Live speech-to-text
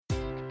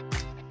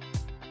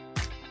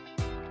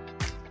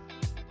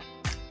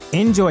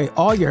Enjoy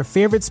all your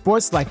favorite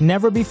sports like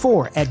never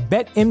before at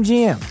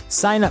BetMGM.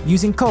 Sign up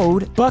using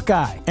code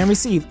Buckeye and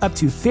receive up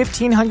to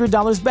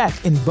 $1,500 back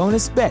in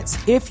bonus bets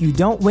if you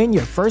don't win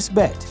your first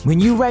bet. When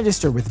you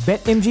register with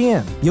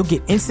BetMGM, you'll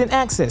get instant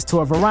access to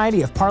a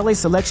variety of parlay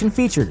selection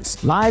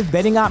features, live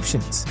betting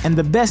options, and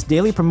the best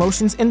daily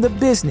promotions in the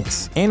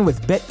business. And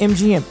with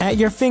BetMGM at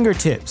your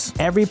fingertips,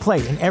 every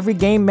play and every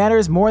game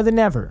matters more than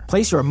ever.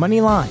 Place your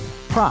money line,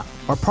 prop,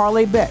 or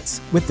parlay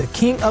bets with the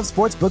king of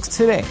sportsbooks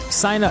today.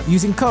 Sign up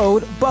using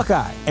code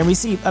Buckeye and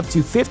receive up to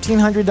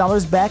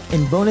 $1,500 back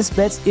in bonus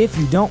bets if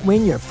you don't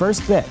win your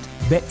first bet.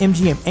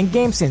 BetMGM and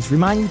GameSense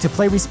remind you to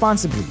play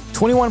responsibly.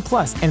 21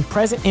 plus and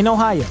present in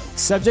Ohio,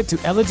 subject to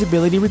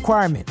eligibility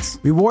requirements.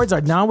 Rewards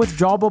are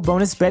non-withdrawable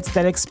bonus bets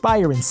that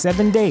expire in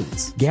 7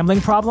 days. Gambling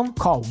problem?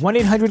 Call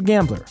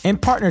 1-800-GAMBLER. In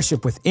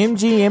partnership with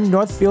MGM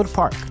Northfield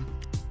Park.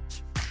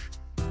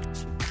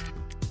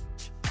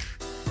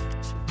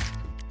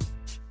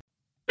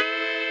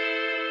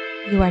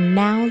 You are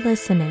now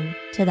listening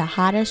to the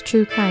hottest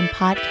true crime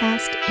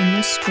podcast in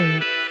the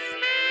streets.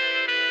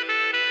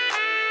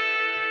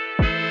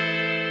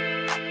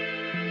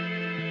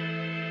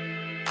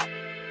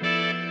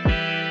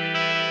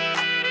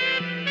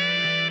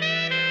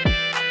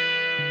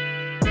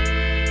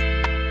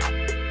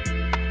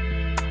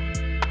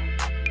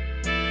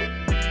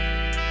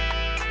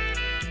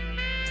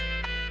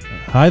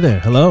 Hi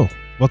there. Hello.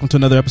 Welcome to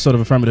another episode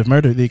of Affirmative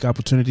Murder, the Equal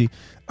Opportunity.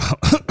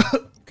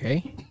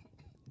 Okay.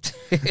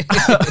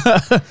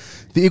 The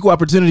Equal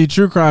Opportunity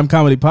True Crime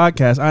Comedy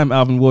Podcast. I'm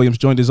Alvin Williams,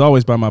 joined as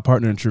always by my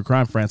partner in true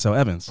crime, Francel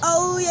Evans.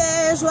 Oh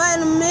yes,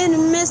 wait a minute,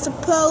 Mr.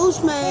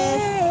 Postman.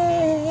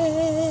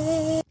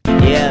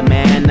 Yeah,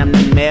 man, I'm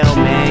the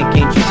mailman.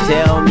 Can't you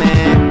tell,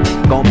 man?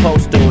 Gon'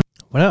 post it.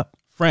 What up?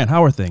 Fran,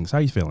 how are things? How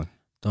you feeling?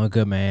 Doing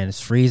good, man. It's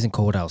freezing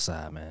cold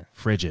outside, man.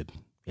 Frigid.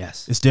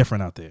 Yes. It's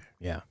different out there.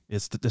 Yeah.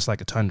 It's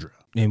like a tundra.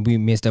 And me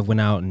and Steph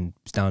went out and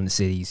was down in the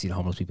city. You see the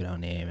homeless people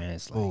down there, man.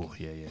 It's like, Oh,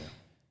 yeah.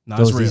 No,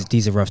 it's real.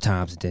 these are rough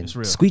times. And then It's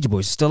real. Squeegee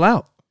Boys are still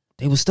out.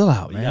 They were still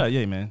out, man.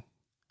 Yeah, man.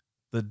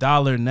 The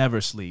dollar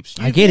never sleeps.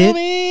 I get feel it.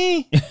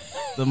 Me?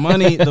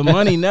 The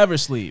money never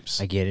sleeps.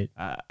 I get it.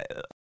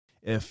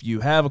 If you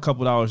have a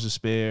couple dollars to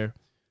spare,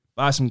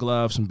 buy some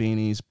gloves, some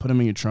beanies, put them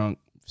in your trunk.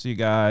 See a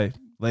guy,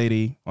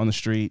 lady on the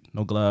street,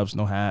 no gloves,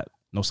 no hat,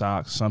 no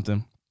socks,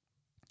 something.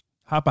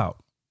 Hop out.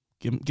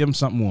 Give them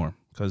something warm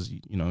because,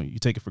 you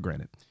take it for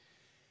granted.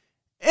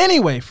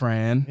 Anyway,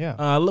 Fran,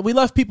 we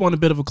left people on a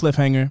bit of a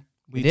cliffhanger.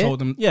 We told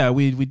them,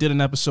 we did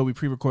an episode. We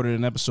pre-recorded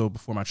an episode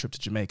before my trip to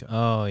Jamaica.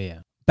 Oh, yeah.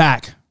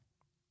 Back.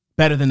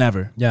 Better than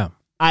ever. Yeah.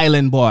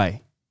 Island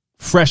boy.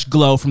 Fresh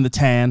glow from the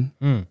tan.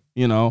 Had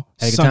a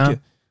good sunk time? it.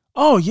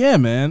 Oh, yeah,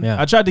 man.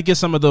 Yeah. I tried to get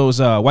some of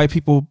those white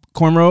people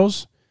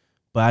cornrows,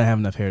 but I didn't have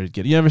enough hair to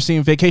get it. You ever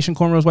seen vacation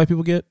cornrows white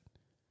people get?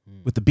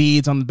 With the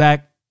beads on the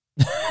back?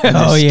 And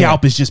the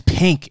scalp is just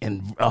pink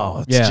and,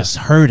 it's just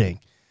hurting.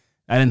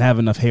 I didn't have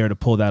enough hair to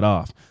pull that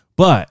off.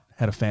 But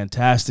had a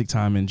fantastic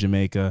time in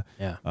Jamaica.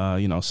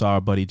 Yeah. Saw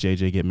our buddy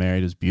JJ get married.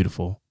 It was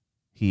beautiful.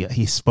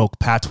 He spoke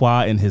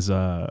patois in his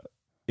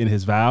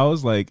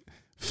vows. Like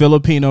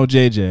Filipino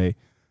JJ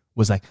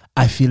was like,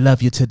 I feel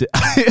love you today.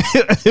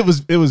 It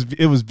was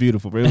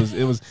beautiful.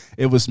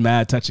 It was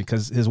mad touching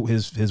because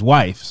his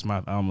wife,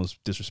 I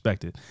almost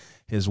disrespected.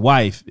 His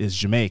wife is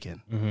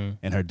Jamaican,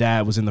 and her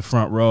dad was in the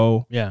front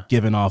row,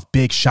 giving off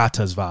big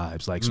Shatas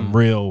vibes, like some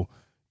real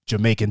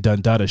Jamaican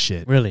Dundada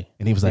shit. Really?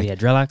 And he was like, he had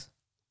dreadlocks?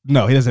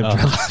 No, he doesn't have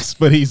dreadlocks,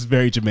 but he's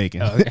very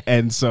Jamaican. Oh, okay.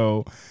 And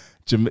so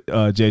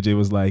JJ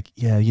was like,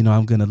 yeah,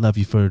 I'm going to love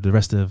you for the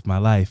rest of my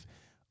life.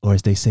 Or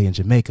as they say in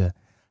Jamaica,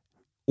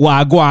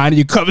 Wagwan,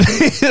 you come.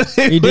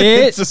 He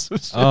did?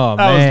 Oh, man.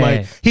 I was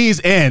like, he's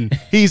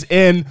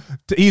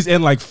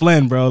in like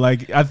Flynn, bro.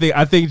 Like, I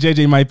think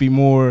JJ might be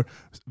more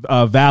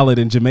valid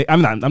in Jamaica.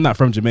 I'm not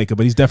from Jamaica,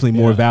 but he's definitely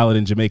more valid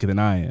in Jamaica than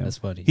I am. That's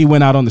funny. He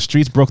went out on the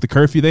streets, broke the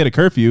curfew. They had a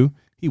curfew.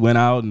 He went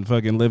out and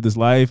fucking lived his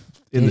life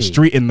in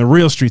the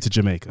real streets of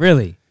Jamaica.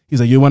 Really?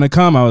 He's like, you want to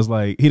come? I was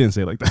like, he didn't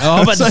say it like that.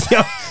 Oh, but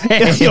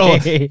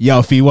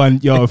yo, fee one.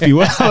 He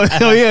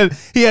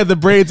had the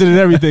braids and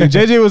everything.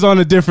 JJ was on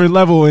a different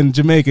level in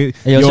Jamaica.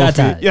 Hey,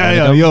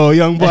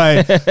 young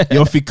boy,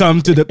 yo, if he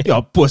come to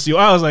the pussy.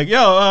 I was like,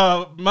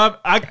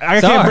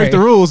 I can't break the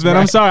rules, man.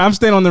 Right. I'm sorry. I'm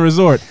staying on the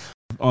resort.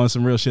 On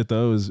some real shit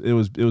though, it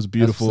was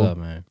beautiful. That's what's up,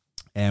 man.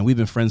 And we've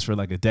been friends for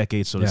like a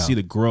decade, so to see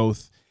the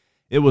growth,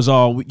 it was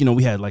all,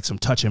 we had like some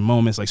touching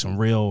moments, like some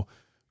real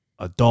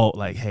adult,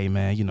 like, hey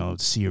man, to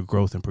see your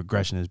growth and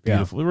progression is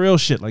beautiful. Real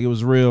shit. Like, it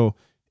was real.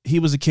 He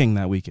was a king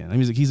that weekend. I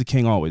mean, he's a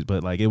king always,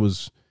 but like he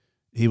was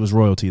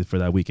royalty for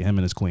that weekend, him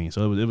and his queen.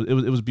 So it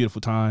was a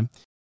beautiful time.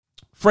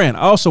 Fran,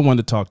 I also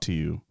wanted to talk to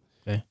you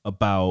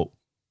about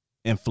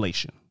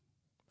inflation.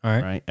 All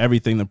right.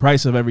 Right? The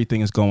price of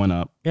everything is going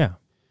up. Yeah.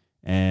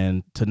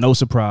 And to no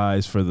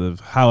surprise, for the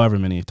however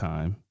many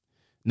time,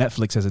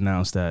 Netflix has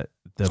announced that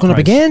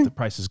the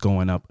price is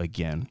going up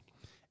again.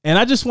 And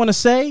I just want to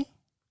say,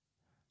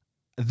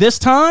 this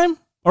time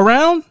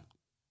around,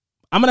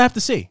 I'm going to have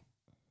to see.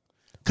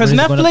 Because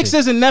Netflix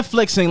isn't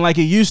Netflixing like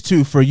it used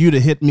to for you to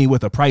hit me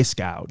with a price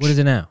gouge. What is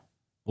it now?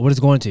 What is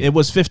it going to? It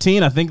was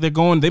 15. I think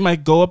they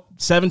might go up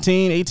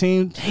 17,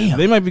 18. Damn.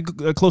 They might be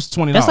close to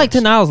 $20. That's like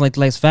 $10 like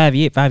the last 5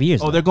 years.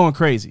 Oh, though. they're going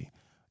crazy.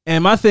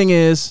 And my thing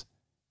is,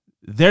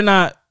 they're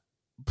not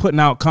putting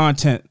out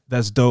content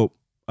that's dope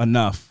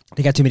enough.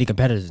 They got too many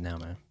competitors now,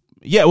 man.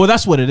 Yeah, well,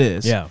 that's what it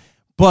is. Yeah.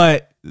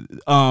 But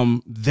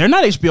they're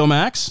not HBO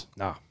Max.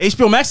 No.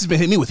 HBO Max has been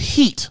hitting me with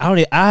heat. I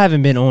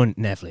haven't been on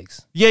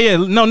Netflix. Yeah.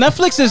 No,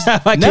 Netflix is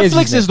My kids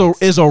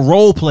use is a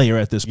role player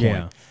at this point.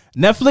 Yeah.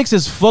 Netflix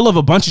is full of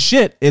a bunch of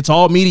shit. It's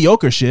all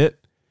mediocre shit.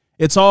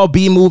 It's all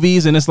B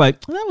movies, and it's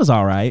like, that was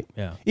all right.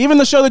 Yeah. Even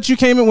the show that you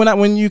came in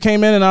when you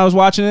came in and I was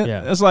watching it,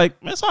 Yeah. it's like,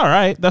 it's all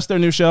right. That's their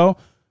new show.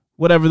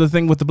 Whatever the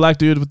thing with the black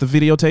dude with the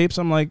videotapes,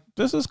 I'm like,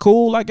 this is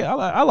cool. Like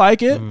I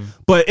like it,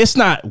 but it's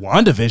not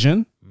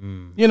WandaVision.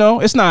 You know,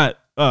 it's not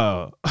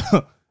The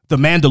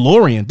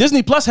Mandalorian.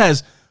 Disney Plus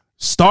has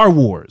Star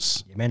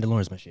Wars. Yeah,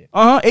 Mandalorian's my shit.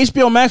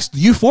 HBO Max,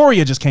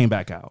 Euphoria just came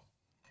back out.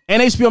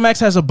 And HBO Max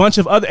has a bunch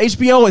of other.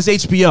 HBO is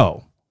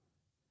HBO.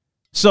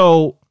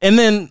 So, and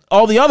then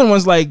all the other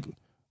ones like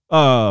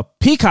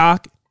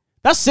Peacock,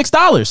 that's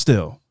 $6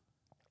 still.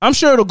 I'm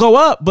sure it'll go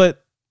up,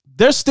 but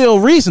they're still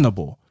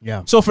reasonable.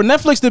 Yeah. So for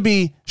Netflix to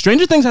be,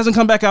 Stranger Things hasn't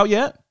come back out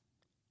yet.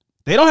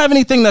 They don't have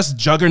anything that's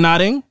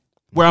juggernauting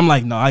where I'm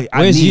like, no, I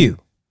Where's need you?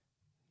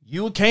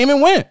 You came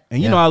and went,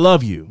 and you know I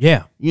love you.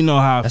 Yeah. You know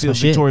how I That's feel. my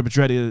shit. Victoria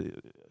Pedretti,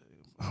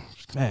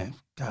 man,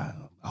 God,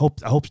 I hope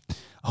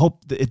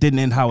that it didn't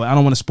end how I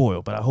don't want to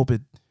spoil, but I hope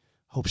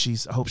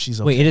she's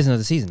okay. Wait, it is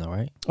another season though,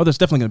 right? Oh, there's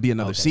definitely gonna be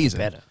another Okay, season.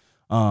 better.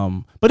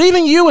 But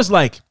even you is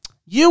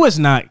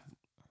not.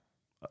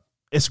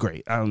 It's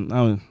great.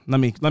 Let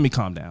me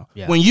calm down.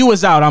 Yeah. When you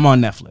is out, I'm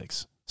on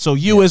Netflix. So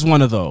you is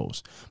one of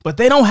those, but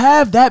they don't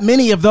have that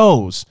many of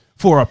those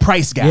for a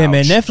price gouge. Yeah,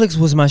 man. Netflix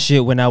was my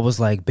shit when I was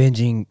like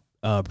binging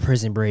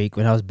Prison Break,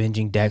 when I was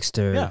binging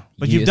Dexter. Yeah,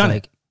 but you've done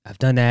it. I've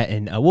done that,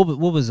 and what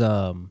was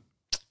the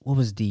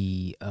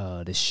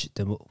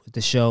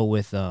show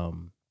with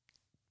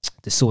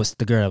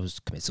the girl that was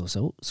committing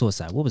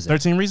suicide? What was that?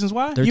 13 Reasons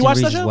Why. 13 You watched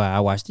Reasons that show? Why. I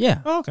watched.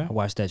 Yeah. Oh, okay. I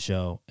watched that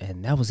show,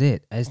 and that was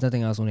it. There's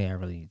nothing else on there I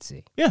really need to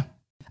see. Yeah.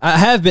 I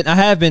have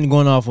been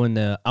going off on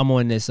I'm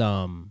on this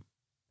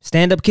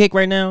stand up kick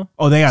right now.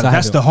 Oh, they got. So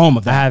That's the home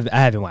of that. I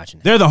have been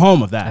watching it. They're the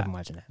home of I that. have been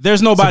watching it.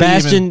 There's nobody.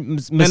 Sebastian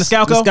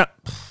Maniscalco?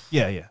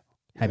 Yeah.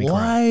 Had me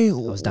crying. I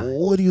was dying.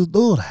 What do you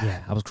do?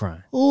 Yeah, I was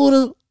crying. Who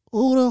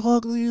the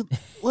fuck are you?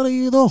 What are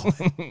you doing?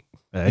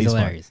 Yeah, He's he's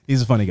hilarious. Funny.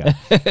 He's a funny guy.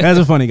 That's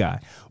a funny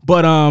guy.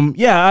 But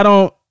yeah, I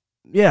don't.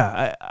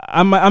 Yeah,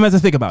 I'm gonna have to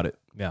think about it.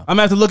 Yeah. I'm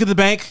gonna have to look at the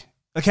bank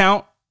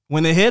account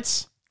when it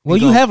hits. Well,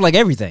 and you go, have like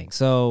everything,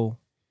 so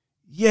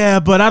Yeah,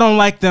 but I don't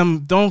like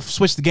them. Don't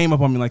switch the game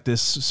up on me like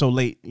this so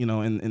late, in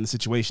the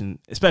situation.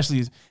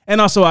 Especially,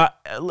 and also,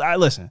 I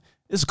listen.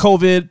 It's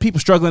COVID. People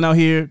struggling out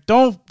here.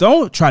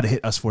 Don't try to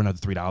hit us for another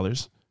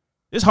 $3.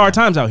 It's hard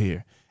times out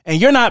here, and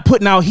you're not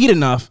putting out heat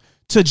enough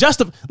to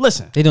justify.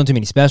 Listen, they doing too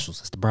many specials.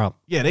 That's the problem.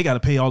 yeah, they got to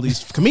pay all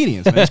these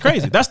comedians. Man. It's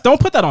crazy. Don't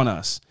put that on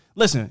us.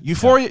 Listen,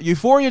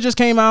 Euphoria just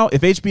came out.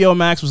 If HBO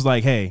Max was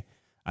like, hey,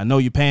 I know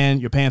you're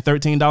paying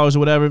 $13 or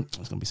whatever, it's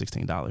gonna be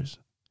 $16.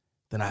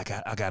 Then I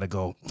gotta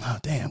go. Oh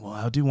damn! Well,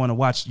 I do want to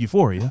watch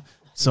Euphoria,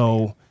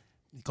 so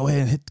go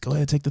ahead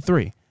and take the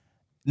 $3.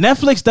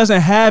 Netflix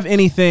doesn't have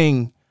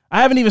anything.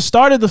 I haven't even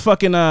started the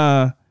fucking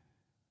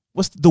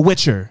what's The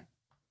Witcher.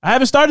 I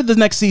haven't started the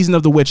next season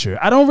of The Witcher.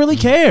 I don't really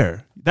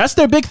care. That's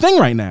their big thing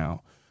right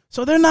now.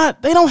 So they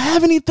don't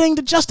have anything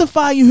to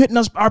justify you hitting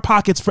our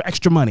pockets for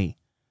extra money.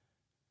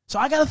 So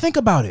I got to think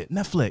about it.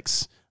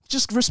 Netflix,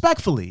 just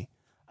respectfully,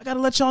 I got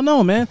to let y'all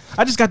know, man.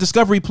 I just got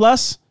Discovery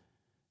Plus.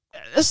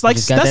 It's like,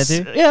 that's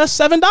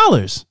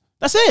 $7.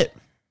 That's it.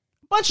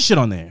 A bunch of shit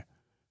on there.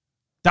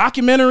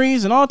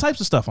 Documentaries and all types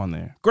of stuff on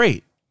there.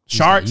 Great.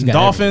 Sharks You and got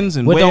dolphins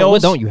everything. and whales.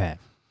 What don't you have?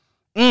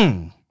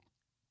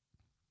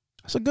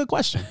 That's a good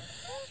question.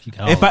 You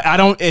got If all of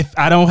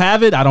I don't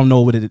have it, I don't know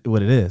what it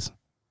is.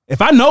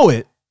 If I know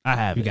it, I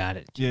have it. You it. got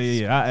it.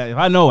 Yeah. If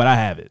I know it, I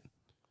have it.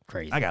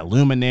 Crazy. I got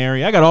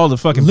Luminary. I got all the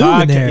fucking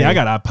Luminary. podcasts. Yeah, I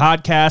got our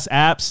podcast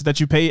apps that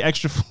you pay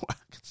extra for. I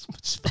got so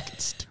much fucking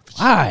stupid shit.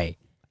 Why?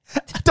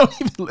 I don't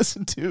even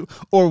listen to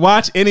or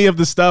watch any of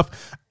the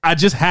stuff. I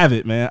just have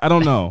it, man. I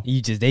don't know.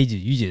 You just.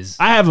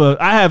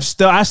 I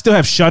still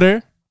have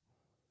Shudder.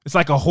 It's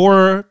like a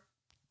horror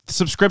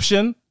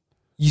subscription.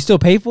 You still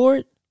pay for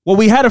it? Well,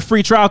 we had a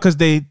free trial because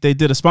they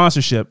did a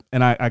sponsorship,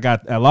 and I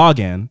got a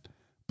login.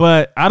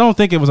 But I don't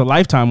think it was a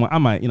lifetime one. I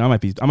might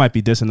be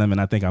dissing them, and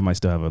I think I might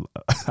still have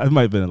I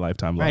might have been a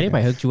lifetime login. Right, it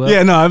might hook you up.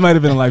 Yeah, no, it might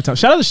have been a lifetime.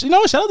 Shout out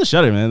to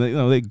Shudder,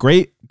 man. They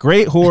great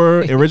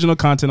horror original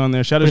content on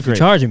there. Shudder's If you're great.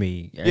 charging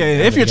me, Yeah,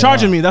 if you're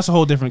charging me, that's a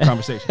whole different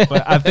conversation.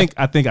 But I think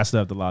I still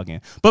have to log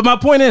in. But my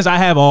point is, I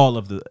have all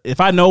of the.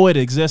 If I know it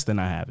exists, then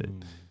I have it.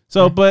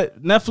 So,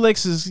 but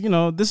Netflix is,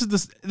 this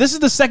is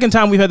the second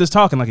time we've had this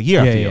talk in like a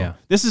year. I feel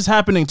this is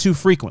happening too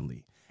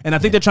frequently, and I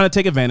think they're trying to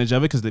take advantage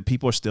of it because the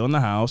people are still in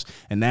the house,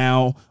 and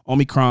now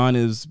Omicron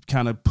is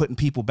kind of putting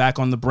people back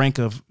on the brink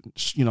of,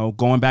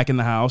 going back in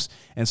the house,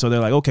 and so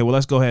they're like, okay, well,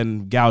 let's go ahead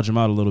and gouge them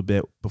out a little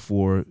bit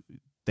before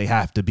they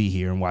have to be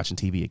here and watching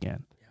TV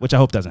again, which I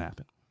hope doesn't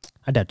happen.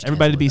 I doubt you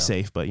everybody to be cancel it,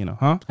 though. safe, but you know,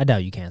 huh? I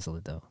doubt you cancel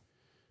it though. Everybody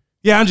to be safe, but you know, huh?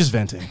 I doubt you cancel it though. Yeah, I'm just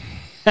venting.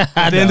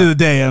 At the end of the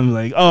day, I'm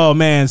like, oh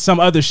man, some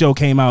other show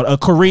came out, a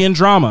Korean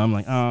drama. I'm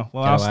like, oh,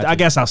 well, I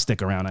guess I'll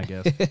stick around. I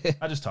guess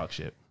I just talk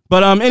shit.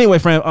 But anyway,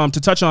 friend,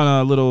 to touch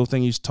on a little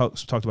thing you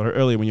talked about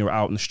earlier when you were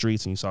out in the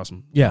streets and you saw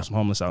some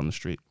homeless out in the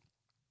street.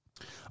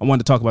 I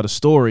wanted to talk about a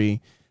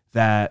story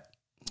that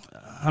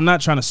I'm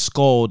not trying to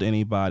scold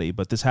anybody,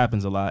 but this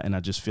happens a lot, and I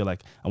just feel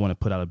like I want to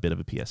put out a bit of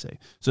a PSA.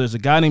 So there's a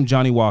guy named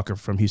Johnny Walker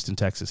from Houston,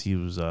 Texas. He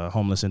was a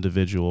homeless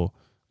individual,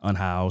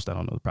 unhoused. I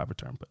don't know the proper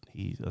term, but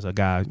he was a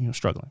guy,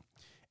 struggling.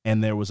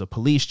 And there was a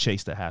police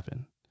chase that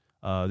happened.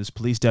 This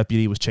police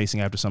deputy was chasing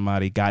after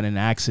somebody, got in an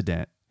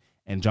accident,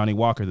 and Johnny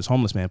Walker, this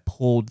homeless man,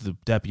 pulled the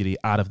deputy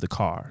out of the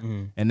car.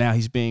 And now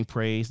he's being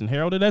praised and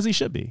heralded as he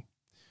should be.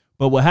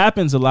 But what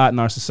happens a lot in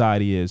our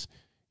society is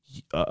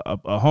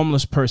a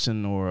homeless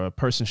person or a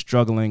person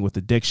struggling with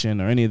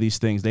addiction or any of these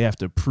things, they have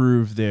to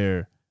prove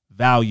their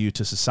value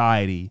to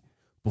society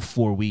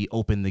before we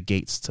open the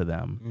gates to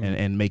them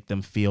and make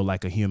them feel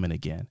like a human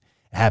again.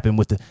 It happened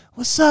with the,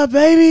 what's up,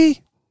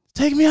 baby?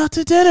 Take me out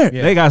to dinner.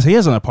 Yeah. Hey, guys, he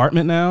has an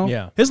apartment now.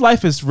 Yeah. His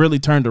life has really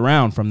turned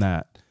around from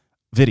that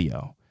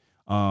video.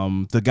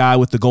 The guy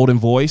with the golden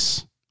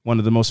voice, one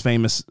of the most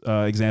famous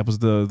examples,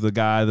 the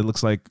guy that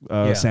looks like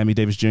Sammy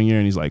Davis Jr.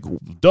 and he's like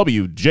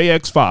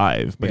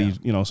WJX5, but he's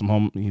he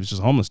was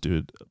just a homeless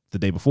dude the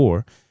day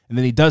before, and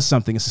then he does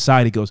something and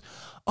society goes,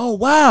 oh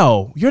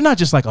wow, you're not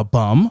just like a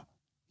bum,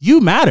 you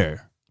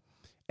matter.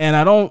 And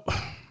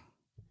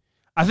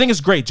I think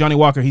it's great. Johnny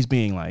Walker, he's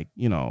being like,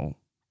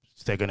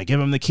 they're going to give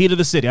him the key to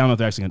the city. I don't know if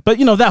they're actually going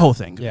to, but that whole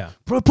thing. Yeah.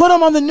 Put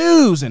him on the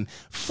news and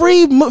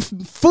free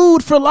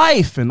food for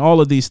life and all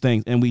of these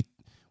things. And we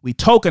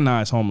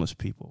tokenize homeless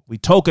people. We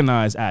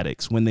tokenize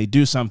addicts when they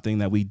do something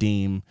that we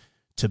deem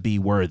to be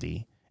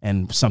worthy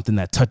and something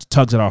that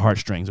tugs at our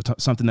heartstrings or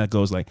something that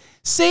goes like,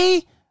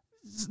 see,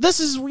 this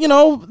is,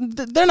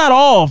 they're not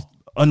all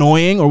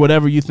annoying or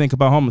whatever you think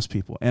about homeless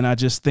people. And I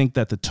just think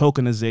that the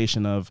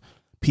tokenization of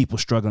people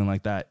struggling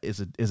like that is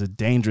a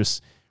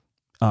dangerous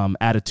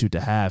attitude to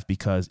have,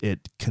 because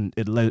it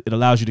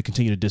allows you to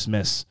continue to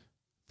dismiss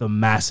the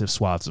massive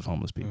swaths of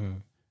homeless people,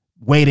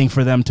 waiting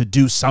for them to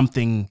do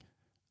something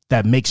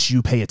that makes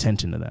you pay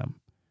attention to them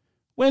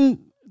when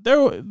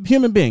they're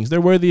human beings. They're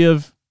worthy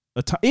of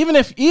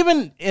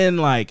even in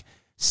like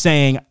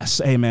saying,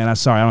 hey man, I'm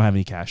sorry, I don't have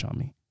any cash on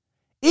me.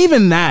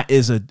 Even that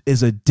is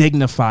a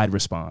dignified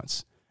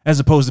response, as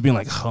opposed to being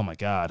like, oh my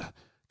God,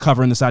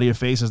 covering the side of your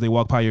face as they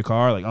walk by your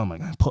car, like, oh my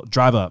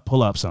God,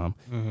 pull up some.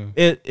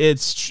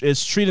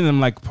 It's treating them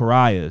like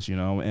pariahs,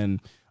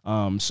 and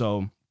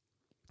so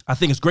I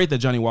think it's great that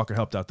Johnny Walker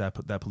helped out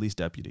that police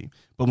deputy,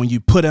 but when you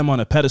put him on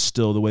a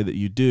pedestal the way that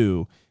you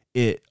do,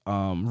 it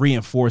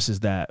reinforces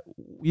that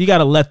you got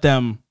to let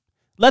them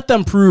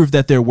prove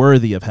that they're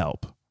worthy of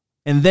help,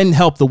 and then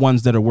help the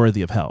ones that are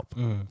worthy of help,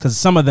 because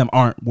some of them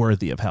aren't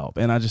worthy of help,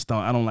 and I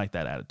don't like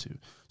that attitude.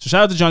 So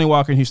shout out to Johnny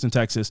Walker in Houston,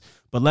 Texas,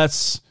 but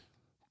let's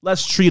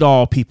treat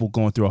all people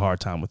going through a hard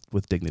time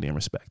with dignity and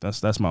respect.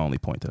 That's my only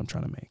point that I'm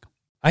trying to make.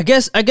 I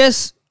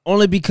guess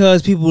only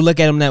because people look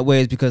at them that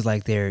way is because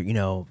like they're,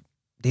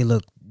 they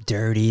look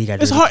dirty.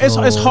 It's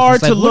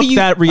hard to look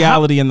that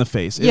reality in the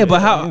face. Yeah, but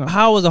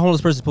how is a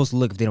homeless person supposed to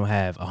look if they don't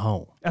have a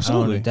home?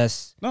 Absolutely.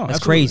 That's absolutely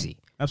crazy.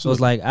 Absolutely. So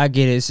it's like, I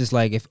get it. It's just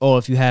like if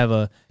you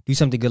have do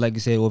something good, like you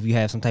said, or if you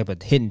have some type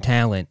of hidden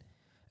talent,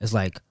 it's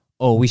like,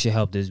 oh, we should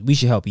help this. We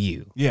should help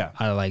you. Yeah.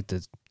 Out of like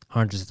the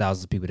hundreds of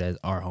thousands of people that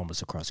are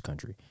homeless across the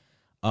country.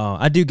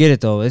 I do get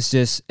it though. I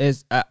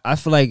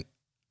feel like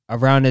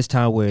around this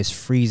time where it's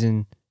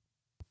freezing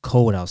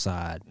cold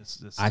outside,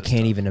 I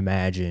can't even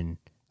imagine.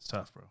 It's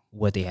tough, bro.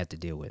 What they have to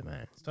deal with,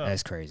 man.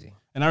 That's crazy.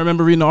 And I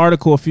remember reading an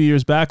article a few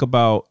years back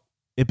about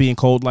it being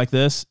cold like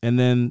this, and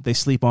then they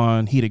sleep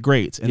on heated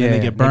grates, and then they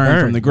get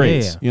burned from the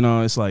grates.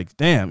 Yeah. It's like,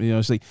 damn.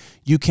 It's like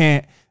you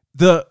can't.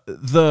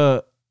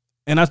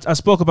 And I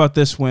spoke about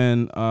this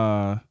when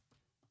I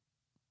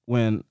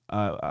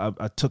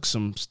took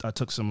some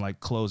like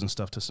clothes and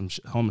stuff to some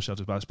homeless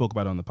shelters, but I spoke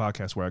about it on the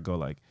podcast where I go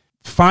like,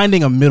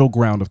 finding a middle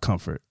ground of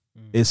comfort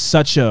is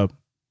such a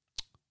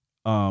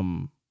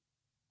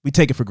we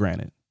take it for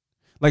granted.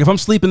 Like if I'm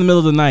sleeping in the middle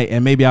of the night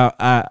and maybe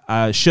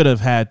I should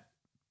have had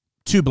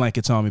 2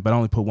 blankets on me, but I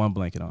only put one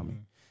blanket on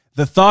me.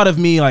 The thought of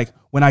me like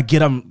when I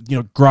get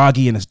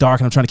groggy and it's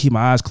dark and I'm trying to keep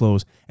my eyes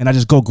closed and I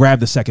just go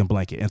grab the second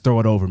blanket and throw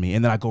it over me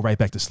and then I go right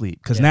back to sleep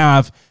because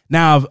now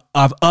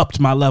I've upped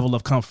my level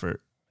of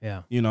comfort.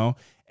 Yeah.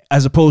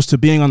 As opposed to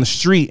being on the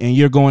street and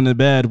you're going to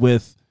bed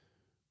with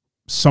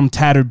some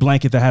tattered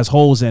blanket that has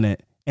holes in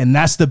it, and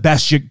that's the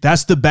best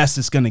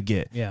it's gonna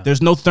get. Yeah.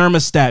 There's no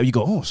thermostat. You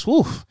go, oh,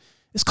 swoof,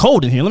 it's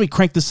cold in here. Let me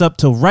crank this up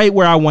to right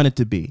where I want it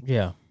to be.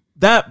 Yeah.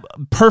 That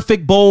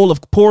perfect bowl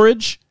of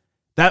porridge,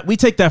 that we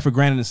take that for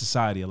granted in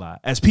society a lot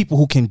as people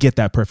who can get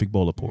that perfect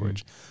bowl of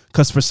porridge.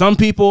 Because for some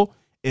people,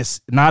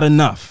 it's not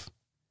enough,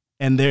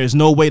 and there is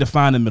no way to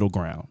find a middle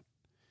ground.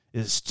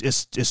 It's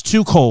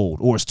too cold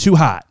or it's too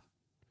hot.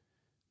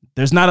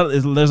 There's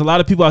a lot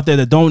of people out there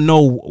that don't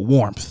know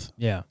warmth.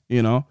 Yeah.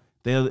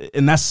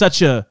 And that's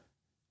such a,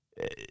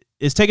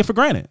 is taken for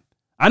granted.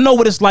 I know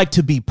what it's like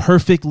to be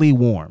perfectly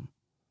warm.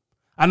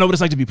 I know what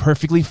it's like to be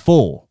perfectly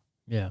full.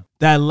 Yeah.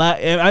 I'll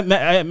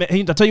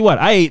tell you what,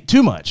 I ate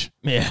too much.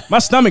 Yeah. My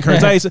stomach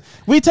hurts.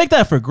 We take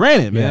that for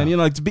granted, man. Yeah. You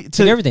know, like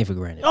take everything for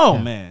granted. Oh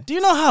man. Do you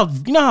know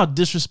how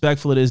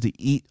disrespectful it is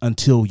to eat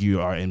until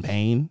you are in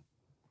pain?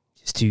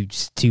 It's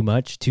too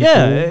much. Too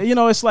yeah. full. You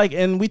know, it's like,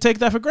 and we take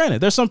that for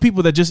granted. There's some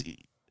people that just,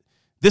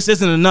 this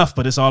isn't enough,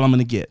 but it's all I'm going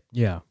to get.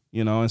 Yeah.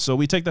 You know, and so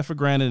we take that for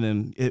granted,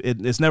 and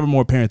it's never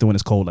more apparent than when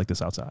it's cold like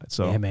this outside.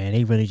 So yeah, man,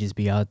 they really just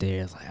be out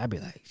there. It's like, I'd be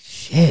like,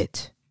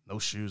 shit. No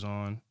shoes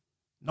on.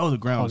 No, the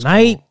ground all is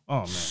night. Cold.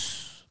 Oh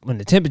man, when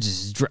the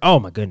temperatures is oh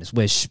my goodness,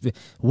 when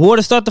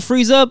water start to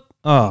freeze up.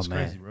 Oh that's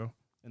man, crazy, bro.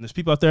 And there's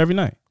people out there every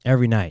night.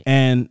 Every night.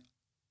 And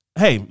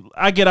hey,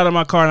 I get out of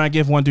my car and I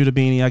give one dude a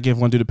beanie. I give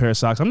one dude a pair of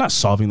socks. I'm not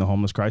solving the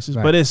homeless crisis,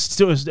 but it's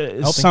still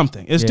it's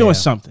something. It's doing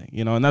something,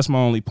 you know. And that's my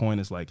only point.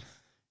 Is like,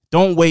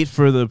 don't wait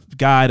for the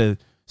guy to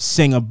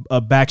sing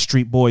a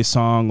Backstreet Boys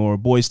song or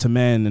Boys to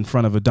Men in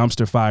front of a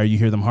dumpster fire. You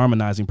hear them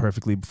harmonizing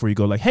perfectly before you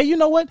go like, hey, you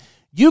know what?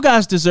 You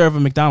guys deserve a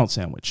McDonald's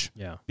sandwich.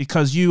 Yeah.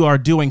 Because you are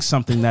doing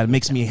something that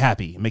makes me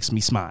happy, makes me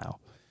smile.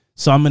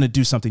 So I'm going to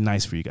do something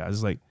nice for you guys.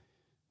 It's like,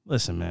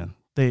 listen, man,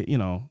 they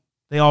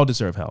all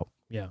deserve help.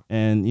 Yeah.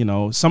 And, you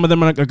know, some of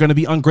them are going to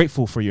be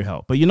ungrateful for your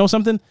help. But you know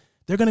something?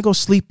 They're going to go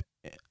sleep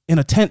in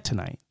a tent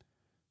tonight.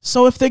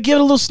 So if they get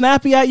a little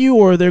snappy at you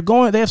or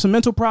they have some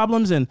mental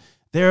problems and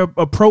their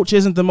approach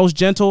isn't the most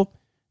gentle,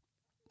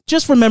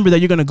 just remember that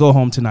you're going to go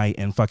home tonight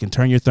and fucking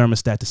turn your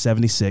thermostat to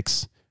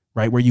 76,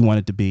 right where you want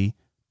it to be,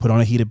 put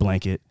on a heated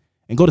blanket,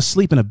 and go to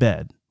sleep in a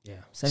bed. Yeah,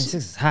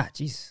 76 is hot.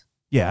 Jeez.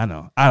 Yeah, I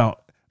know.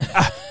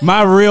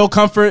 My real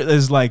comfort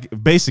is like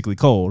basically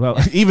cold.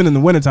 Even in the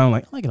wintertime, I'm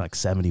like, I like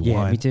 71.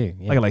 Yeah, me too.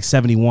 Yeah. I like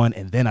 71,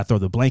 and then I throw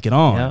the blanket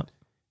on. Yeah.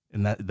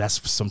 And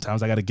that's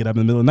sometimes I got to get up in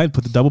the middle of the night and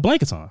put the double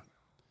blankets on.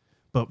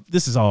 But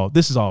this is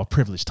all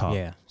privilege talk.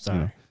 Yeah, sorry.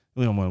 You know?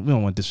 We don't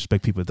want to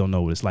disrespect people that don't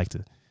know what it's like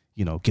to,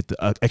 you know, get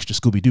the extra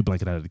Scooby-Doo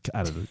blanket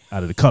out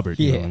of the cupboard,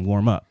 you know, and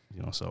warm up,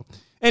 you know. So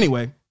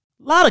anyway,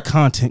 a lot of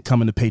content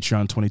coming to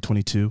Patreon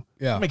 2022.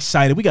 Yeah, I'm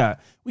excited. We got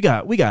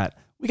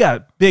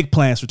big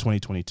plans for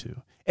 2022.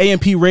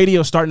 AMP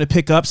radio starting to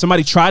pick up.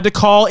 Somebody tried to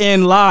call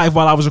in live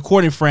while I was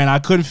recording, friend. I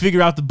couldn't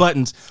figure out the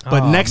buttons,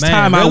 but next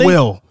time I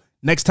will.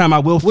 Next time I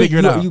will figure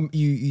it out.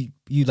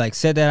 You like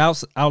said that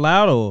out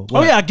loud or what?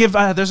 Oh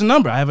yeah, there's a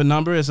number. I have a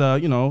number. It's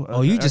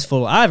you just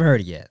full. I haven't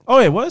heard it yet. Oh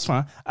yeah, well it's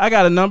fine. I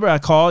got a number. I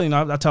call. You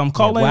know, I tell them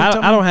call in. Well,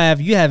 I don't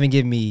have. You haven't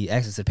given me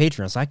access to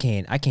Patreon, so I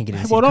can't get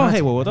into.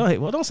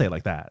 Don't say it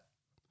like that.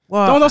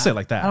 Well, don't say it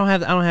like that. I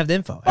don't have the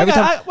info. Okay, Every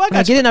time when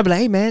I get in, I'll be like,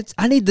 hey man,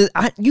 I need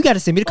you got to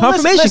send me the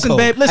confirmation code.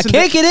 Babe, I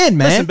can't get in,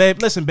 man.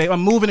 Listen, babe.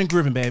 I'm moving and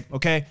grooving, babe.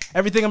 Okay,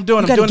 everything I'm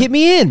doing, you gotta get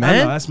me in,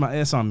 man. I know,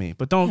 that's on me.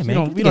 But don't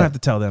we don't have to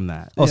tell them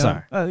that. Oh,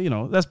 sorry.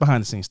 That's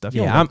behind the scenes stuff.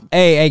 Yeah,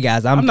 hey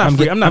guys, I'm not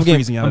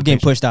freezing you. I'm getting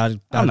pushed out of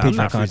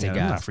Patreon content, guys.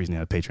 I'm not freezing you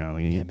out of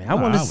Patreon. Yeah, man. I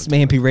want this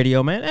AMP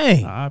radio, man.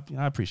 Hey, I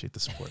appreciate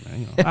the support, man.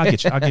 You know, I'll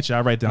get you.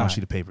 I'll write down a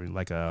sheet of paper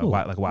like a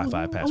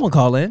Wi-Fi password. I'm gonna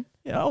call in.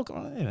 Yeah,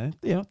 hey man.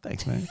 Yeah,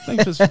 thanks, man.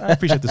 I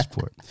appreciate the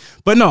support.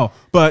 But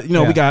you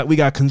know, we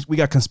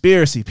got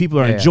conspiracy. People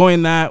are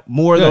enjoying that.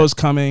 More of those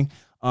coming.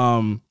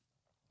 I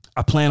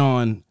plan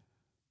on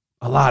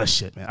a lot of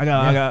shit, man.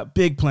 I got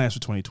big plans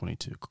for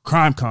 2022.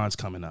 Crime Con's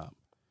coming up.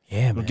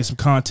 Yeah, man. We'll get some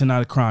content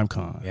out of Crime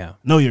Con. Yeah.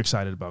 Know you're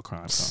excited about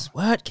Crime Con.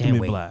 What? Can't Give me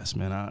wait. a blast,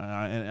 man.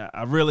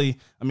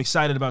 I'm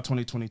excited about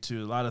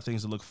 2022. A lot of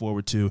things to look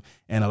forward to,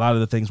 and a lot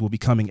of the things will be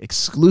coming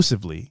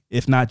exclusively,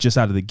 if not just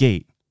out of the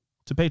gate,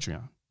 to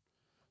Patreon.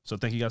 So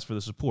thank you guys for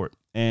the support.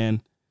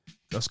 And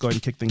let's go ahead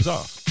and kick things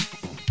off.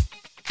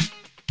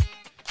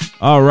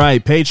 All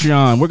right,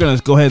 Patreon. We're going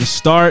to go ahead and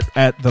start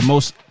at the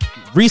most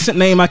recent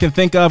name I can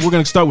think of. We're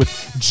going to start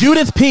with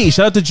Judith P.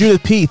 Shout out to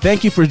Judith P.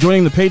 Thank you for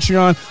joining the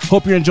Patreon.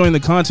 Hope you're enjoying the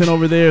content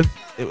over there.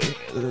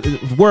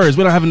 Words.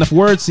 We don't have enough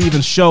words to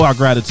even show our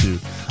gratitude.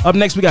 Up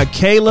next, we got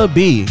Kayla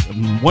B.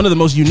 One of the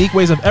most unique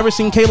ways I've ever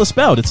seen Kayla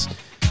spelled. It's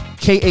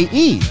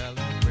K-A-E.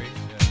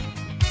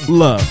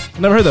 Love.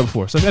 Never heard that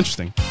before, so it's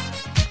interesting.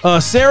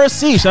 Sarah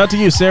C. Shout out to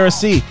you, Sarah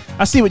C.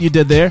 I see what you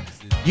did there.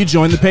 You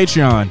joined the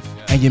Patreon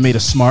and you made a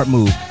smart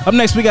move. Up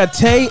next, we got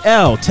Tay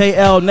L. Tay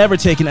L, never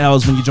taking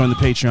L's when you join the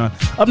Patreon.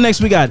 Up next,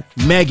 we got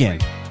Megan.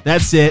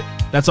 That's it.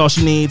 That's all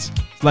she needs.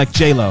 It's like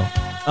J-Lo.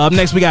 Up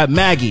next, we got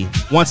Maggie.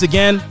 Once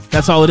again,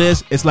 that's all it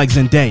is. It's like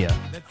Zendaya.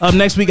 Up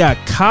next, we got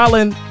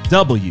Colin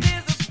W.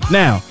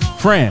 Now,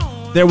 friend,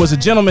 there was a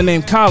gentleman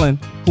named Colin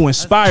who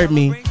inspired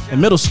me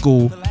in middle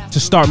school to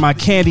start my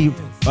candy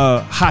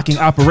hawking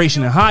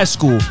operation in high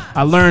school.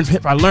 I learned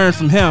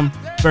from him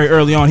very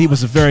early on. He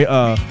was a very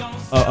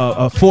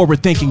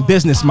forward-thinking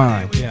business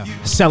mind,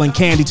 selling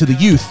candy to the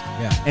youth.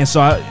 And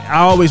so I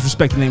always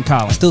respect the name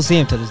Colin. I still see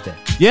him to this day.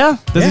 Yeah?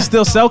 Does he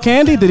still sell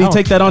candy? Did he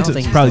take that on to?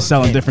 He's probably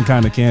selling candy. different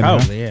kind of candy.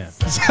 Probably, huh?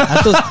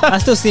 yeah. I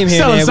still see him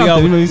here and Selling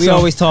there. something. We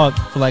always talk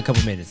for like a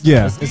couple minutes.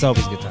 Yeah. It's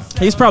always a good time.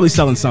 He's probably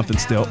selling something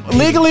still.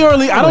 Legally or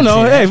illegal. I don't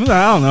know. Hey,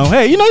 I don't know.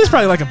 Hey, he's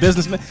probably like a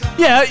businessman.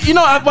 Yeah,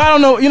 I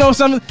don't know.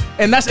 Something.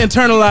 And that's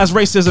internalized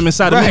racism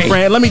inside of me,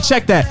 friend. Let me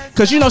check that.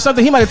 Because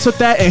something, he might have took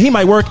that and he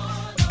might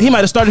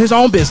have started his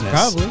own business.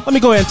 Probably. Let me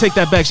go ahead and take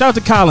that back. Shout out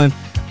to Colin.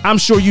 I'm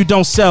sure you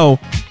don't sell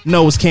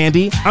nose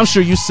candy. I'm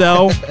sure you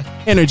sell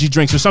energy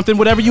drinks or something,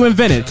 whatever you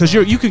invented. Because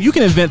you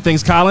can invent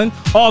things, Colin.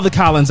 All the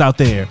Collins out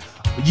there.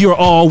 You're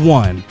all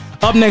one.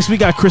 Up next, we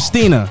got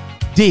Christina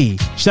D.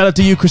 Shout out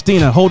to you,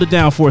 Christina. Hold it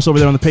down for us over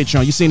there on the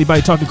Patreon. You see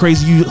anybody talking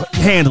crazy, you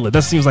handle it.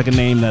 That seems like a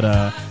name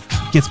that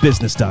gets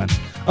business done.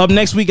 Up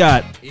next, we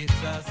got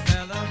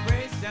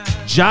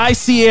Jai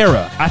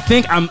Sierra. I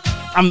think I'm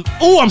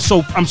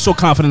so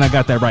confident I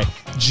got that right.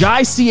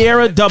 Jai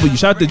Sierra W.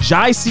 Shout out to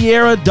Jai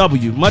Sierra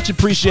W. Much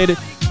appreciated.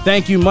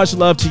 Thank you. Much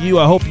love to you.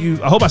 I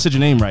hope I said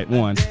your name right,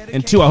 one.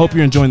 And two, I hope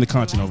you're enjoying the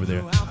content over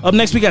there. Up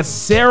next, we got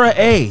Sarah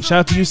A. Shout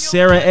out to you,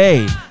 Sarah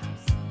A.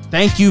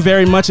 Thank you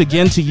very much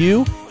again to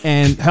you.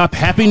 And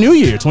Happy New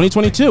Year,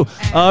 2022.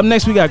 Up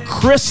next, we got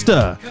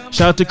Krista.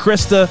 Shout out to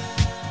Krista.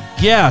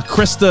 Yeah,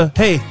 Krista.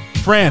 Hey,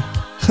 Fran,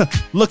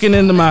 looking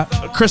into my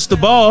crystal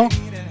ball.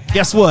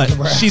 Guess what?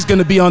 She's going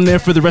to be on there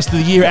for the rest of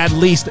the year at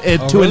least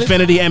to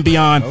infinity and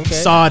beyond. Okay.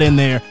 Saw it in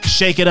there.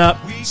 Shake it up.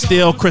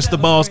 Still, crystal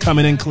balls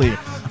coming in clear.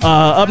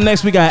 Up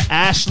next, we got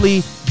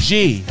Ashley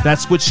G.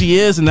 That's what she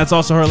is, and that's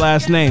also her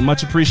last name.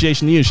 Much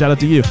appreciation to you. Shout out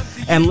to you.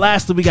 And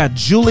lastly, we got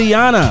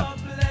Juliana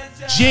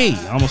G.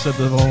 I almost said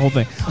the whole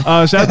thing.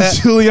 Shout out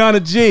to Juliana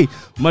G.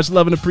 Much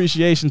love and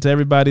appreciation to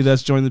everybody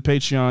that's joined the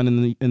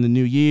Patreon in the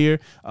new year.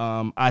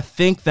 I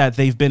think that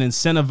they've been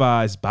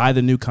incentivized by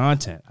the new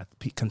content.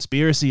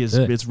 Conspiracy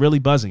it's really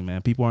buzzing,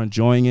 man. People are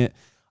enjoying it.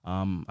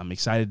 I'm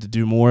excited to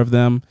do more of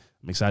them.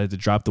 I'm excited to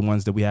drop the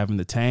ones that we have in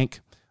the tank.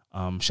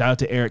 Shout out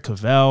to Eric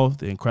Cavell,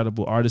 the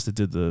incredible artist that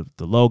did the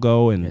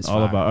logo and it's all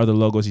fire. Of our other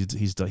logos. He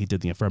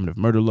did the Affirmative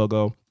Murder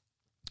logo.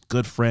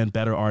 Good friend,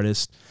 better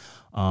artist.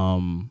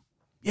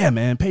 Yeah,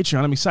 man,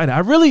 Patreon. I'm excited. I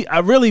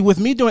really, with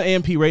me doing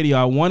AMP Radio,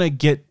 I want to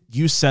get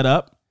you set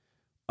up.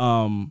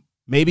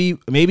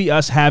 Maybe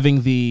us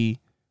having a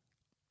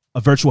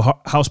virtual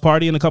house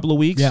party in a couple of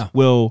weeks. Yeah.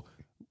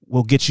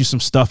 We'll get you some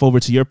stuff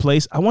over to your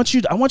place. I want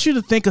you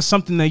to think of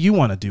something that you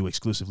want to do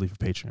exclusively for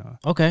Patreon.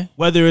 Okay.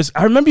 Whether it's,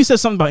 I remember you said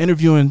something about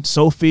interviewing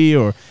Sophie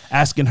or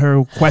asking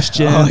her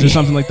questions or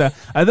something like that.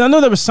 I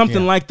know there was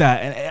something like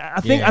that,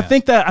 and I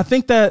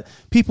think that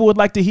people would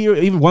like to hear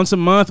even once a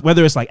month.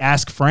 Whether it's like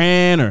Ask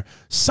Fran or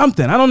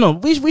something. I don't know.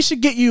 We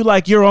should get you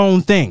like your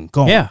own thing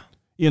going. Yeah.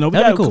 That'd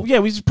be cool. Yeah,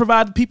 we just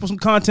provide people some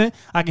content.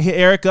 I can hit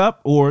Eric up,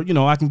 or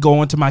I can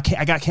go into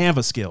I got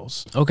Canva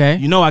skills. Okay,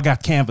 I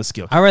got Canva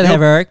skills. I'd rather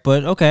have Eric,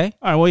 but okay.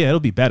 All right, well, yeah, it'll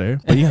be better,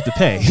 but you have to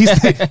pay.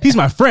 He's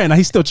my friend.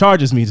 He still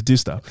charges me to do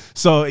stuff.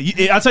 So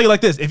I'll tell you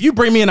like this: if you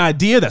bring me an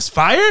idea that's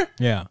fire,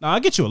 I'll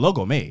get you a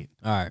logo made.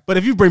 All right, but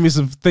if you bring me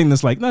something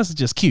that's like that's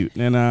just cute,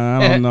 and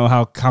I don't know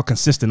how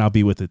consistent I'll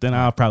be with it, then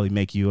I'll probably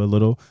make you a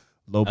little.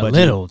 Low budget. A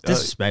little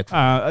disrespectful.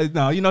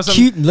 No, something.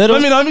 Cute little.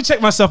 Let me check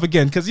myself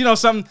again, because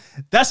something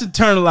that's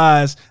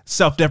internalized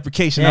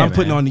self-deprecation. I'm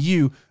putting on to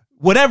you.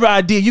 Whatever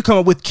idea you come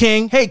up with,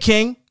 King. Hey,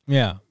 King.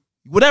 Yeah.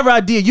 Whatever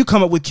idea you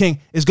come up with, King,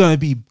 is going to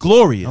be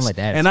glorious. I like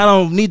that. And I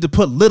don't need to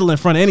put little in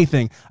front of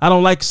anything. I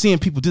don't like seeing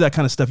people do that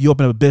kind of stuff. You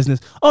open up a business.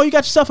 Oh, you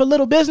got yourself a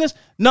little business?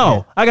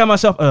 No, I got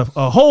myself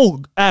a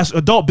whole ass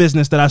adult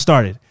business that I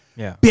started.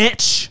 Yeah.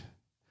 Bitch.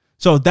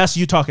 So that's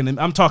you talking.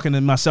 I'm talking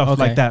to myself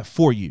like that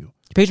for you.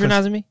 You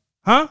patronizing me?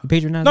 Huh? You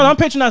patronizing? No, I'm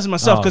patronizing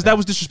myself because that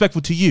was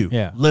disrespectful to you.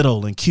 Yeah.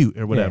 Little and cute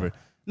or whatever. Yeah.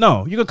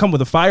 No, you're going to come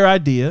with a fire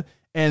idea,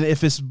 and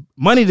if it's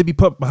money to be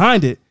put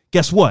behind it,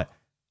 guess what?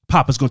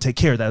 Papa's going to take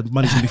care of that.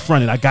 Money's going to be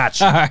fronted. I got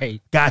you. All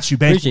right. Got you,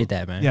 baby. Appreciate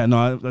that, man. Yeah,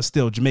 no, that's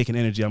still Jamaican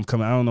energy. I'm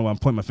coming. I don't know why I'm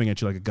pointing my finger at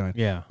you like a gun.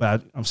 Yeah.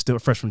 But I'm still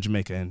fresh from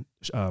Jamaica, and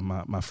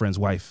my friend's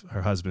wife,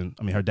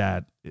 her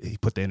dad, he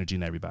put the energy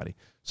in everybody.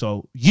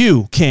 So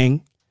you,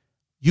 King,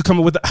 you come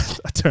up with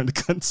I turned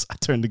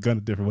the gun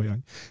a different way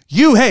on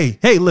you. Hey,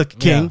 look,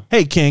 King. Yeah.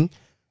 Hey, King.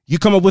 You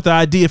come up with the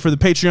idea for the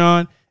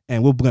Patreon,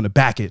 and we're going to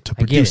back it to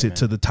produce it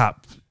to the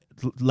top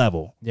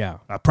level. Yeah.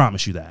 I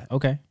promise you that.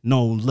 Okay.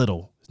 No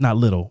little. It's not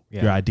little.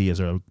 Yeah. Your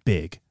ideas are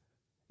big,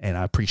 and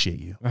I appreciate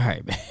you. All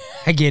right, man.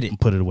 I get it. And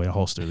put it away and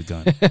holster the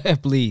gun.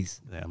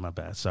 Please. Yeah, my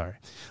bad. Sorry.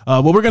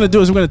 What we're going to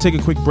do is we're going to take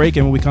a quick break,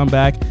 and when we come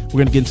back, we're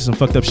going to get into some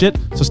fucked up shit,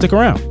 so stick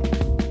around.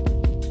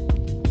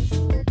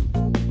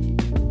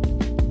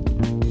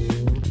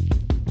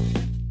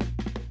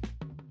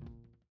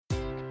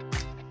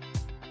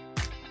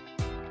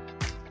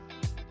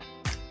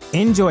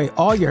 Enjoy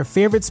all your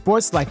favorite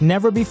sports like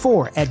never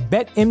before at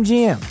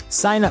BetMGM.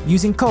 Sign up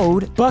using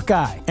code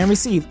Buckeye and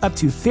receive up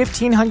to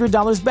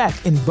 $1,500 back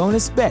in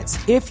bonus bets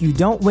if you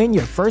don't win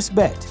your first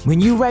bet.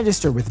 When you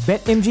register with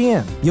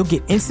BetMGM, you'll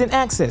get instant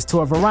access to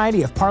a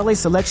variety of parlay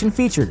selection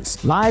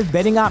features, live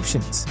betting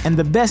options, and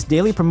the best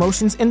daily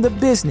promotions in the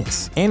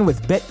business. And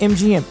with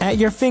BetMGM at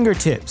your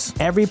fingertips,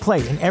 every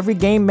play and every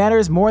game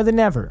matters more than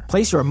ever.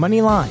 Place your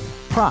money line,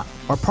 prop,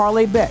 or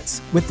parlay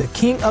bets with the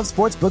king of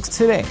sportsbooks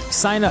today.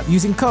 Sign up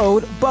using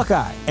code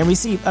Buckeye and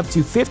receive up to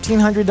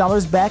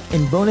 $1,500 back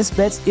in bonus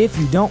bets if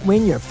you don't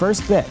win your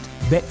first bet.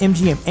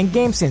 BetMGM and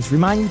GameSense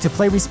remind you to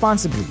play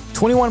responsibly.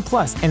 21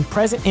 plus and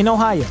present in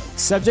Ohio,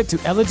 subject to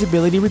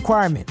eligibility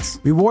requirements.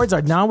 Rewards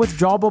are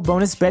non-withdrawable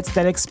bonus bets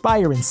that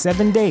expire in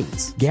 7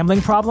 days. Gambling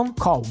problem?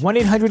 Call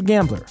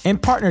 1-800-GAMBLER. In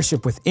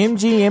partnership with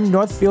MGM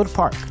Northfield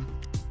Park.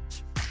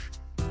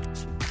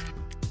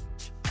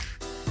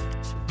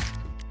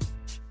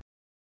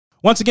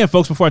 Once again,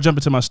 folks, before I jump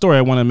into my story,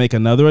 I want to make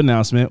another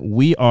announcement.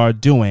 We are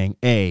doing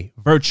a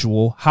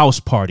virtual house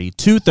party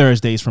 2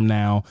 Thursdays from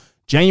now,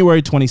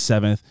 January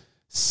 27th,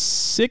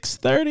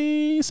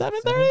 6:30,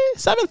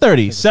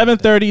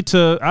 7:30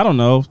 to, I don't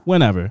know,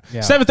 whenever.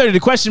 Yeah. 7:30 to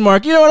question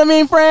mark. You know what I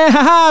mean, Fran?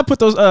 Ha-ha. Put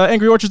those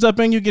Angry Orchards up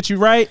in you, get you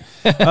right.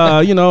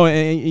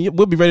 And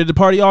we'll be ready to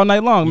party all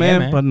night long,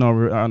 man. But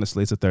no,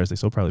 honestly, it's a Thursday,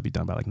 so it'll probably be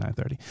done by like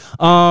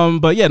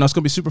 9:30. But yeah, no, it's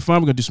going to be super fun.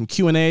 We're going to do some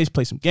Q&As,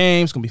 play some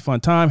games. It's going to be a fun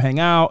time, hang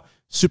out.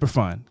 Super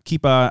fun.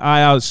 Keep an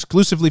eye out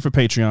exclusively for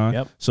Patreon.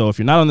 Yep. So if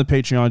you're not on the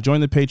Patreon,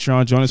 join the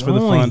Patreon. Join us for the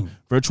fun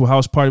virtual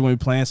house party when we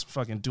plan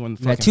doing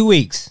fucking 2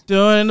 weeks.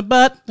 Doing the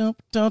butt,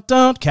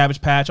 don't,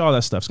 Cabbage Patch, all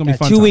that stuff. It's gonna be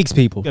fun. 2 weeks,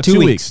 people. 2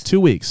 weeks. 2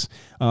 weeks.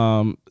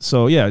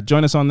 So yeah,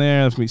 join us on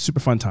there. It's gonna be a super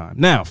fun time.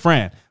 Now,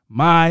 Fran,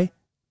 my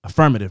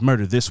affirmative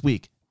murder this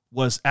week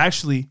was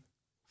actually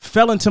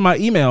fell into my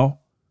email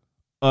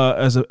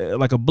as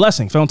a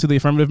blessing. Fell into the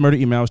affirmative murder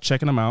email. I was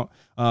checking them out.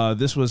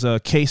 This was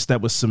a case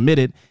that was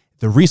submitted.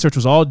 The research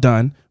was all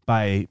done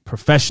by a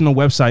professional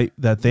website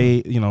that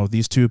they,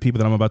 these two people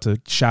that I'm about to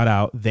shout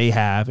out, they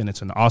have, and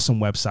it's an awesome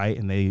website,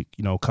 and they,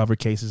 cover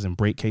cases and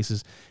break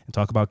cases and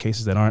talk about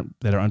cases that are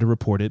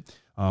underreported.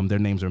 Their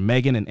names are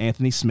Megan and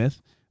Anthony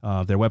Smith.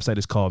 Their website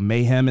is called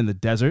Mayhem in the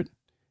Desert,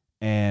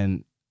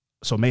 and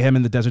so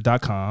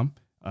mayheminthedesert.com.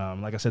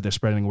 Like I said, they're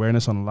spreading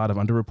awareness on a lot of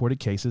underreported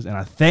cases, and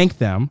I thank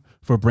them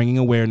for bringing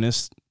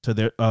awareness to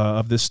their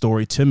of this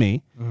story to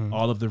me. Mm-hmm.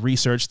 All of the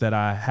research that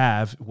I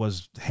have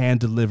was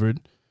hand delivered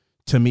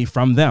to me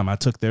from them. I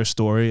took their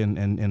story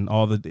and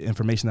all the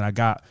information that I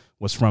got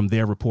was from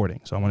their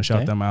reporting. So I want to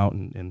shout them out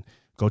and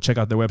go check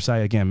out their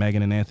website. Again,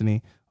 Megan and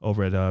Anthony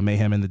over at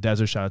Mayhem in the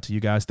Desert. Shout out to you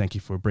guys. Thank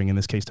you for bringing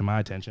this case to my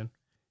attention.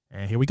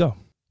 And here we go.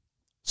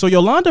 So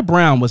Yolanda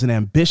Brown was an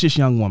ambitious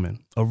young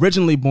woman,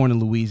 originally born in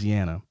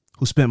Louisiana,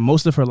 who spent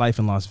most of her life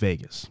in Las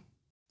Vegas.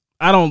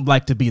 I don't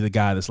like to be the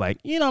guy that's like,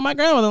 my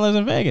grandmother lives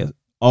in Vegas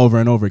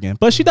over and over again,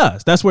 but she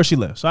does. That's where she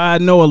lives. So I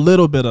know a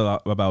little bit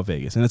about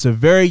Vegas, and it's a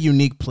very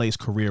unique place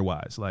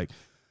career-wise. Like,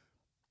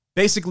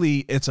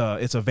 basically, it's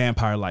a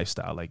vampire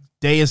lifestyle. Like,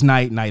 day is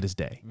night, night is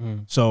day.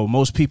 Mm. So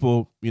most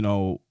people,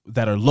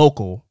 that are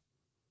local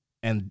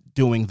and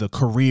doing the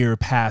career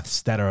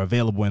paths that are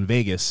available in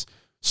Vegas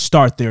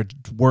start their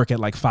work at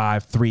like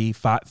 3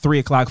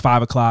 o'clock,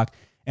 5 o'clock,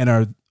 and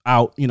are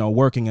out,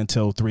 working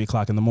until 3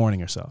 o'clock in the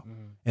morning or so. Mm-hmm.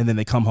 And then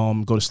they come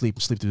home, go to sleep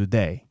through the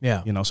day.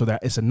 Yeah. So that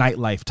it's a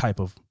nightlife type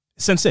of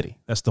Sin City.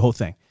 That's the whole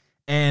thing.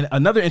 And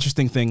another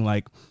interesting thing,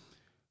 like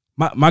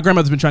my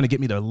grandmother's been trying to get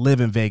me to live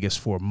in Vegas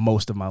for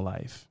most of my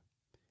life.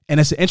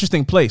 And it's an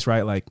interesting place,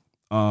 right? Like,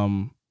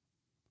 when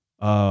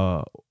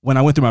I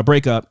went through my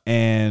breakup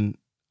and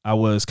I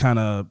was kind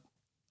of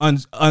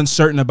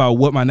uncertain about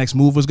what my next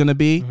move was going to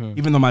be,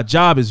 even though my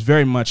job is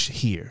very much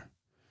here.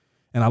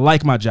 And I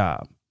like my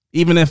job.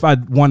 Even if I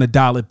want to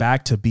dial it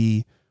back to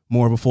be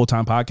more of a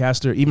full-time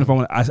podcaster, even if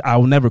I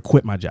will never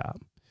quit my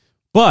job.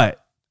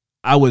 But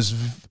I was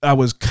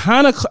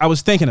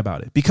thinking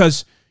about it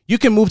because you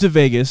can move to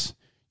Vegas,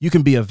 you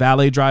can be a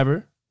valet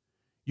driver,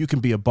 you can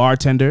be a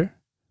bartender,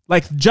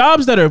 like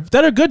jobs that are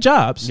good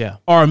jobs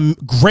are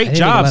great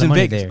jobs in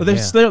Vegas.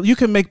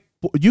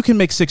 You can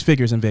make 6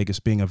 figures in Vegas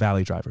being a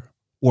valet driver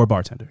or a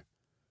bartender.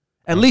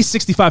 At least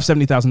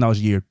 $65,000, $70,000 a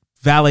year,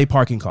 valet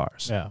parking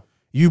cars. Yeah.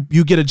 You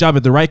get a job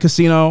at the right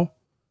casino,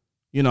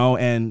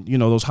 and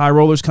those high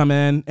rollers come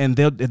in and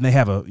they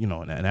have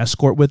an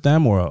escort with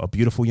them or a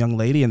beautiful young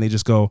lady, and they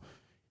just go,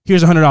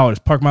 here's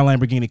 $100, park my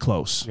Lamborghini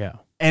close. Yeah.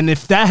 And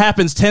if that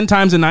happens 10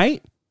 times a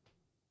night,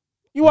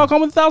 you walk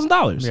home with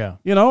 $1,000. Yeah.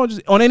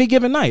 Just on any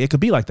given night, it could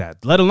be like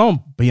that, let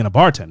alone being a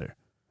bartender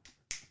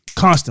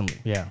constantly.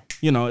 Yeah.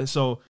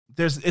 So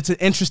it's an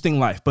interesting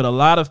life, but a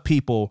lot of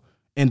people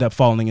end up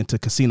falling into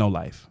casino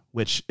life,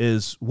 which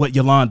is what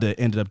Yolanda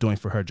ended up doing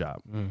for her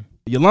job. Mm.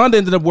 Yolanda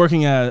ended up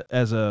working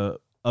as a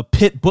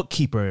pit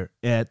bookkeeper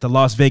at the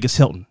Las Vegas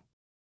Hilton.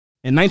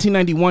 In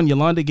 1991,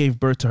 Yolanda gave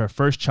birth to her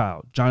first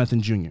child,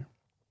 Jonathan Jr.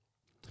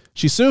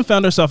 She soon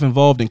found herself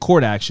involved in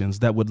court actions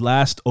that would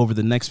last over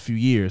the next few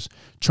years,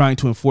 trying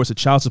to enforce a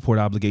child support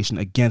obligation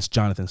against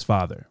Jonathan's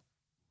father.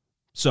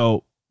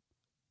 So,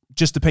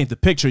 just to paint the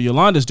picture,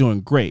 Yolanda's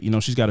doing great.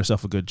 She's got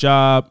herself a good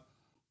job,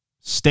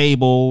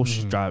 stable,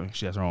 she's driving,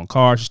 she has her own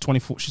car, she's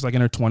 24, she's like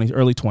in her 20s,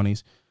 early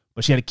 20s.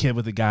 But she had a kid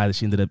with a guy that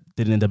she didn't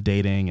end up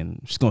dating, and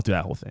she's going through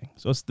that whole thing.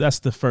 So that's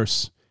the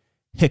first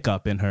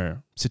hiccup in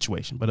her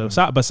situation. But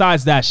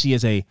besides that, she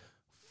is a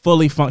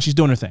she's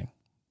doing her thing.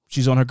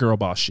 She's on her girl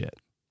boss shit.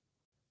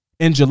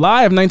 In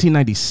July of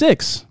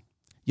 1996,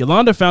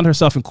 Yolanda found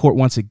herself in court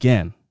once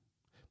again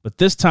but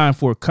this time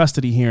for a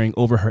custody hearing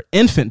over her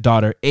infant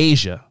daughter,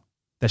 Asia,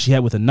 that she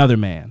had with another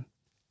man,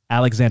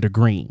 Alexander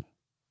Green.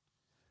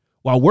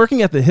 While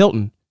working at the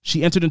Hilton,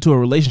 she entered into a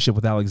relationship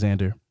with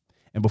Alexander,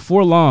 and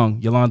before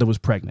long, Yolanda was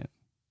pregnant.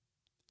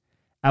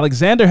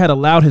 Alexander had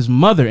allowed his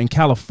mother in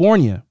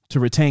California to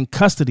retain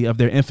custody of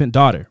their infant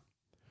daughter,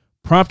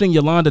 prompting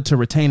Yolanda to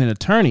retain an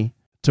attorney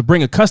to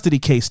bring a custody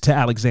case to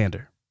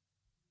Alexander.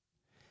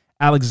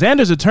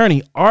 Alexander's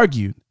attorney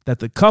argued that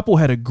the couple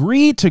had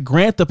agreed to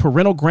grant the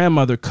parental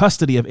grandmother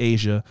custody of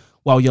Asia,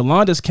 while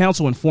Yolanda's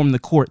counsel informed the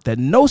court that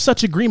no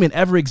such agreement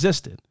ever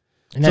existed.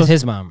 And that's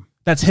his mom.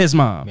 That's his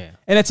mom. Yeah.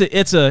 And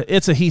it's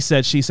a he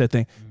said, she said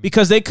thing,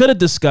 because they could have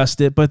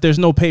discussed it, but there's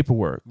no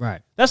paperwork.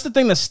 Right. That's the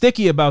thing that's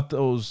sticky about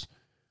those,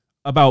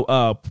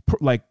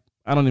 like,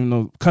 I don't even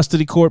know,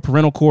 custody court,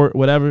 parental court,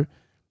 whatever.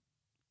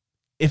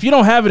 If you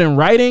don't have it in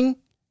writing,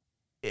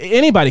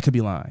 anybody could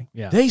be lying.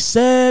 Yeah.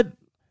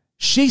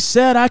 She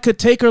said I could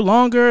take her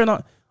longer,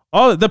 and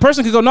all the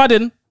person could go, no, I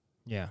didn't.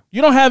 Yeah.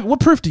 You don't have, what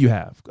proof do you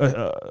have?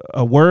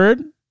 A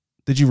word?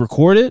 Did you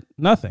record it?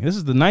 Nothing. This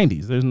is the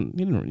 90s. There's,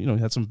 you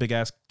had some big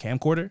ass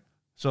camcorder.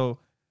 So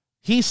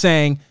he's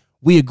saying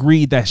we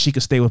agreed that she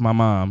could stay with my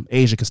mom.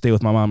 Asia could stay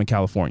with my mom in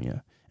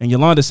California. And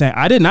Yolanda's saying,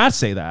 I did not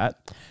say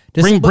that.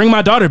 Bring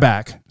my daughter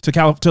back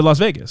to Las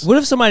Vegas. What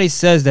if somebody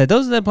says that?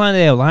 Those are the plan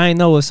they're lying.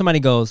 No, if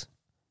somebody goes,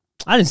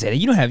 I didn't say that.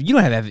 You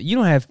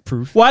don't have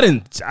proof. Well, I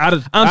didn't.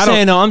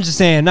 I'm just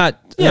saying not.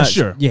 Yeah,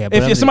 sure. Yeah,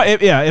 but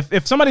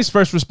if somebody's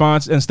first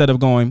response instead of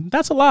going,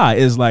 that's a lie,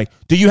 is like,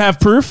 do you have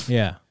proof?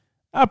 Yeah.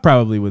 I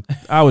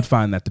would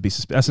find that to be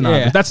suspicious.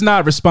 That's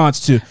not a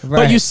response to.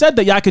 Right. But you said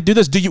that I could do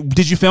this.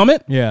 Did you film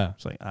it? Yeah.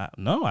 It's like,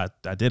 no, I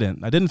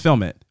didn't. I didn't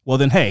film it. Well,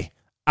 then, hey,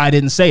 I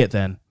didn't say it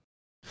then.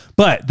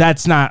 But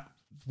that's not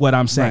what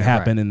I'm saying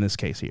happened in this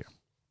case here.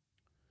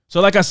 So,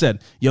 like I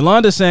said,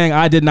 Yolanda's saying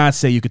I did not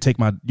say you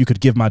could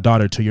give my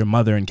daughter to your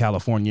mother in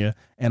California,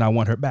 and I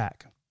want her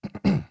back.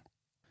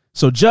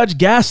 So Judge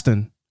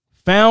Gaston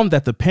found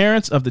that the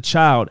parents of the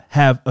child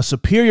have a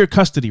superior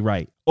custody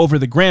right over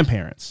the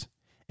grandparents,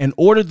 and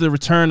ordered the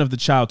return of the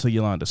child to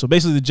Yolanda. So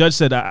basically, the judge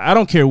said, I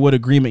don't care what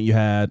agreement you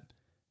had,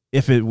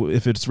 if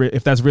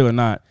that's real or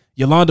not.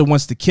 Yolanda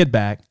wants the kid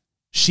back.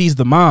 She's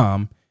the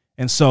mom,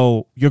 and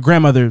so your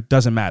grandmother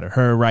doesn't matter.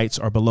 Her rights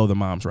are below the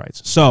mom's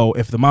rights. So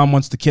if the mom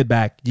wants the kid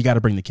back, you got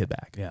to bring the kid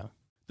back. Yeah.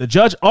 The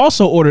judge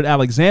also ordered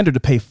Alexander to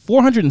pay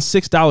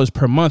 $406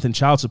 per month in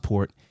child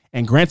support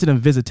and granted him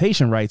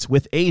visitation rights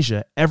with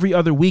Asia every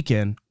other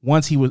weekend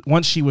once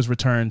she was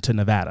returned to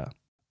Nevada.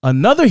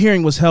 Another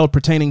hearing was held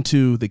pertaining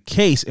to the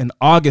case in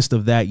August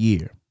of that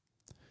year.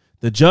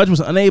 The judge was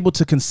unable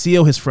to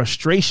conceal his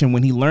frustration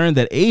when he learned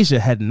that Asia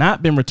had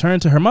not been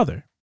returned to her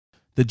mother.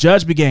 The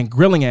judge began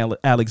grilling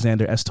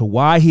Alexander as to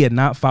why he had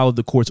not followed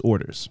the court's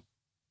orders.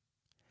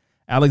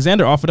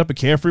 Alexander offered up a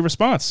carefree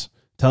response,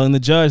 telling the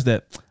judge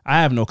that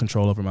I have no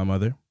control over my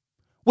mother,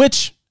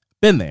 which,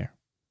 been there.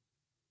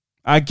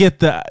 I get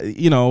the,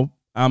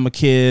 I'm a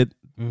kid.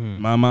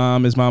 Mm-hmm. My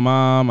mom is my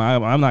mom.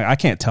 I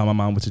can't tell my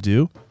mom what to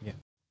do. Yeah.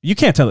 You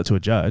can't tell it to a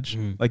judge.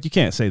 Mm-hmm. Like, you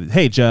can't say,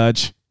 hey,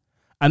 judge,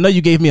 I know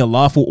you gave me a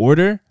lawful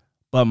order,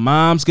 but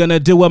mom's going to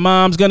do what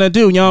mom's going to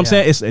do. You know what I'm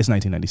saying? It's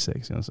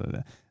 1996. You know what I'm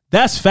saying?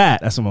 That's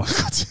fat. That's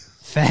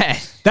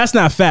fat. That's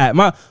not fat.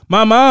 My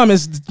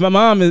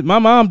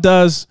mom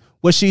does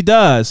what she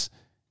does.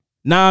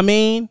 Nah, I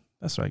mean,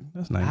 that's right.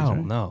 That's 90s. I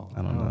don't know.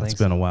 It's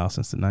been a while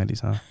since the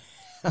 90s, huh?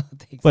 I don't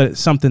think but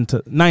it's something to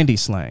 90s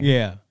slang.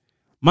 Yeah.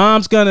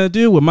 Mom's gonna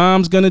do what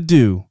mom's gonna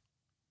do.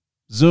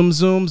 Zoom,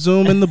 zoom,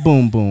 zoom in the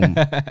boom, boom.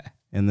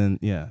 And then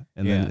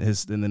then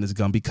his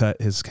gonna be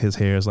cut. His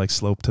hair is like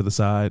sloped to the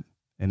side,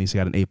 and he's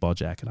got an 8-ball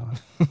jacket on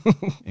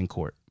in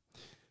court.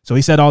 So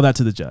he said all that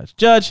to the judge.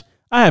 Judge,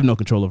 I have no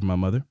control over my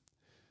mother.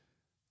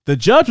 The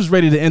judge was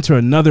ready to enter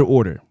another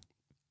order.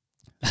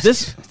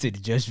 The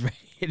judge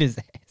hit his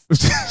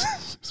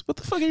ass. What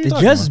the fuck are you talking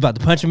about? The judge is about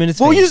to punch him in his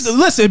face.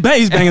 Listen,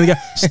 he's banging the guy.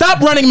 Stop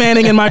running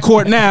manning in my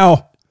court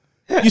now.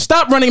 You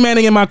stop running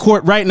manning in my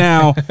court right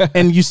now,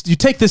 and you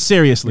take this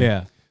seriously.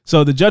 Yeah.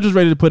 So the judge was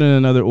ready to put in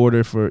another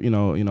order for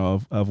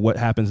of what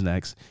happens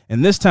next,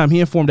 and this time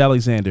he informed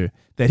Alexander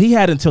that he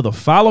had until the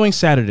following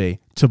Saturday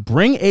to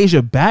bring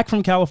Asia back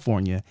from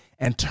California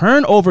and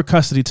turn over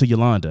custody to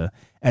Yolanda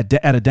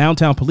at a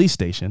downtown police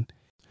station.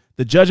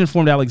 The judge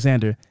informed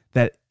Alexander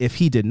that if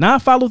he did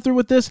not follow through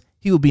with this,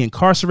 he would be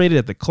incarcerated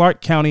at the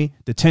Clark County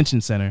Detention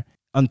Center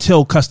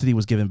until custody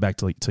was given back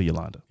to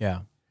Yolanda. Yeah.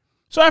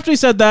 So after he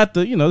said that,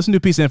 this new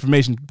piece of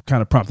information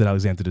kind of prompted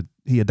Alexander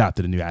he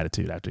adopted a new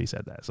attitude after he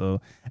said that.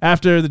 So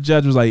after the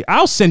judge was like,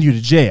 I'll send you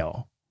to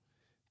jail.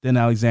 Then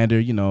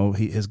Alexander,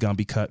 his gun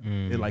be cut.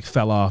 It like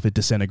fell off. It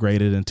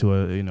disintegrated into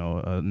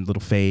a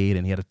little fade,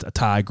 and he had a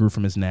tie grew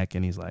from his neck.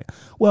 And he's like,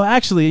 well,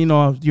 actually,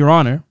 Your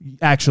Honor,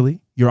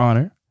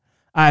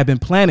 I have been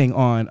planning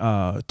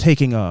on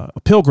taking a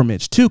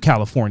pilgrimage to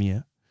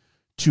California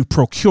to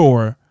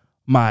procure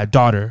my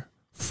daughter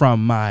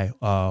from my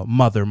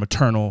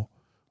maternal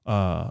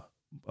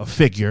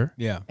figure,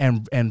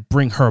 and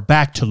bring her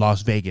back to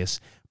Las Vegas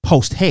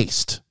post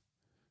haste.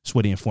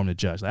 Switty informed the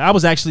judge. Like, I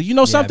was actually,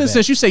 something, I bet.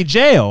 since you say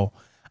jail,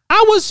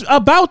 I was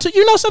about to,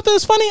 something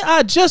that's funny?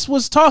 I just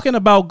was talking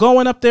about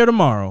going up there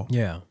tomorrow.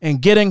 Yeah.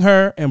 And getting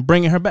her and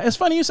bringing her back. It's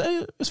funny you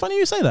say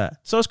that.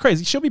 So it's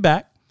crazy. She'll be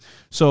back.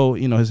 So,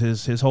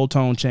 his whole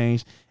tone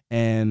changed.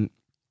 And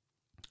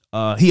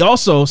he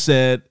also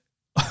said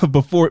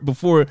before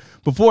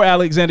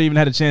Alexander even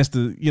had a chance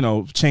to,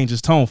 change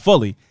his tone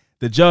fully,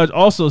 the judge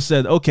also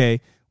said,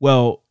 okay,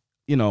 well,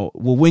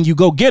 when you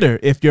go get her,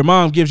 if your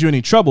mom gives you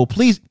any trouble,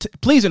 please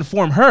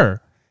inform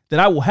her that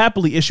I will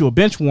happily issue a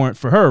bench warrant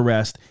for her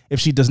arrest if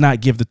she does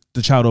not give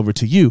the child over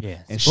to you.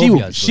 Yeah, and she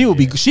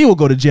will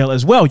go to jail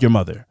as well, your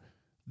mother.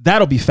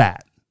 That'll be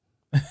fat.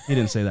 He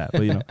didn't say that,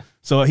 but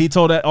So he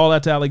told all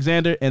that to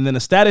Alexander, and then a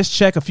status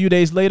check a few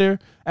days later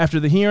after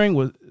the hearing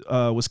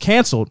was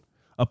canceled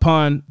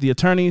upon the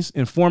attorneys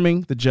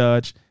informing the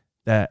judge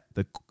that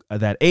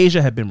that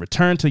Asia had been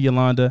returned to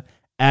Yolanda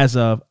as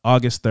of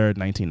August 3rd,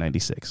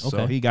 1996. Okay.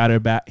 So he got her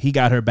back. He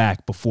got her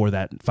back before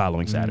that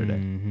following Saturday.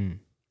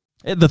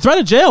 Mm-hmm. The threat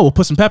of jail will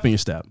put some pep in your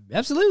step.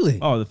 Absolutely.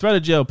 Oh, the threat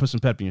of jail will put some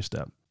pep in your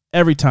step.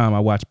 Every time I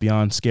watch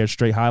Beyond Scared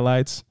Straight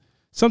highlights,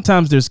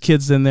 sometimes there's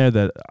kids in there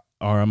that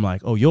I'm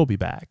like, oh, you'll be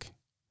back.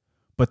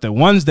 But the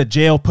ones that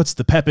jail puts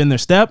the pep in their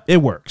step,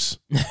 it works.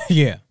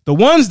 Yeah. The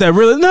ones that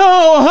really, no,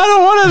 I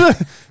don't want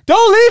to,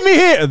 don't leave me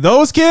here.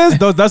 Those kids,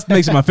 that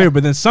makes it my favorite.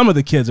 But then some of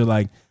the kids are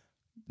like,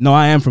 no,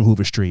 I am from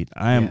Hoover Street.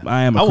 I am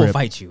I will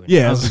fight you.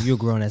 Yeah. You're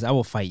grown ass. I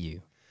will fight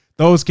you.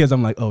 Those kids,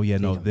 I'm like, oh yeah,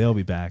 no, they'll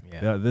be back.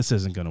 Yeah. This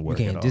isn't going to work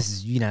at all.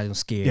 You're not going to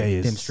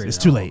scare them straight. It's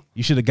too late.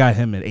 You should have got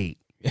him at 8.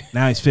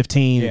 Now he's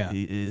 15. Yeah.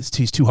 He's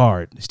too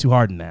hard. He's too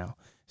hardened now.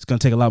 It's going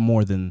to take a lot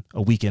more than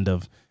a weekend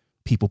of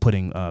people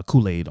putting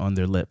Kool-Aid on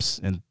their lips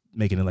and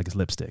making it like it's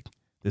lipstick.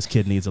 This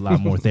kid needs a lot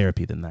more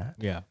therapy than that.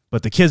 Yeah.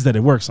 But the kids that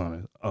it works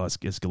on,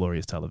 it's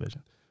glorious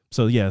television.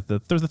 So yeah, the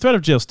threat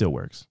of jail still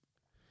works.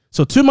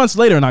 So 2 months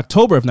later, in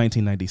October of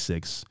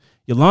 1996,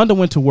 Yolanda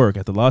went to work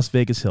at the Las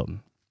Vegas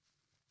Hilton.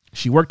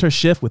 She worked her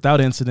shift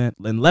without incident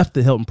and left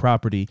the Hilton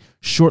property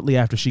shortly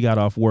after she got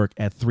off work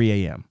at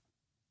 3 a.m.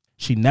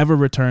 She never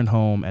returned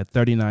home at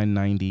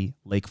 3990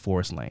 Lake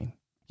Forest Lane.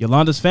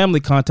 Yolanda's family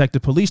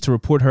contacted police to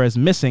report her as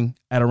missing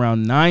at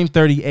around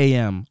 9:30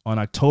 a.m. on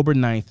October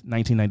 9th,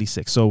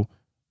 1996. So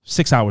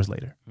 6 hours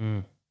later,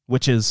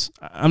 which is,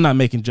 I'm not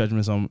making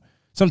judgments on,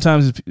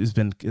 sometimes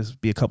it's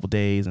be a couple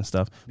days and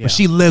stuff, but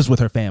she lives with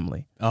her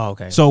family. Oh,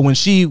 okay. So when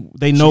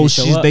they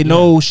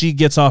know she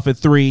gets off at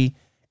 3,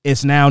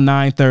 it's now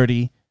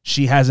 9:30.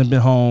 She hasn't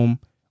been home.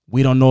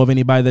 We don't know of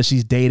anybody that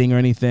she's dating or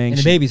anything. And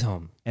the baby's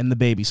home. And the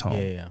baby's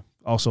home. Yeah.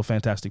 Also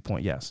fantastic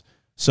point, yes.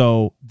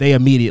 So they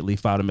immediately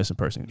filed a missing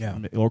person. Yeah.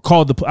 Or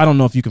called I don't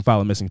know if you can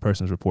file a missing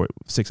persons report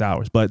 6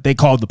 hours, but they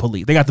called the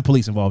police. They got the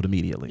police involved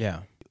immediately.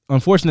 Yeah.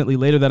 Unfortunately,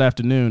 later that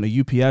afternoon, a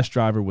UPS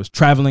driver was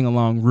traveling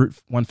along Route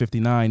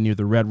 159 near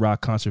the Red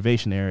Rock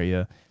Conservation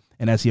Area,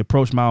 and as he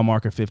approached mile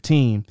marker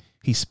 15,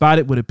 he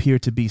spotted what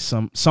appeared to be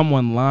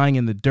someone lying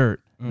in the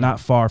dirt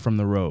not far from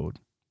the road.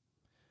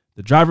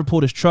 The driver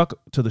pulled his truck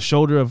to the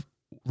shoulder of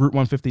Route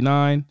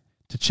 159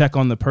 to check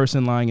on the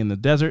person lying in the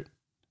desert.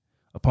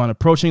 Upon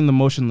approaching the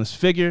motionless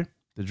figure,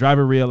 the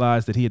driver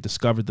realized that he had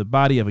discovered the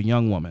body of a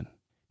young woman.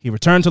 He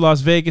returned to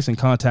Las Vegas and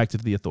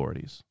contacted the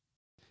authorities.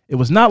 It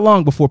was not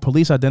long before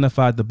police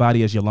identified the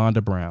body as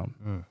Yolanda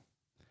Brown.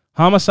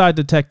 Homicide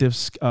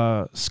detectives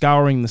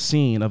scouring the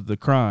scene of the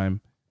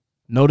crime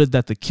noted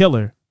that the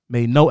killer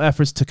made no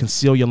efforts to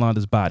conceal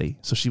Yolanda's body.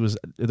 So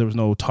there was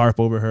no tarp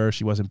over her.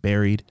 She wasn't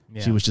buried.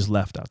 Yeah. She was just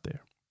left out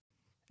there.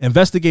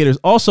 Investigators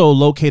also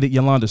located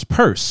Yolanda's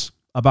purse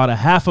about a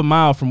half a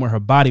mile from where her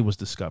body was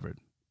discovered.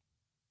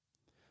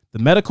 The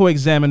medical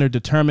examiner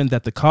determined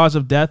that the cause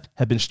of death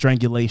had been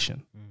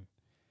strangulation.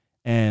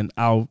 And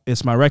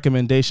it's my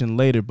recommendation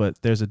later,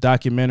 but there's a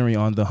documentary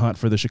on the hunt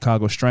for the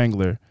Chicago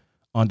Strangler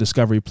on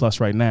Discovery Plus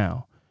right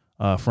now.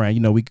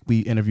 Fran, we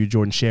interviewed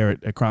Jordan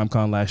Sherritt at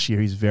CrimeCon last year.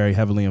 He's very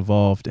heavily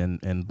involved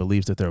and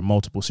believes that there are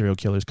multiple serial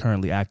killers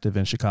currently active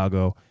in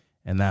Chicago,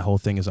 and that whole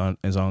thing is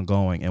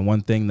ongoing. And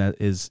one thing that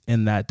is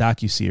in that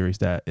docuseries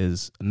that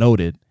is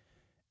noted,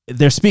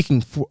 they're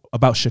speaking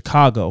about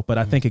Chicago, but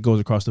I think it goes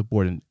across the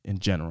board in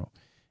general,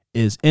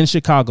 is in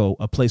Chicago,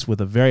 a place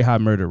with a very high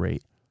murder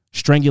rate,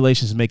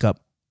 strangulations make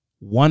up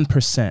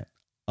 1%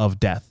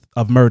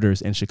 of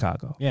murders in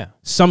Chicago. Yeah.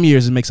 Some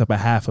years it makes up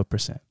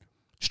 0.5%.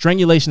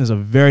 Strangulation is a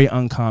very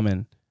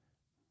uncommon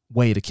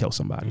way to kill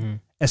somebody,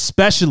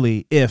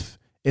 especially if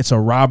it's a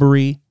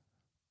robbery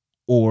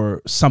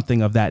or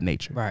something of that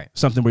nature. Right.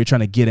 Something where you're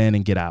trying to get in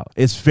and get out.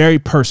 It's very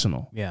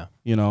personal. Yeah.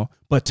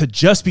 But to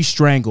just be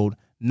strangled,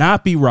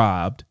 not be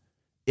robbed,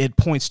 it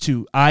points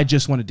to, I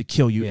just wanted to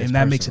kill you. And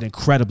that makes it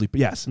incredibly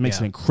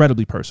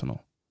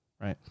personal.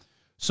 Right.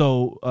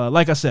 So,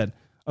 like I said,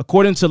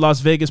 according to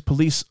Las Vegas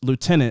Police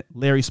Lieutenant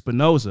Larry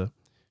Spinoza,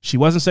 she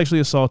wasn't sexually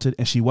assaulted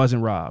and she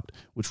wasn't robbed,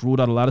 which ruled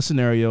out a lot of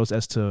scenarios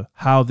as to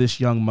how this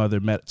young mother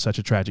met such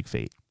a tragic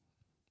fate.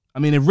 I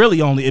mean, it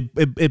really only,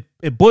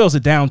 it boils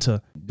it down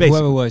to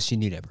whoever it was, she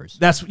knew that person.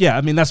 That's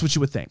what you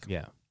would think.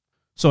 Yeah.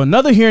 So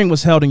another hearing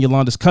was held in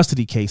Yolanda's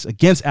custody case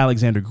against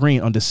Alexander Green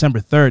on December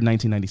 3rd,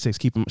 1996.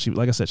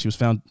 Like I said, she was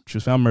found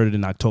murdered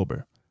in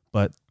October,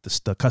 but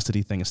the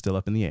custody thing is still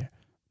up in the air.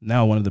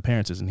 Now one of the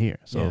parents isn't here,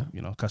 so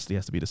custody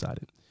has to be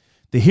decided.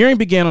 The hearing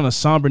began on a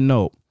somber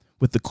note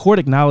with the court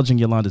acknowledging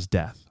Yolanda's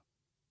death.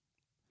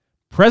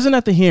 Present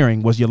at the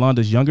hearing was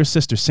Yolanda's younger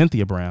sister,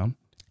 Cynthia Brown,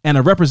 and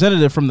a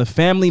representative from the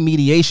Family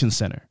Mediation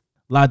Center,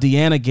 La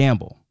Deanna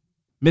Gamble.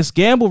 Miss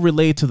Gamble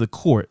relayed to the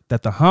court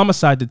that the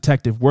homicide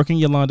detective working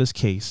Yolanda's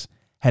case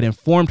had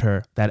informed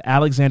her that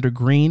Alexander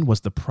Green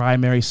was the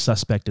primary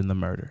suspect in the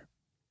murder.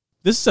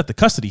 This is at the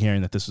custody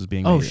hearing that this was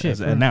being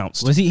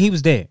announced. Was he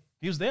was there?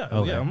 He was there.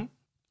 Okay.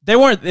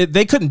 Yeah.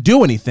 They couldn't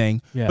do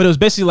anything, but it was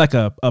basically like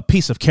a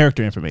piece of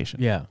character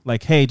information. Yeah.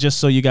 Like, hey, just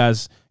so you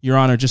guys, Your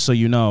Honor, just so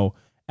you know,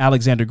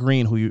 Alexander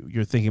Green, who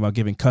you're thinking about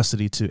giving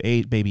custody to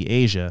baby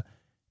Asia,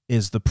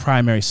 is the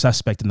primary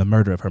suspect in the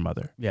murder of her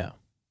mother. Yeah.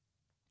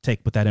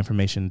 Take with that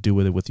information, do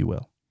with it what you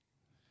will.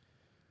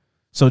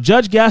 So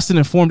Judge Gaston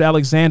informed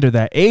Alexander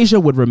that Asia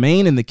would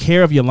remain in the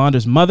care of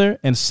Yolanda's mother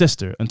and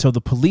sister until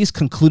the police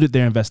concluded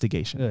their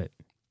investigation. Good.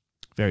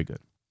 Very good.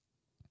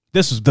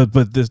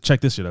 Check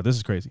this shit out. This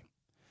is crazy.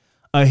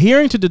 A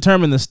hearing to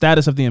determine the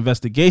status of the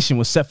investigation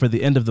was set for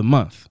the end of the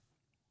month.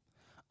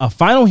 A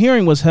final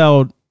hearing was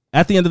held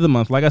at the end of the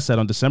month, like I said,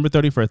 on December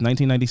 31st,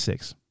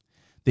 1996.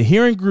 The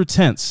hearing grew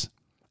tense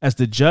as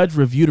the judge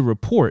reviewed a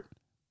report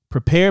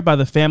prepared by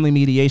the family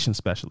mediation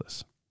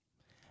specialist.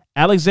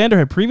 Alexander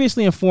had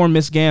previously informed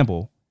Miss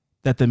Gamble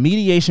that the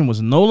mediation was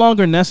no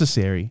longer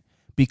necessary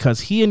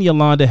because he and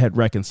Yolanda had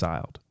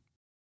reconciled.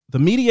 The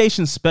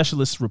mediation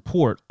specialist's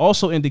report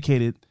also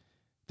indicated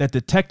that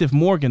Detective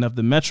Morgan of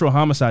the Metro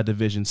Homicide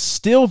Division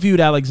still viewed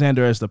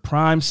Alexander as the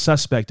prime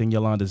suspect in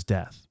Yolanda's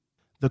death.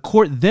 The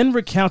court then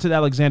recounted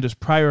Alexander's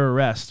prior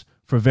arrest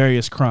for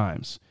various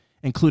crimes,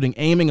 including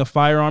aiming a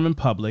firearm in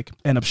public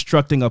and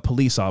obstructing a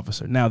police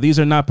officer. Now, these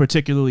are not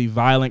particularly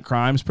violent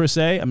crimes per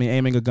se. I mean,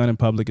 aiming a gun in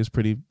public is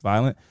pretty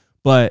violent,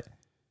 but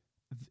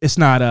it's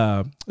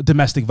not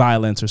domestic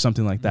violence or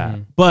something like that.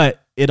 Mm-hmm. But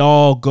it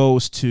all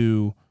goes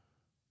to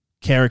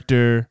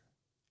character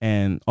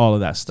and all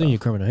of that stuff. It's in your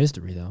criminal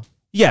history, though.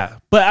 Yeah,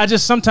 but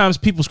sometimes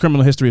people's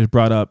criminal history is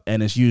brought up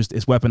and it's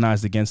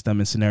weaponized against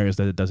them in scenarios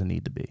that it doesn't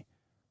need to be.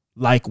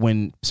 Like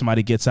when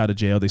somebody gets out of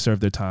jail, they serve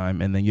their time,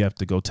 and then you have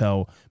to go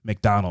tell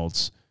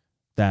McDonald's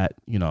that,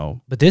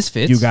 But this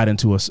fits. You got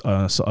into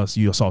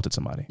you assaulted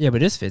somebody. Yeah,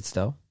 but this fits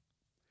though.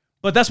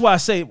 But that's why I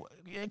say,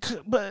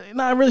 but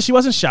not really. She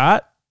wasn't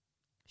shot.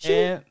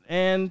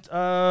 And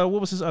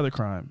what was his other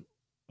crime?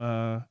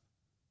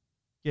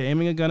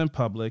 Aiming a gun in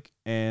public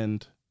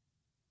and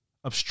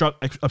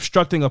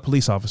obstructing a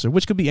police officer,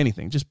 which could be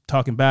anything. Just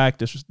talking back,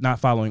 just not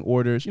following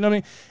orders. You know what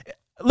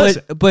I mean?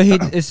 Listen, but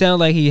it sounded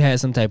like he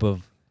had some type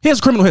of. He has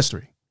a criminal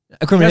history.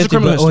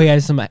 He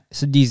had some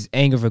these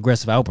anger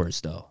aggressive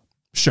outbursts though.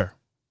 Sure.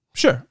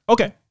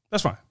 Okay,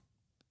 that's fine.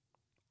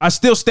 I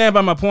still stand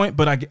by my point,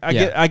 but I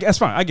get that's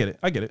fine. I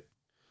get it.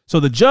 So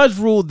the judge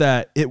ruled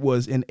that it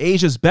was in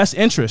Asia's best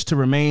interest to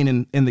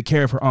remain in the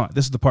care of her aunt.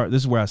 This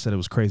is where I said it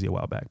was crazy a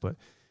while back, but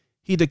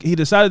he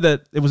decided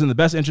that it was in the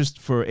best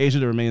interest for Asia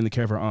to remain in the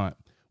care of her aunt,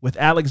 with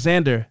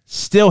Alexander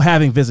still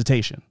having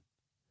visitation.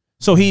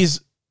 So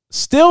he's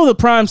still the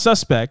prime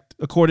suspect,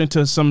 according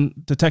to some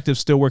detectives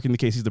still working the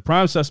case. He's the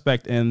prime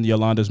suspect in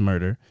Yolanda's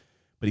murder,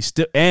 but he's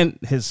still, and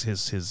his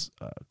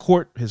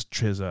criminal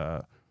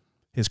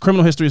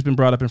history has been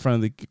brought up in front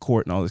of the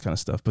court and all this kind of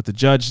stuff. But the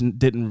judge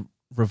didn't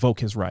revoke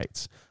his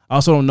rights. I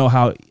also don't know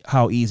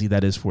how easy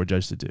that is for a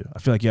judge to do. I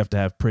feel like you have to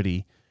have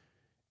pretty,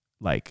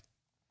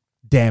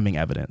 damning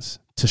evidence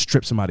to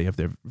strip somebody of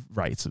their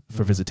rights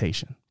for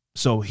visitation.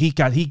 So he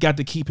got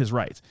to keep his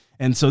rights,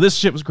 and so this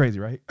shit was crazy,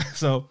 right?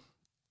 So.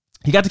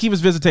 He got to keep his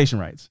visitation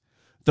rights.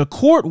 The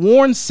court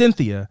warned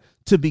Cynthia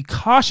to be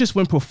cautious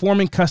when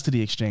performing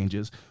custody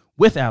exchanges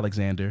with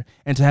Alexander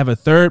and to have a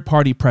third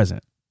party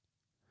present.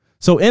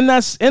 So in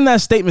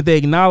that statement, they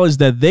acknowledged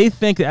that they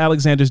think that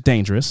Alexander's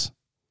dangerous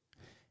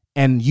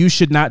and you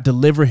should not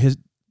deliver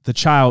the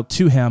child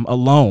to him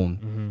alone.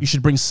 Mm-hmm. You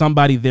should bring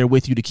somebody there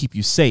with you to keep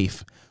you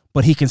safe,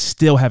 but he can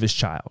still have his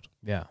child.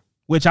 Yeah.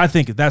 Which I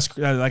think that's,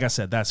 like I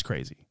said, that's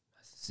crazy.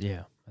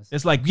 Yeah.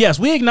 It's like, yes,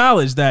 we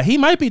acknowledge that he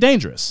might be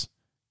dangerous.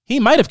 He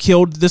might have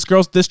killed this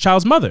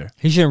child's mother.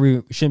 He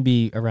shouldn't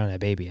be around that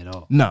baby at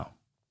all. No.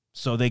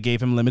 So they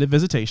gave him limited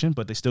visitation,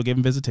 but they still gave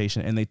him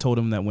visitation, and they told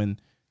him that when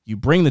you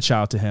bring the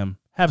child to him,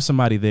 have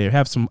somebody there,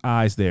 have some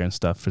eyes there and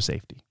stuff for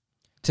safety.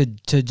 To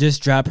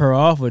just drop her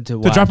off or to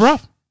watch?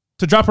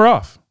 To drop her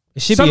off.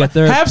 It should be a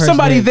third have person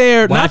somebody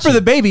there, watching. not for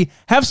the baby,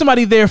 have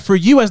somebody there for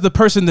you as the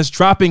person that's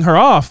dropping her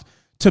off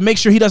to make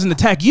sure he doesn't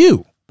attack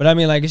you. But I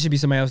mean, it should be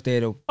somebody else there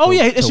to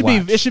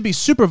it should be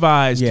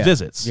supervised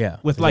visits. Yeah.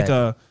 With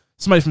exactly.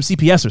 Somebody from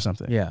CPS or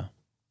something. Yeah.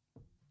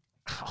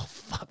 Oh,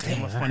 fuck.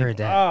 Damn, I heard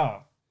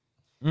that.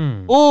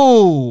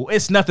 Oh,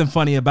 it's nothing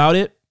funny about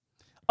it.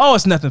 Oh,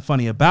 it's nothing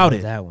funny about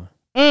it. That one.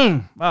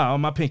 Oh,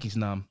 my pinky's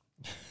numb.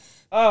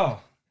 Oh.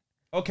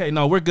 Okay,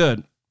 no, we're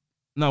good.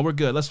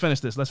 Let's finish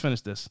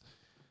this.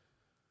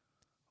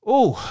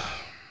 Oh.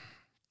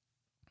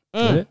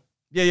 Good?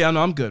 Yeah,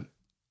 no, I'm good.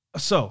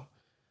 So,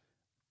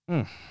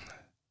 oh,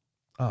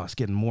 it's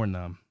getting more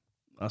numb.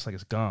 Oh, it's like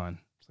it's gone.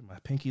 It's like my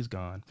pinky's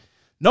gone.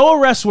 No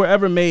arrests were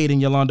ever made in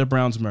Yolanda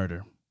Brown's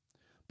murder.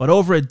 But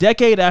over a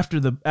decade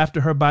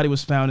after her body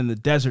was found in the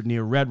desert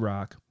near Red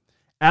Rock,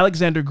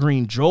 Alexander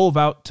Green drove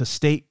out to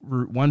State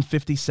Route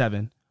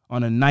 157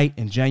 on a night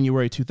in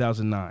January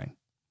 2009.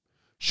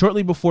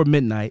 Shortly before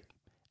midnight,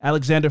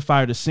 Alexander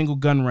fired a single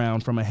gun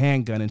round from a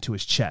handgun into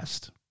his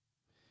chest.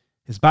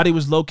 His body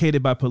was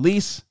located by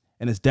police,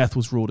 and his death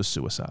was ruled a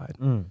suicide.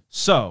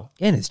 So,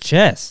 in his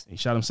chest. He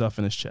shot himself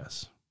in his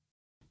chest.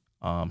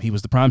 He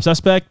was the prime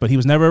suspect, but he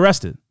was never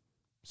arrested.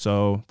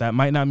 So that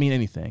might not mean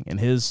anything. And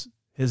his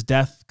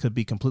death could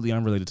be completely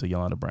unrelated to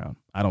Yolanda Brown.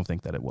 I don't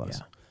think that it was.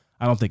 Yeah.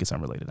 I don't think it's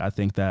unrelated. I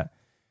think that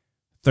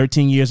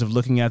 13 years of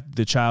looking at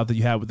the child that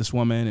you had with this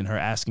woman and her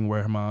asking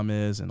where her mom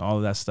is and all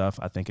of that stuff,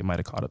 I think it might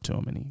have caught up to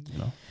him, and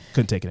he,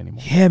 couldn't take it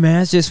anymore. Yeah,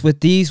 man. It's just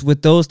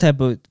with those type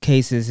of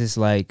cases, it's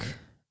like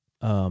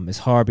it's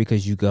hard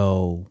because you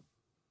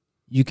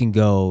can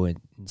go and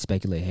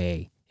speculate,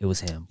 hey, it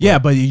was him. Yeah,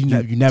 but you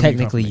never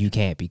technically you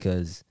can't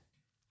because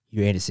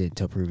you're innocent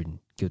until proven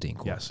guilty in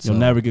court. Yes, you'll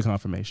never get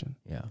confirmation.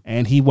 Yeah,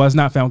 and he was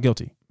not found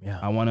guilty. Yeah,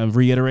 I want to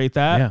reiterate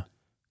that. Yeah,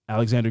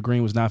 Alexander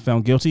Green was not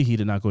found guilty. He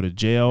did not go to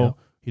jail.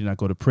 Yeah. He did not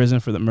go to prison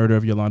for the murder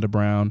of Yolanda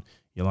Brown.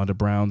 Yolanda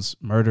Brown's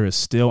murder is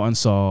still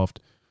unsolved,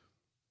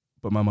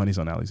 but my money's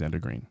on Alexander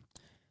Green.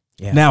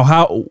 Yeah. Now,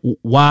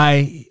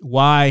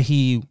 why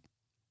he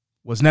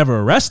was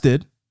never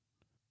arrested?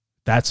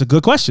 That's a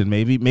good question.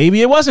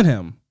 Maybe it wasn't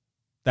him.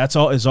 That's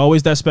all. Is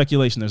always that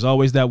speculation. There's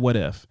always that what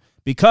if,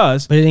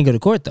 because but it didn't go to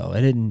court though.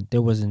 It didn't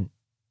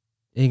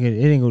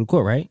go to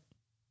court, right?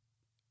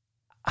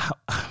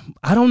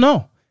 I don't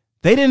know.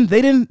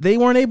 They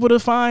weren't able to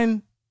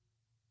find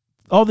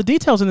all the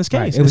details in this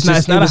case. Right.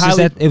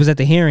 It was at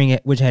the hearing,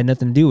 which had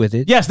nothing to do with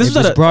it. Yes, this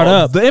was brought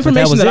up. The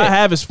information that I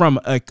have is from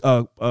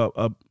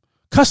a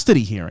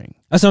custody hearing.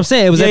 That's what I'm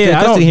saying. It was at the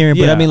custody hearing,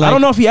 but I mean, like, I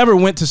don't know if he ever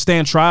went to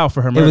stand trial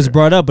for her murder. It was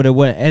brought up, but it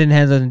didn't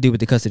have nothing to do with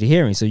the custody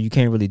hearing, so you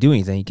can't really do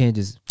anything. You can't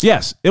just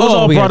it was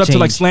all brought up to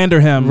like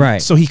slander him,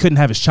 right? So he couldn't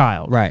have his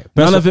child, right?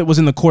 But none of it was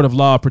in the court of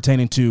law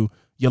pertaining to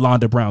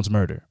Yolanda Brown's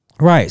murder,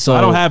 right? So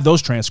I don't have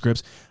those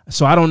transcripts,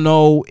 so I don't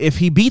know if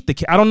he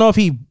I don't know if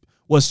he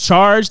was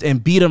charged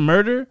and beat a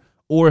murder,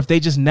 or if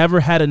they just never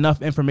had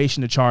enough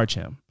information to charge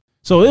him.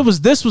 So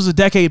this was a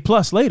decade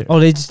plus later. Oh,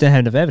 they just didn't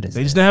have enough evidence.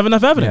 They just didn't have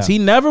enough evidence. Yeah. He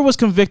never was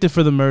convicted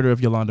for the murder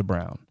of Yolanda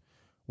Brown.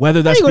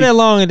 Whether that's go that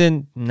long and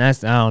then I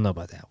don't know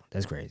about that one.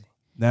 That's crazy.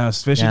 Now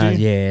it's fishy.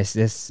 Yeah, it's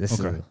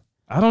okay.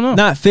 I don't know.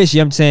 Not fishy.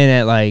 I'm saying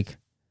that like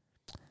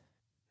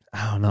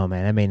I don't know,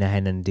 man. That may not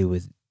have nothing to do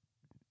with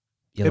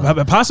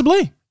Yolanda.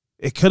 Possibly.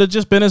 It could have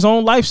just been his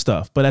own life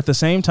stuff. But at the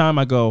same time,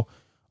 I go,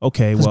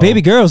 okay, well,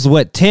 baby girl's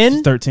what,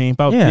 10? 13,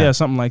 about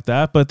something like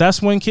that. But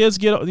that's when kids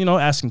get,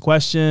 asking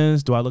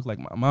questions. Do I look like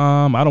my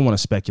mom? I don't want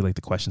to speculate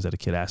the questions that a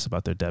kid asks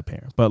about their dead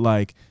parent. But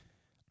like,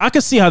 I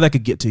could see how that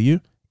could get to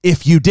you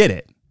if you did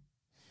it.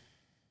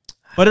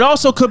 But it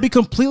also could be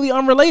completely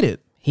unrelated.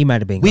 He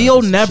might have been.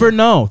 We'll never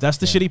know. That's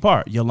the shitty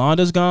part.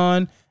 Yolanda's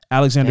gone.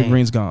 Alexander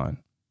Green's gone.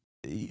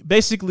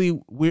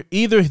 Basically, we're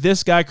either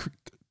this guy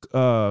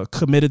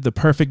committed the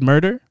perfect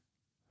murder,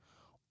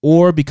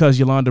 or because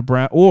Yolanda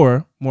Brown,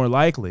 or more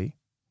likely,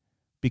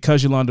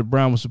 because Yolanda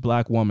Brown was a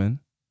black woman,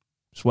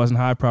 this wasn't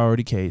a high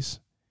priority case,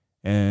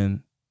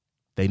 and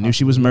they knew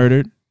she was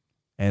murdered,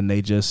 and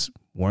they just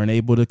weren't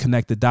able to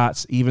connect the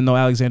dots. Even though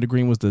Alexander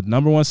Green was the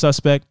number one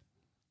suspect,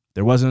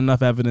 there wasn't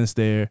enough evidence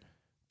there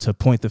to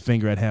point the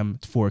finger at him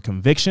for a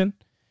conviction,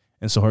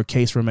 and so her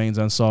case remains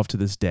unsolved to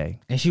this day.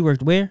 And she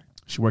worked where?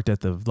 She worked at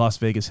the Las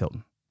Vegas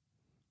Hilton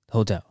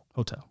Hotel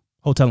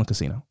and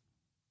Casino.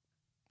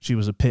 She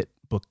was a pit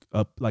book,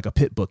 like a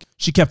pit book.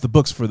 She kept the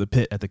books for the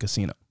pit at the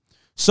casino.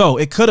 So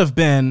it could have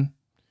been,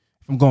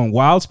 if I'm going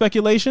wild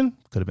speculation,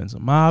 could have been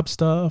some mob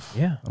stuff.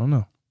 Yeah. I don't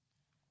know.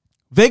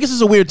 Vegas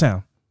is a weird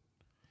town.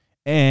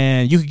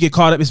 And you could get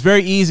caught up. It's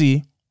very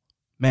easy.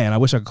 Man, I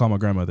wish I could call my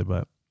grandmother,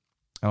 but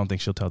I don't think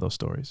she'll tell those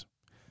stories.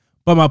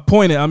 But my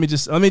point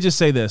is, let me just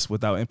say this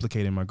without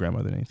implicating my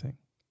grandmother or anything.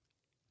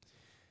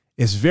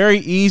 It's very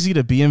easy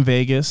to be in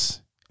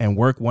Vegas and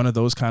work one of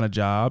those kind of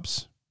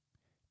jobs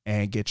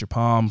and get your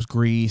palms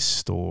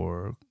greased,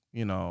 or,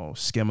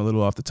 skim a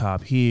little off the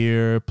top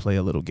here, play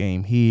a little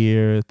game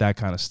here, that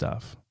kind of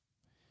stuff.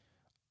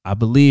 I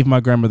believe my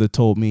grandmother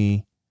told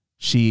me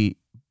she,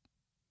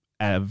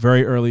 at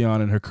very early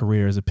on in her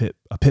career as a pit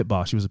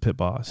boss, she was a pit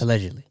boss.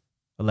 Allegedly,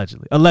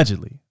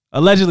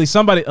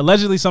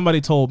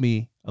 somebody told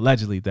me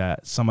that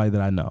somebody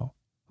that I know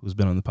who's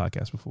been on the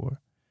podcast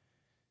before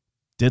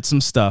did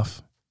some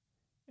stuff,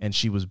 and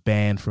she was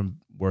banned from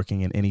working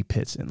in any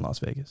pits in Las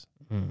Vegas.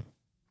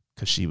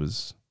 Because she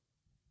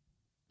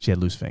had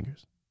loose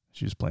fingers.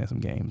 She was playing some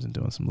games and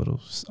doing some little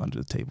under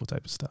the table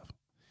type of stuff.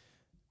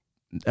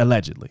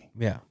 Allegedly.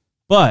 Yeah.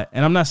 But,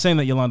 and I'm not saying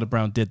that Yolanda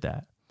Brown did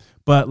that,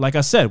 but like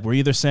I said, we're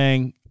either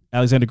saying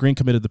Alexander Green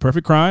committed the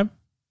perfect crime.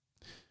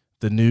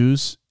 The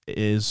news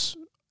is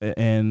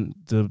and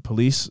the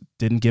police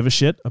didn't give a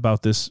shit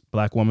about this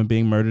black woman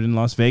being murdered in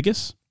Las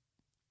Vegas,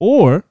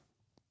 or it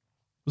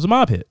was a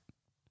mob hit.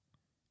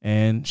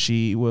 And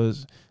she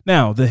was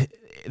now the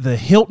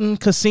Hilton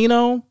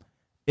Casino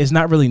is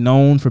not really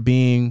known for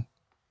being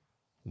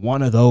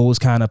one of those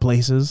kind of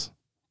places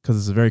because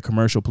it's a very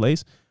commercial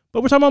place.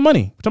 But we're talking about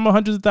money. We're talking about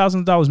hundreds of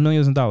thousands of dollars,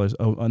 millions of dollars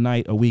a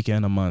night, a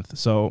weekend, a month.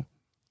 So,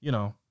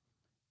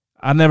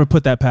 I never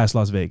put that past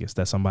Las Vegas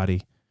that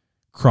somebody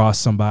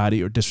crossed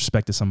somebody or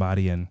disrespected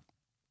somebody and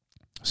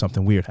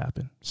something weird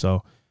happened.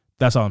 So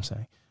that's all I'm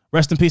saying.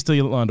 Rest in peace to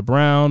Yolanda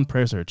Brown.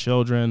 Prayers to her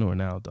children, who are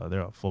now,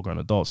 they're all full-grown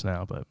adults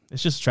now, but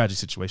it's just a tragic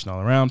situation all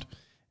around.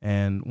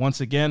 And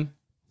once again,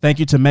 thank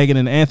you to Megan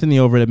and Anthony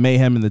over at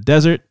Mayhem in the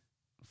Desert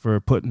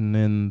for putting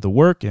in the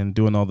work and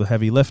doing all the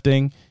heavy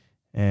lifting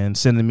and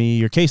sending me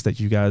your case that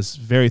you guys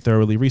very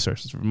thoroughly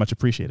researched. It's much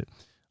appreciated.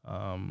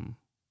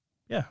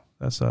 Yeah,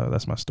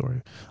 that's my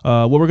story.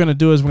 What we're going to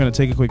do is we're going to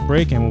take a quick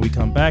break, and when we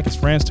come back, it's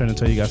Fran's turn to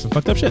tell you guys some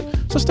fucked up shit.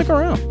 So stick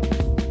around.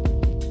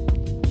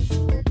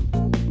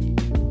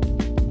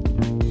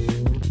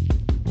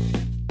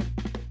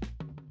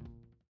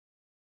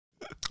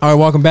 All right,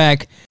 welcome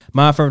back.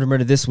 My affirmative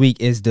murder this week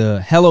is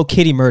the Hello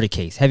Kitty murder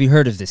case. Have you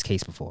heard of this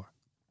case before?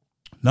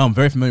 No, I'm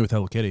very familiar with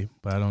Hello Kitty,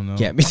 but I don't know.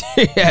 Yeah, me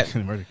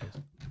too. Murder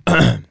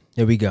case.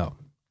 Here we go.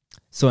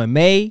 So in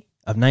May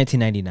of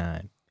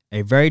 1999,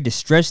 a very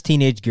distressed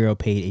teenage girl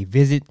paid a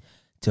visit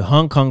to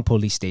Hong Kong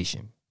police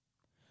station.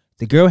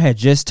 The girl had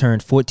just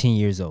turned 14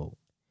 years old.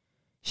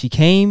 She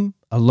came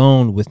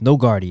alone with no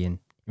guardian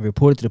and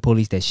reported to the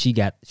police that she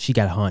got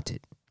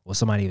haunted or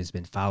somebody has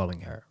been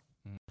following her.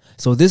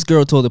 So this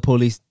girl told the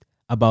police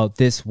about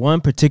this one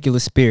particular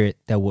spirit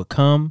that would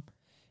come,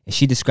 and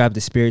she described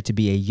the spirit to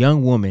be a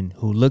young woman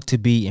who looked to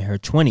be in her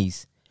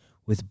 20s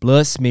with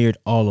blood smeared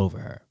all over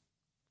her.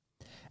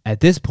 At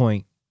this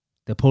point,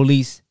 the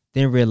police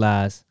then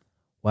realized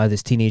why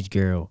this teenage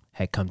girl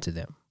had come to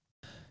them.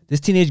 This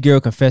teenage girl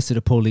confessed to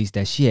the police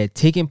that she had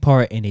taken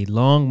part in a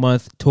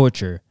long-month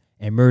torture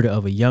and murder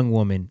of a young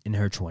woman in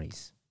her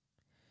 20s.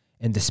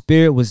 And the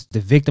spirit was the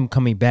victim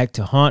coming back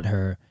to haunt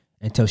her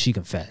until she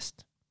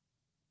confessed.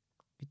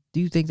 Do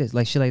you think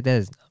that shit like that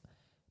is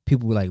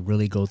people would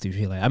really go through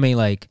shit like? I mean,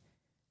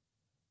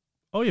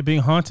 oh yeah,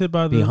 being haunted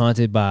by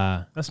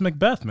that's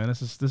Macbeth, man.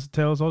 This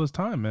tells all this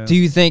time, man. Do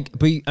you think?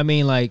 But I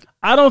mean, I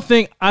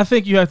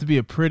think you have to be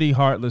a pretty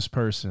heartless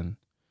person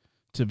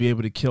to be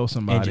able to kill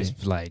somebody and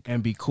just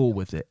and be cool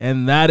with it,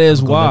 and that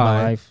is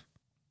why.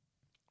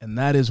 And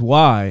that is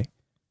why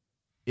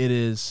it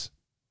is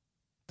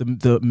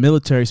the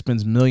military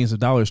spends millions of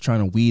dollars trying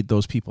to weed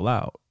those people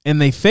out,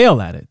 and they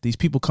fail at it. These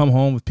people come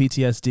home with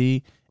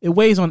PTSD. It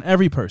weighs on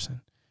every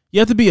person. You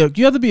have to be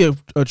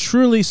a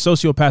truly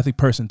sociopathic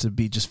person to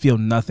just feel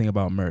nothing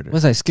about murder.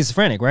 What's that?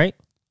 Schizophrenic, right?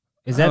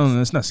 Is that? No,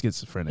 it's not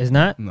schizophrenic. It's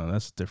not? No,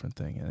 that's a different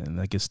thing, and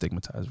that gets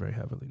stigmatized very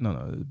heavily.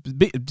 No.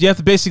 You have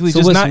to basically be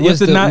a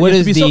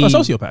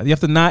sociopath. You have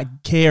to not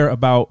care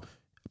about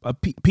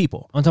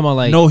people. I'm talking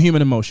about no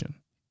human emotion.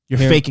 You're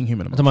faking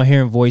human emotion. I'm talking about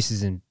hearing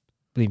voices and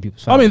believing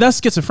people's I mean,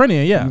 that's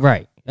schizophrenia, yeah.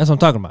 Right. That's what I'm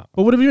talking about.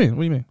 But what do you mean?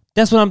 What do you mean?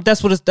 That's what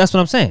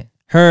I'm saying.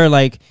 Her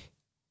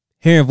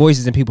hearing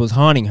voices and people's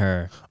haunting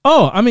her.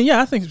 Oh, I mean, yeah,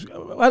 I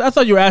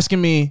thought you were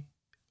asking me.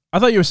 I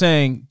thought you were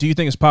saying, do you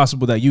think it's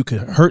possible that you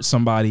could hurt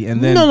somebody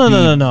and then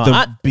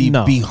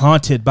be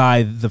haunted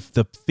by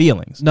the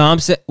feelings? No, I'm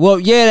saying, well,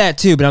 yeah, that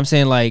too. But I'm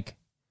saying,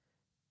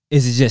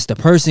 is it just a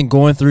person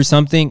going through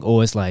something,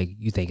 or it's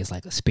you think it's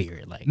a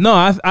spirit? No,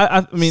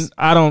 I mean,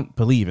 I don't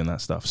believe in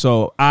that stuff.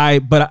 So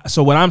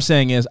what I'm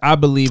saying is, I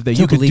believe that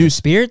you could do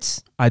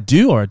spirits. I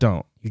do or I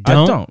don't. You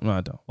don't? I don't. No,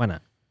 I don't. Why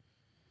not?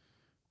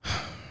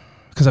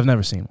 Because I've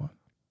never seen one,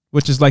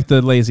 which is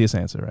the laziest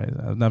answer, right?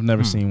 I've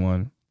never seen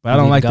one, but I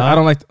don't like.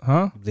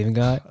 Huh? Believe in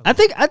God? I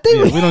think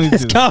we don't need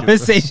this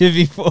conversation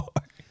before.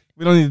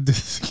 We don't need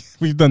this.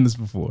 We've done this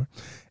before,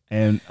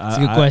 and it's a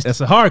good question. It's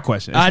a hard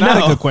question. It's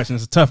not a good question.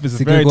 It's tough. It's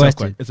a very tough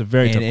question. It's a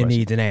very tough question. It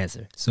needs an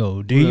answer.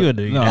 So do you or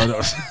do you not?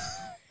 No.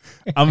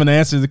 I'm gonna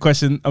answer the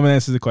question. I'm gonna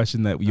answer the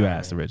question that you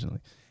asked originally,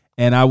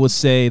 and I would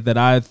say that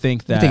I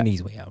think that you take the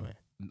easy way out, man.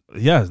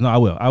 Yes, no, I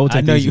will. I will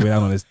take the easy way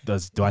out on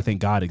this. Do I think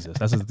God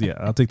exists?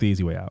 I'll take the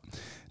easy way out.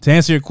 To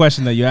answer your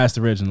question that you asked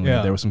originally,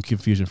 there was some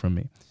confusion from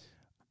me.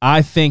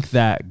 I think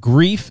that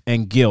grief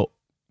and guilt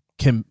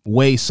can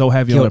weigh so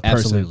heavy on a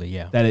person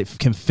that it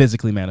can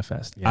physically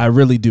manifest. Yeah. I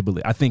really do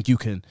believe. I think you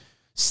can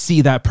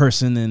see that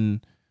person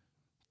in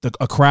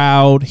a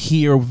crowd,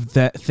 hear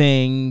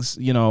things,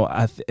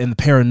 and the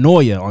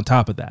paranoia on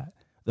top of that,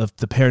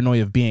 the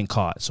paranoia of being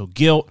caught. So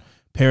guilt,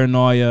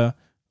 paranoia,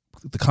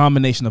 the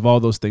combination of all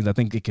those things, I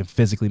think it can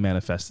physically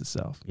manifest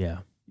itself. Yeah.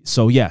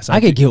 So yes, I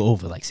could guilt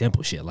over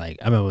simple shit. I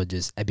remember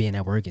just being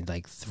at work and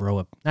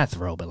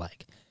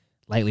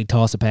lightly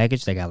toss a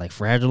package that got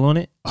Fragile on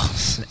it,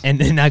 and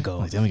then I go,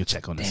 let me go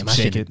check on this. Damn,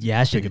 shake it. Yeah,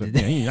 I should have.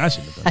 I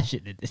should have done. I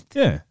should have.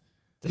 Yeah.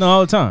 No,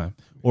 all the time.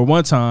 Or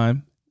one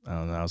time, I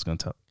don't know. I was gonna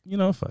tell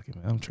fuck it,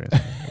 man. I'm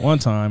transparent. One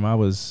time I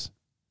was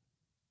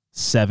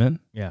 7.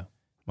 Yeah.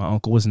 My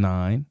uncle was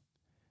 9.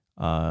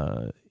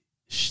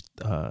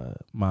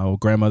 my old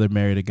grandmother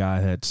married a guy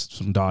that had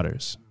some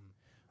daughters.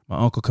 My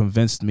uncle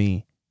convinced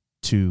me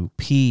to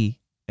pee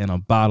in a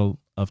bottle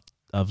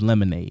of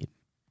lemonade,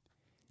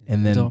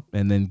 and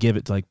then give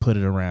it to, like, put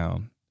it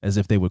around as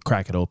if they would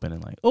crack it open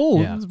and like,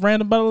 this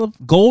random bottle of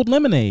gold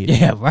lemonade.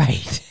 Yeah,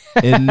 right.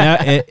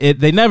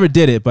 They never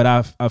did it, but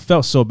I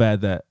felt so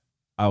bad that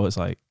I was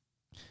like,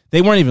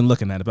 they weren't even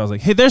looking at it. But I was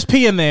like, hey, there's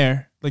pee in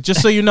there. Like,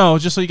 just so you know,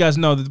 just so you guys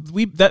know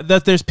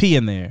that there's pee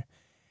in there.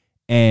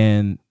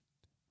 And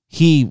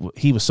he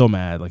was so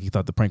mad, like he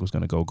thought the prank was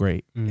gonna go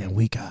great, and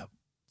we got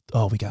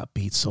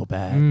beat so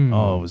bad.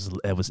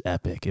 It was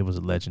epic. It was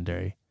a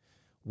legendary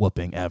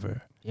whooping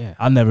ever. Yeah,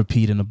 I never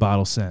peed in a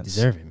bottle since.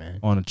 Deserve it, man.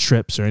 On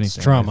trips or anything.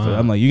 It's trauma.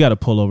 I'm like, you got to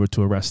pull over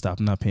to a rest stop.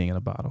 I'm not peeing in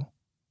a bottle.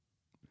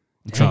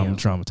 I'm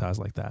traumatized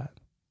like that.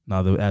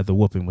 Now the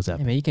whooping was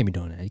epic. Yeah, man, you can't be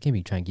doing that. You can't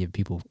be trying to give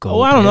people gold.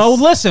 Oh, I don't know.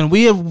 Listen,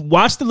 we have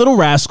watched The Little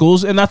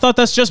Rascals, and I thought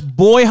that's just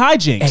boy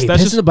hijinks. Hey,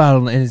 that's piss in the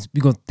bottle, and he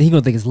gonna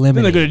think it's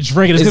lemonade. They're gonna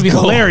drink it. It's gonna be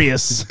gold.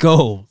 hilarious. It's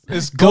gold.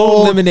 It's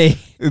gold lemonade.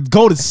 It's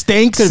gold. It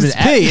stinks. It's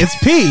pee. It's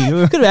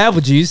pee. Could have apple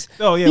juice.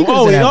 Oh yeah.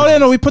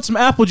 No. We put some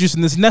apple juice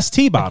in this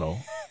Nestea bottle.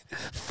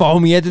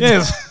 Foamy at the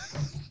top.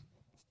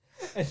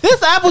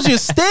 This apple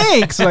juice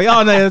stinks. Like,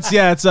 oh no,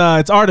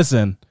 it's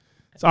artisan.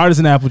 It's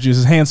artisan apple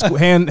juice. It's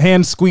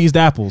hand squeezed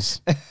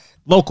apples.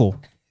 Local.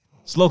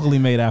 It's locally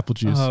made apple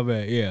juice. Oh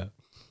man, yeah.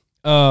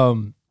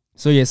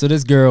 So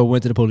this girl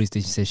went to the police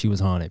station, said she was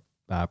haunted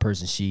by a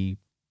person she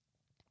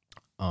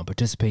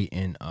participated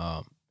in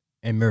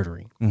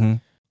murdering. Mm-hmm.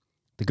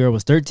 The girl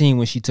was 13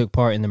 when she took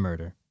part in the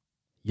murder.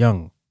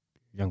 Young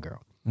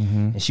girl.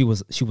 Mm-hmm. And she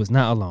was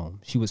not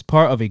alone. She was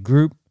part of a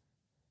group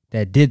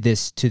that did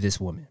this to this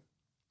woman.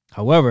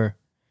 However,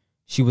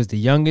 she was the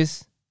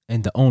youngest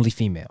and the only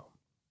female.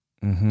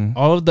 Mm-hmm.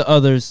 All of the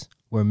others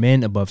were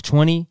men above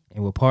 20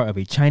 and were part of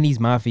a Chinese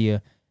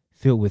mafia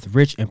filled with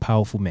rich and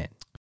powerful men.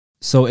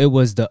 So it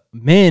was the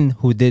men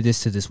who did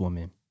this to this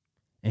woman,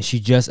 and she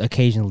just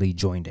occasionally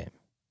joined in.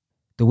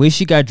 The way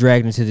she got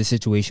dragged into this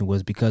situation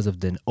was because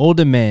of an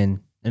older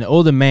man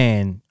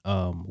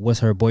was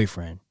her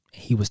boyfriend.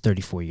 He was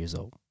 34 years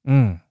old.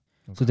 Okay.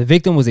 So the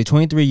victim was a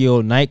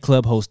 23-year-old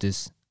nightclub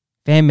hostess,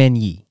 Fan Man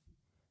Yi.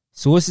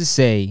 Sources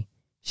say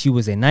she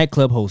was a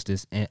nightclub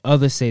hostess, and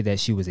others say that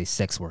she was a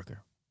sex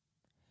worker.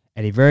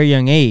 At a very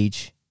young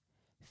age,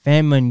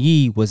 Fan Man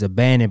Yi was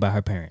abandoned by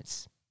her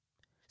parents.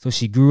 So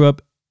she grew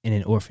up in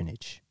an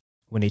orphanage.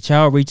 When a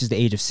child reaches the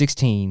age of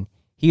 16,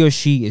 he or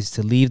she is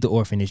to leave the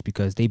orphanage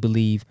because they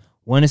believe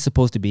one is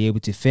supposed to be able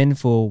to fend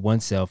for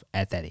oneself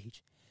at that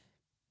age.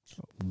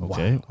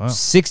 Okay. Wow.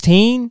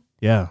 16?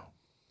 Yeah.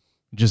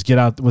 Just get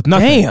out with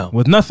nothing. Damn.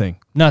 With nothing.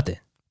 Nothing.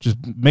 Just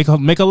make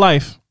a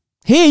life.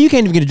 Here, you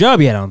can't even get a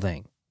job yet, I don't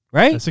think.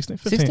 Right? 16?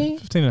 16?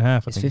 15 and a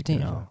half. It's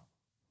 15. Oh.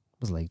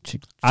 It was like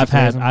I've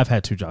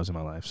had 2 jobs in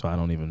my life, so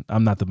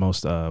I'm not the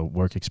most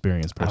work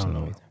experienced person. I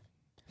don't know.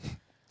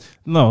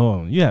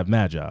 No, you have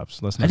mad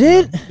jobs. I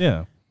did?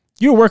 Yeah.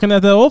 You were working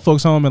at the old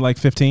folks home at like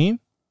 15.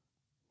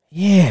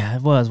 Yeah,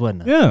 it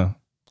wasn't it? Yeah.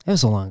 It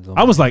was so long ago.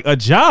 I was like, a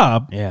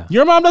job? Yeah.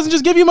 Your mom doesn't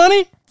just give you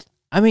money?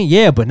 I mean,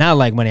 yeah, but not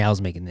like money I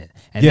was making then.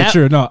 And yeah,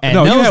 sure. No,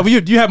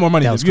 you had more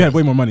money. You had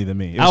way more money than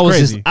me. It was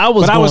crazy. I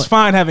was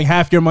fine having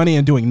half your money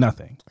and doing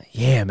nothing.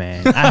 Yeah,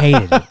 man. I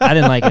hated it. I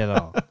didn't like it at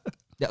all.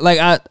 Like,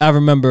 I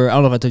remember, I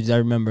don't know if I told you, I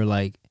remember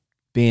like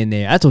being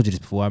there. I told you this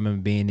before. I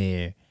remember being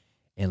there.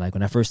 And like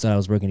when I first started, I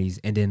was working these.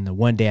 And then the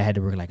one day I had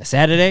to work like a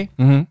Saturday.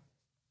 Mm-hmm.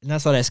 And I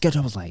saw that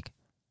schedule. I was like,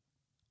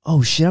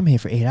 oh shit, I'm here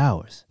for 8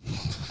 hours.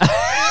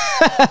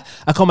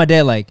 I called my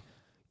dad like,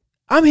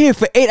 I'm here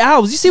for 8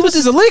 hours. You see what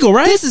this is illegal,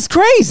 right? This is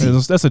crazy.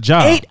 That's a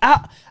job. 8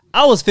 hours.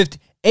 I was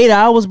 8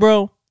 hours,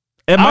 bro.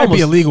 It might be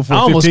illegal for a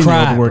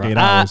 15-year-old to work 8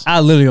 hours. I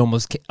literally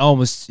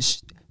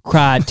almost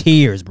cried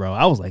tears, bro.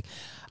 I was like,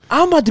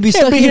 I'm about to be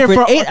stuck here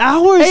for 8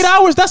 hours. 8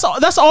 hours.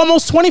 That's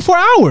almost 24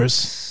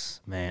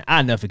 hours. Man,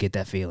 I never forget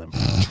that feeling,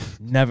 bro.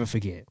 Never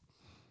forget.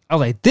 I was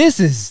like, this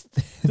is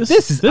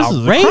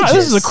outrageous.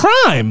 This is a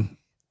crime.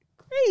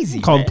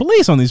 Crazy. Call the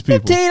police on these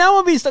people. 15. I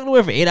want to be stuck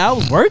nowhere for 8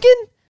 hours working.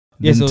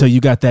 Yeah, until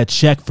you got that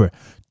check for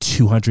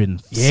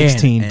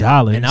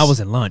 $216. And I was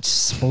in lunch,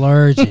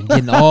 splurging,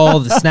 getting all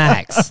the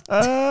snacks.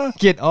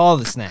 Getting all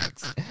the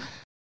snacks.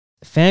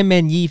 Fan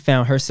Man Yi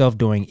found herself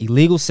doing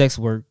illegal sex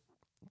work,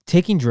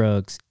 taking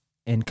drugs,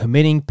 and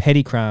committing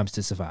petty crimes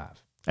to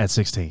survive. At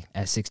 16.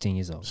 At 16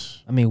 years old.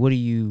 I mean, what do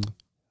you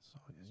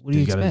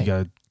expect?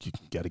 You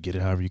gotta get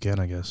it however you can,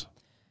 I guess.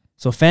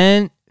 So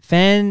Fan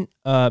Man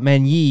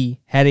Yi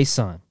had a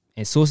son,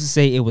 and sources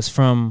say it was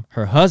from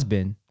her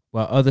husband,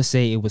 while others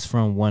say it was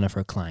from one of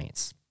her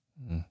clients.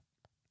 Mm.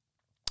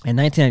 In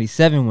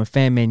 1997, when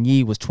Fan Man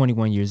Yi was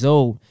 21 years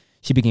old,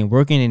 she began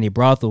working in a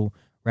brothel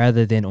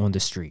rather than on the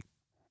street.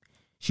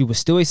 She was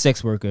still a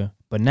sex worker,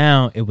 but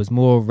now it was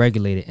more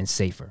regulated and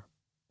safer.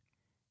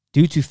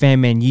 Due to Fan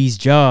Man Yi's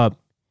job,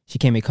 she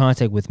came in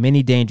contact with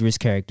many dangerous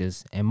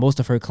characters, and most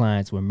of her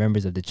clients were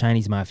members of the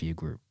Chinese mafia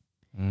group.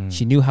 Mm.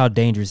 She knew how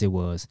dangerous it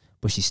was,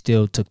 but she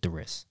still took the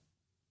risk.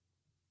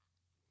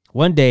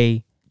 One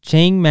day,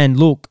 Cheng Man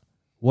Luk,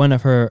 one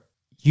of her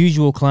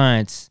usual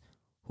clients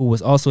who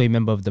was also a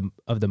member of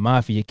the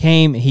mafia,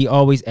 came and he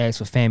always asked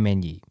for Fan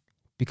Man Yi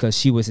because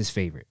she was his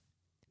favorite.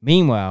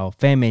 Meanwhile,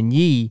 Fan Man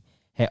Yi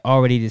had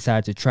already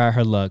decided to try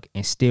her luck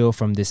and steal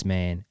from this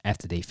man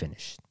after they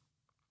finished.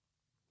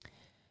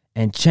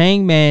 And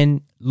Chang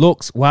Man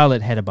Luk's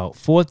wallet had about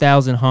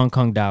 4,000 Hong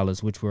Kong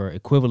dollars, which were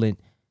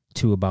equivalent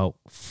to about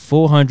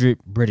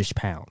 400 British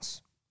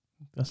pounds.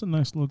 That's a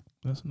nice little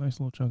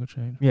chunk of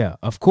change. Yeah,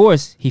 of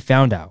course, he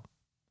found out.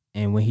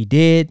 And when he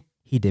did,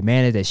 he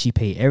demanded that she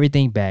pay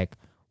everything back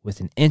with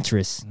an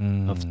interest of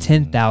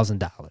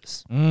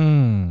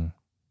 $10,000.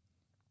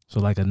 So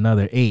like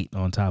another 8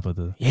 on top of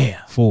the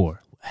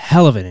 4.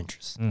 Hell of an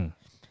interest.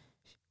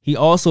 He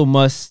also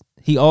must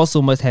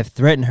have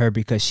threatened her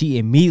because she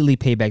immediately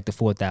paid back the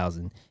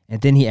 4,000,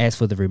 and then he asked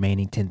for the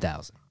remaining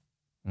 10,000.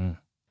 And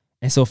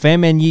so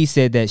Fan Man Yi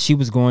said that she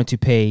was going to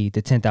pay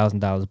the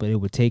 $10,000, but it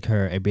would take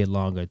her a bit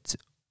longer to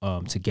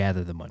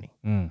gather the money.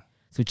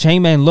 So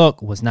Chang Man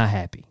Luk was not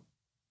happy.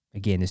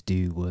 Again, this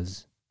dude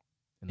was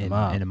in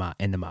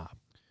the mob.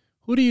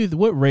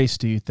 What race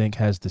do you think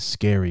has the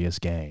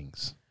scariest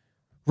gangs?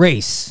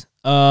 Race.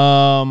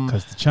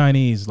 Because the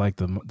Chinese, like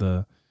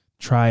the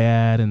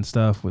triad and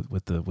stuff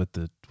with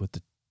the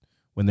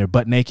when they're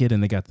butt naked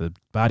and they got the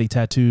body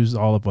tattoos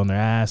all up on their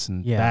ass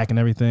and back and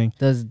everything.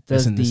 Does the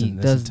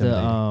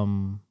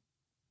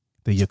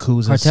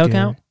Yakuza cartel scary?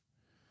 count?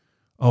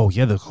 Oh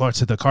yeah, the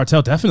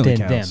cartel definitely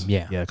counts.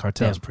 Them,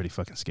 cartel's pretty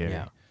fucking scary.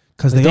 Yeah.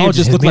 Because they all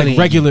just look like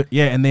regular.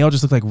 Yeah, and they all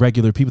just look like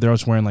regular people. They're all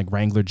just wearing like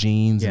Wrangler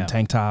jeans and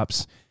tank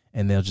tops,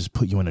 and they'll just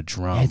put you in a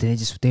drum. Yeah,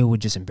 they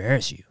would just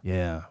embarrass you.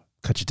 Yeah,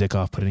 cut your dick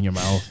off, put it in your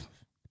mouth.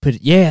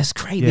 It's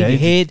crazy. Leave your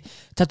head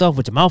tucked off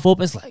with your mouth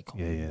open. It's like,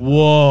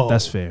 whoa.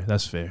 That's fair.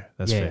 That's fair.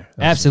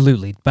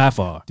 Absolutely, by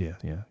far. Yeah.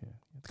 The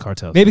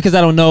cartel. Maybe because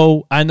I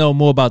know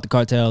more about the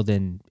cartel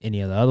than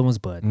any of the other ones,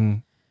 but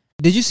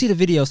did you see the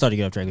video? Sorry to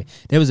get off track.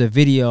 There was a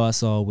video I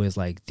saw where it's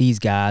like these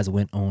guys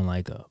went on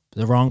like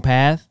the wrong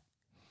path.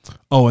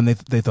 Oh, and they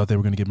thought they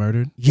were going to get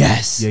murdered?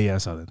 Yes. Yeah, I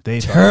saw that. They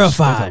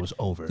terrified. Thought it was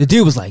over. The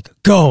dude was like,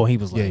 go. He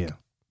was like,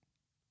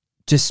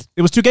 just.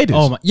 It was 2 gay dudes.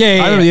 Oh, my.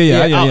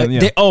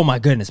 Yeah. Oh, my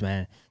goodness,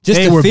 man.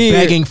 They were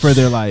begging for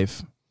their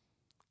life.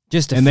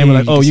 And they were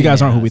like, oh, you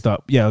guys aren't who we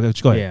thought. Yeah, okay,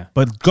 go ahead. Yeah.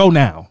 But go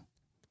now.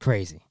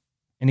 Crazy.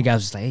 And the guy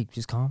was just like, hey,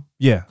 just calm.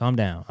 Yeah. Calm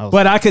down.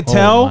 But I could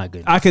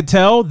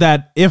tell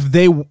that if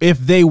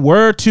they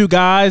were 2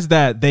 guys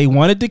that they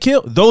wanted to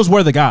kill, those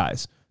were the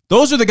guys.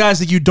 Those are the guys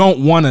that you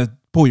don't want to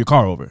pull your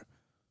car over.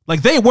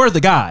 Like, they were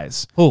the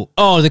guys. Who?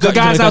 Oh, the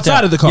guys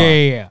outside of the car.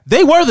 Yeah.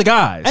 They were the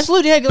guys.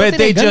 Absolutely. But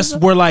they just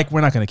were like,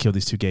 we're not going to kill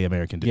these 2 gay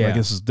American dudes. Yeah. Like,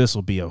 this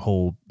will be an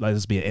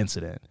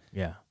incident.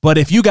 Yeah. But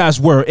if you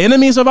guys were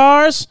enemies of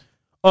ours,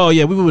 oh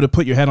yeah, we would have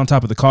put your head on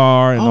top of the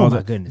car and all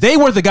that. Goodness. They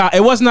were the guy.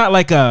 It wasn't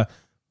like the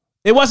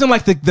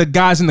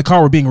guys in the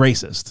car were being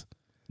racist.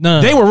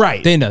 No, they were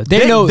right. They know.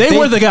 They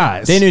were the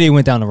guys. They knew they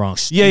went down the wrong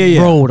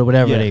road or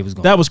whatever they was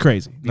going. That was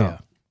crazy. No,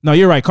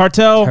 you're right.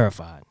 Cartel.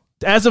 Terrified.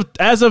 As of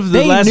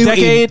the last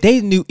decade,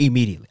 they knew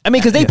immediately. I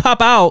mean, because they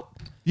pop out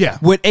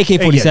with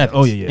AK-47s.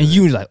 Oh yeah. And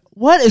you was like,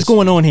 what is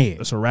going on here?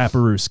 It's a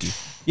rapperooski.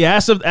 Yeah,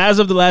 as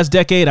of the last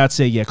decade, I'd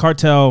say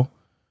cartel,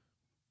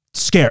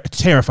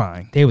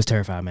 terrifying. They was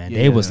terrified, man.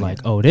 They was like,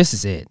 oh, this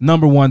is it.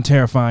 Number 1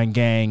 terrifying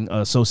gang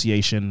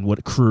association,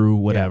 crew,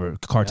 whatever,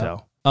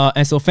 cartel.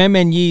 And so Fan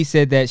Man Yi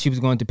said that she was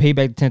going to pay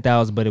back the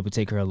 10,000, but it would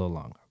take her a little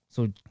longer.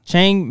 So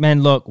Chang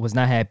Man Luk was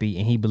not happy,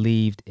 and he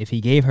believed if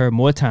he gave her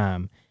more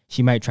time,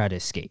 she might try to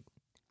escape.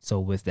 So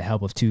with the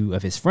help of 2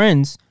 of his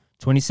friends,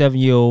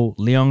 27-year-old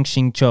Leong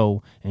Xing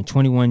Cho and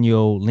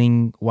 21-year-old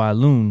Ling Hua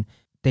Lun,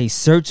 they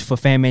searched for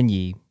Fan Man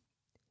Yi,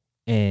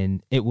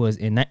 and it was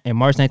in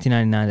March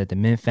 1999 that the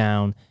men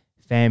found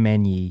Fan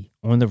Man Yi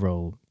on the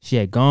road. She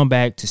had gone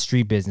back to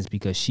street business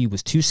because she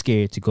was too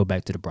scared to go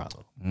back to the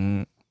brothel.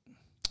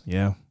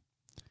 Yeah.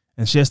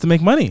 And she has to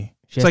make money.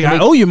 It's like, I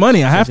owe you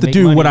money. I have to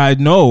do what I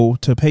know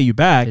to pay you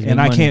back,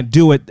 and I can't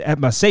do it at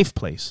my safe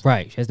place.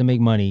 Right. She has to make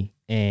money.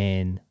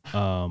 And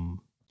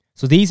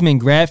so these men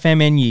grabbed Fan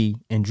Man Yi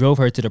and drove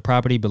her to the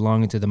property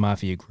belonging to the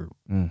mafia group.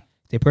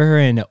 They put her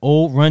in an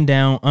old,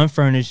 rundown,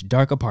 unfurnished,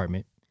 dark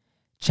apartment.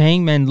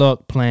 Chang Man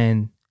Luk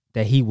planned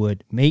that he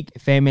would make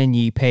Fan Man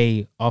Yi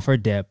pay off her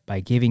debt by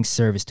giving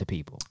service to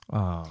people.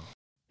 Oh.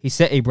 He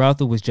said a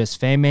brothel was just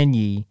Fan Man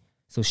Yi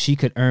so she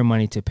could earn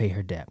money to pay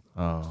her debt.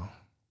 Oh.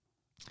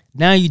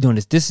 Now you're doing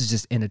this. This is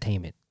just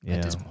entertainment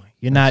at this point.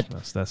 You're not,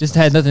 this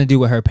had nothing to do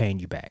with her paying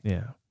you back.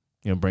 Yeah.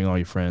 Bring all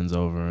your friends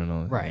over and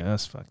all that. Right. Yeah,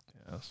 that's fucked.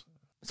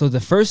 So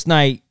the first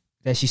night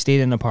that she stayed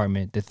in an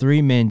apartment, the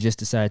 3 men just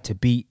decided to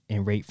beat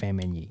and rape Fan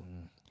Man Yi.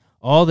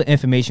 All the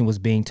information was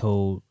being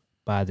told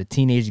by the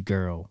teenage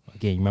girl.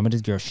 Again, you remember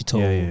this girl? She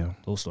told the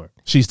whole story.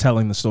 She's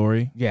telling the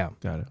story? Yeah.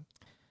 Got it.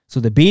 So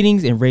the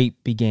beatings and rape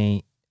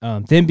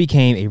then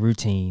became a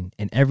routine,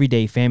 and every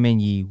day Fan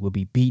Man Yi would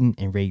be beaten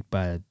and raped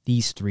by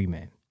these 3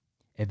 men.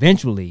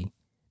 Eventually,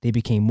 they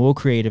became more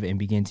creative and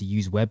began to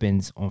use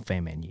weapons on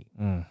Fan Man Yi.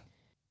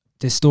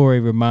 This story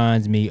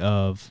reminds me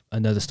of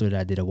another story that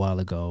I did a while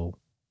ago.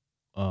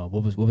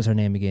 What was her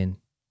name again?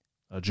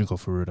 Junko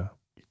Furuta.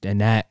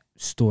 And that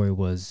story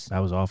was That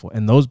was awful.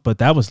 And but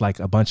that was like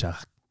a bunch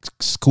of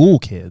school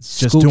kids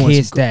just school doing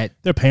kids that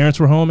their parents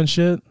were home and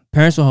shit.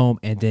 parents were home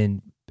and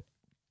then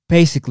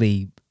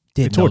basically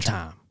did no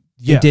time.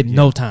 Yeah, They did yeah.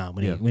 no time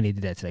when Yeah. they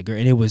did that to that girl,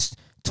 and it was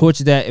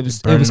torture. That it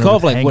was Burning her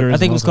called with like what, I hangers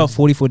think and it was all called kinds.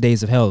 44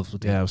 Days of Hell. is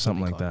what they- Yeah, it was what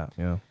something they like called it.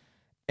 that. Yeah.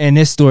 And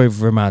this story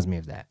reminds me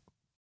of that.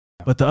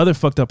 But the other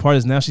fucked up part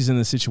is now she's in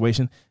this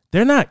situation.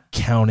 They're not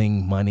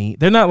counting money.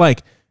 They're not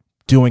like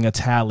doing a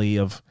tally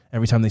of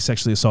every time they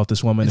sexually assault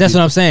this woman. That's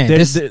what I'm saying.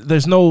 There's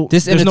no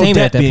This there's no entertainment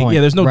debt at that being point.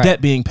 there's no Right.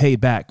 debt being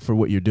paid back for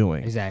what you're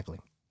doing. Exactly.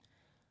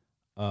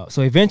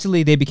 So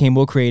eventually they became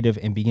more creative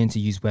and began to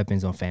use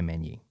weapons on Fan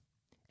Man Yi.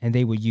 And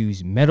they would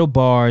use metal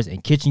bars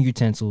and kitchen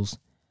utensils,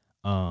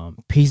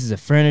 pieces of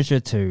furniture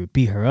to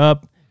beat her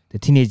up. The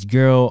teenage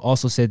girl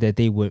also said that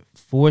they would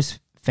force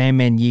Fan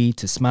Man Yi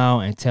to smile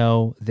and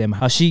tell them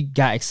how she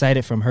got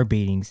excited from her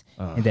beatings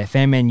and that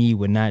Fan Man Yi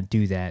would not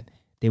do that.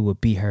 They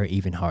would beat her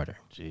even harder.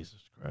 Jesus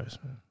Christ,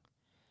 man.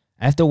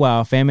 After a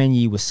while, Fan Man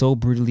Yi was so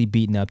brutally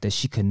beaten up that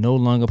she could no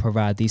longer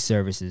provide these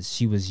services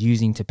she was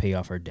using to pay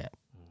off her debt.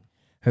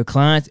 Her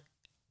clients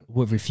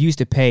would refuse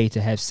to pay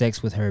to have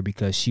sex with her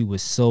because she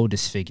was so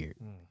disfigured.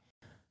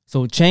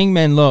 So Chang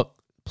Man-luk's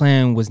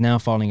plan was now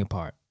falling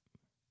apart.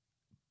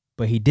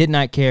 But he did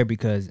not care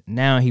because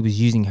now he was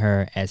using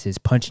her as his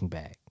punching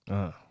bag.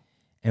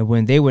 And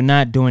when they were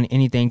not doing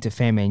anything to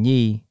Fan Man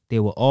Yi, they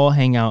would all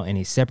hang out in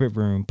a separate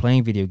room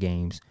playing video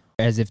games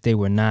as if they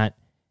were not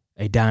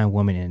a dying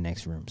woman in the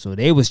next room. So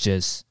they was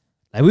just,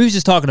 like we was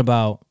just talking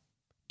about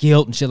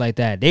guilt and shit like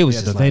that. They was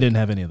just they like, didn't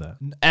have any of that.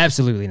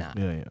 absolutely not.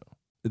 Yeah.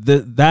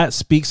 That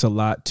speaks a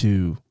lot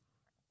to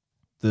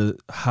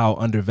how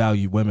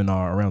undervalued women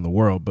are around the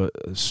world, but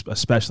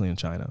especially in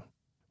China.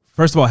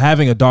 First of all,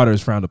 having a daughter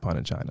is frowned upon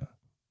in China.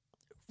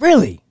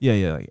 Really?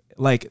 Yeah.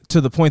 Like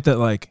to the point that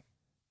like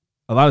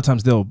a lot of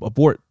times they'll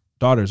abort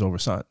daughters over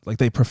sons. Like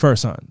they prefer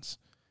sons.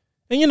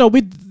 And you know,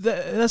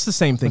 that's the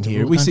same thing What's the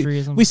here. rule country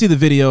or something? We see the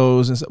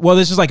videos and well,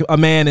 it's just like a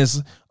man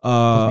is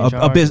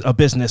charged? a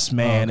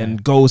businessman Oh, okay.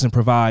 and goes and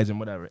provides and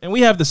whatever. And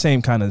we have the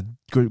same kind of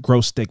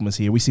gross stigmas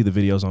here. We see the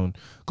videos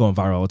going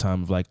viral all the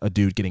time of like a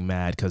dude getting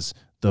mad because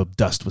the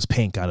dust was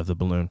pink out of the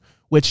balloon,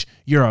 which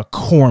you're a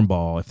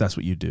cornball if that's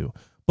what you do.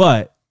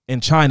 But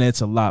in China,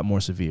 it's a lot more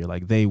severe.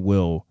 Like they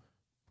will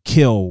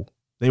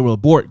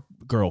abort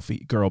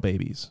girl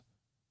babies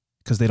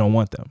because they don't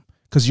want them.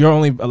 Because you're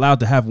only allowed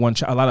to have one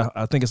child.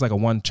 I think it's like a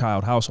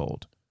one-child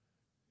household.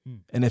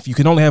 And if you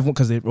can only have one,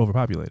 because they're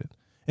overpopulated.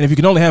 And if you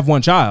can only have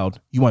one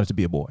child, you want it to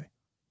be a boy.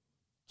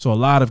 So a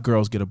lot of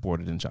girls get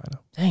aborted in China.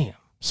 Damn.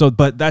 So,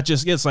 but that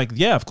just gets like,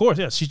 yeah, of course,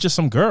 yeah, she's just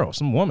some girl,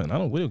 some woman.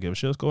 We don't give a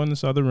shit. Let's go in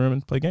this other room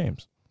and play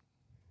games.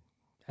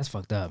 That's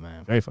fucked up,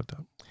 man. Very fucked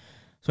up.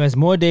 So as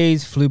more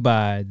days flew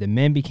by, the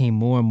men became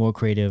more and more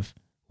creative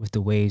with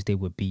the ways they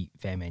would beat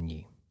Fan Man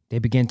Yi. They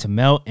began to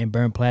melt and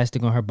burn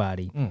plastic on her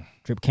body,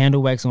 drip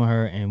candle wax on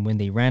her, and when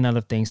they ran out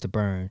of things to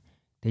burn,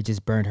 they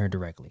just burned her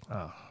directly.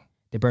 Oh.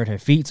 They burned her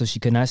feet so she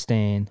could not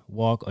stand,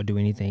 walk, or do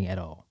anything at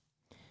all.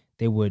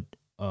 They would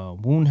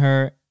wound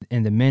her,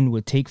 and the men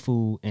would take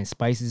food and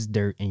spices,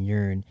 dirt, and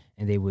urine,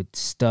 and they would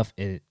stuff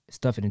it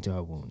into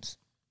her wounds.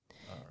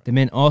 Right. The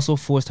men also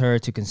forced her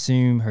to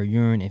consume her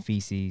urine and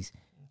feces,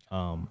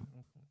 and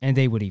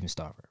they would even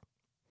starve her.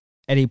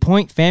 At a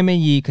point, Fan Man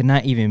Yi could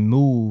not even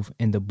move,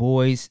 and the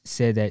boys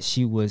said that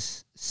she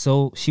was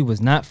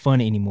not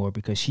funny anymore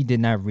because she did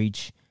not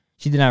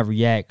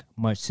react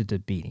much to the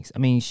beatings. I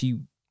mean, she's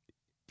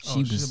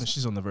on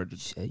the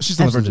verge. She's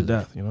on the verge of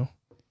death. You know,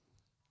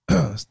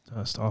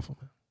 that's awful,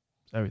 man.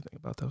 Everything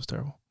about that was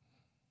terrible.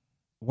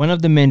 One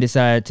of the men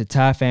decided to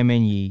tie Fan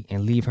Man Yi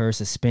and leave her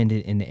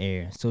suspended in the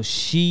air, so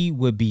she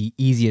would be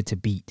easier to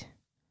beat.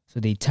 So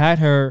they tied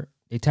her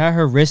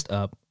wrist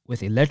up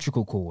with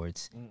electrical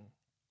cords.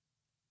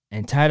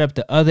 And tied up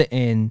the other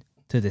end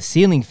to the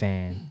ceiling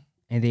fan,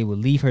 and they would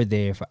leave her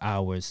there for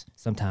hours,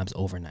 sometimes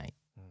overnight.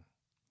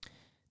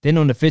 Then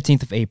on the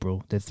 15th of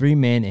April, the three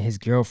men and his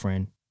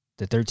girlfriend,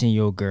 the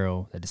 13-year-old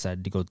girl, that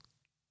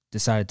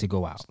decided to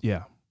go out.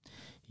 Yeah.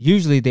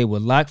 Usually they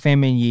would lock Fan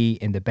Man Yi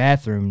in the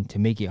bathroom to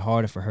make it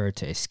harder for her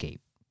to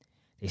escape.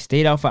 They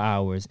stayed out for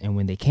hours, and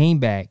when they came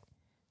back,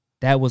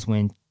 that was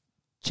when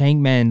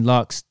Chang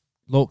Man-luk's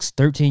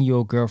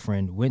 13-year-old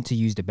girlfriend went to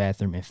use the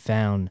bathroom and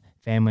found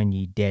Fan Man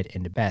Yi dead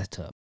in the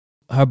bathtub.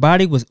 Her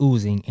body was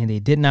oozing, and they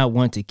did not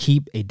want to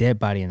keep a dead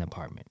body in the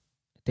apartment.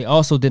 They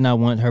also did not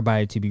want her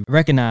body to be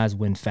recognized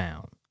when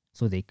found.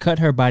 So they cut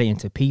her body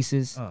into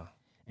pieces,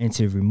 and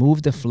to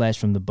remove the flesh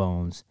from the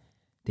bones,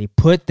 they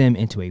put them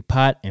into a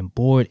pot and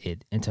boiled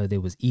it until it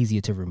was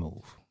easier to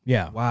remove.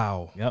 Yeah.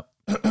 Wow. Yep.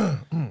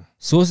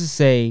 Sources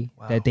say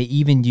that they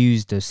even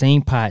used the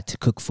same pot to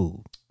cook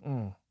food.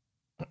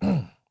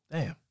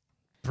 Damn.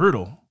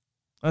 Brutal.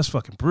 That's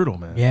fucking brutal,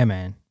 man. Yeah,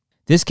 man.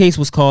 This case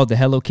was called the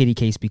Hello Kitty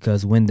case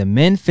because when the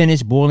men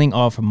finished boiling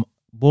off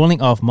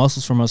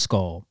muscles from her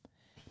skull,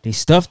 they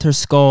stuffed her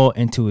skull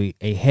into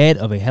a head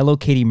of a Hello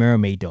Kitty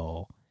mermaid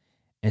doll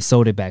and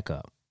sewed it back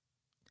up.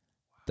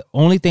 The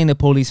only thing the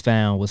police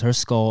found was her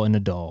skull in the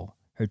doll.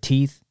 Her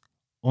teeth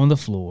on the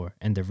floor,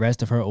 and the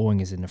rest of her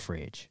organs in the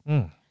fridge.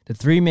 Mm. The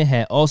three men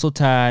had also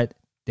tied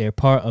their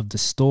part of the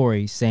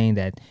story, saying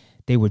that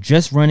they were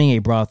just running a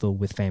brothel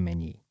with Pham Minh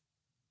Nhi,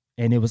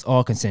 and it was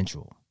all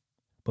consensual.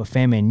 But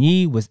Pham Minh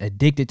Nhi was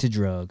addicted to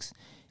drugs,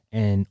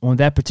 and on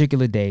that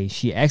particular day,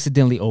 she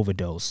accidentally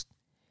overdosed.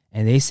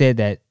 And they said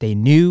that they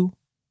knew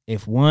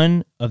if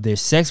one of their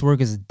sex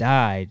workers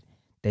died,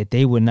 that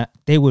they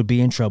would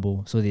be in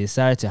trouble. So they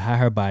decided to hide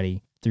her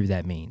body through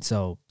that means.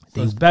 So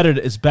it's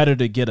better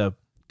to get a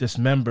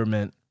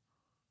dismemberment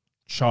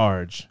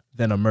charge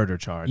than a murder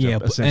charge. Yeah,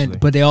 essentially.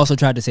 but they also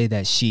tried to say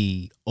that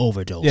she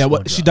overdosed. Yeah,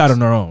 she died on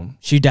her own.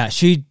 She died.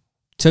 She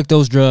took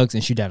those drugs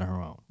and she died on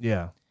her own.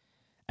 Yeah.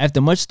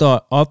 After much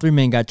thought, all three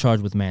men got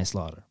charged with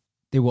manslaughter.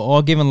 They were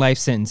all given life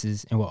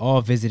sentences and were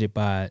all visited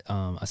by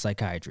a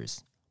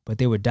psychiatrist, but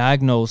they were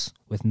diagnosed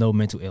with no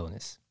mental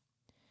illness.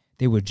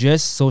 They were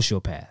just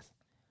sociopaths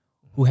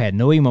who had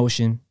no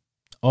emotion.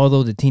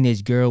 Although the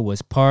teenage girl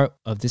was part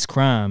of this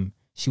crime,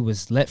 she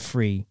was let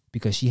free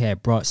because she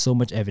had brought so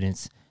much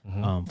evidence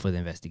for the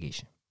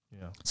investigation.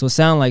 Yeah. So it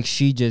sounded like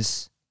she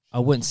just, I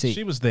wouldn't say.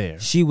 She was there.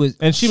 She was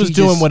doing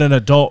just, what an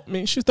adult, I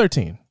mean, she was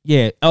 13.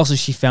 Yeah. Also,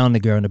 she found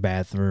the girl in the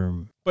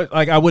bathroom. But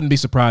like, I wouldn't be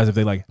surprised if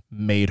they like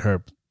made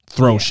her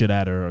throw shit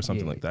at her or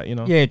something like that, you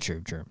know? Yeah,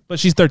 true. But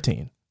she's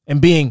 13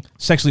 and being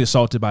sexually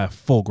assaulted by a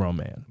full grown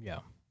man. Yeah.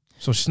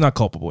 So she's not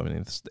culpable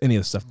in any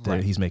of the stuff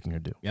that he's making her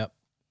do. Yep.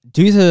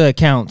 Due to the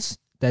accounts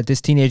that this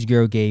teenage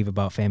girl gave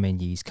about Pham Minh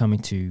Nhi's coming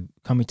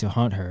to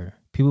haunt her,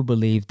 people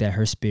believed that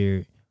her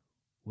spirit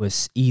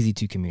was easy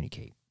to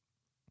communicate.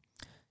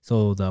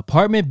 So the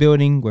apartment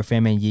building where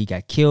Pham Minh Nhi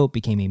got killed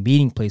became a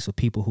meeting place for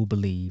people who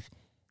believed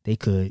they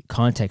could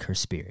contact her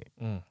spirit.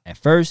 At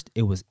first,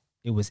 it was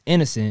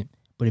innocent,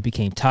 but it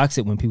became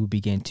toxic when people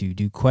began to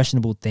do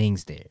questionable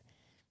things there.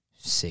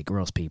 Sick,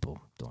 gross people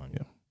doing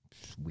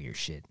weird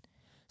shit.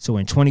 So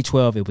in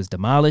 2012, it was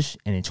demolished,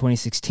 and in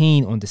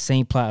 2016, on the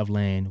same plot of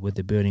land where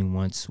the building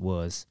once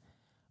was,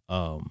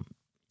 a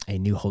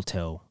new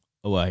hotel,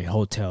 or a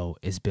hotel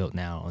is built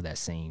now on that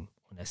same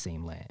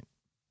land.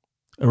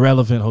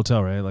 Irrelevant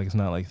hotel, right? Like it's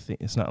not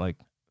like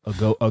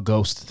a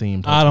ghost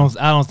themed. I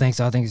don't think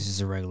so. I think it's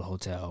just a regular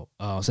hotel.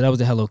 So that was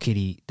the Hello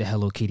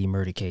Kitty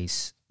murder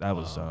case. That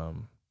was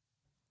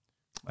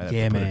I'd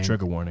have to put a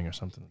trigger warning or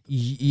something.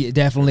 Yeah,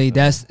 definitely.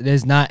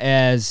 That's not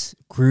as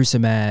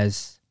gruesome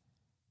as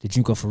the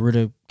Junko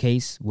Furuta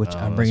case, which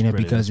I'm bringing up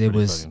because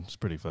it's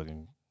pretty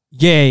fucking.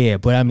 Yeah.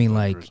 But I mean,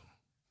 like,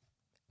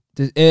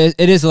 it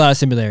is a lot of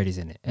similarities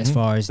in it as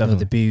far as the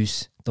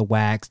abuse, the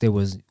wax. There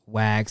was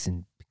wax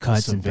and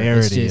cuts the and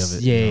severity of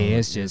it.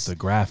 It's just the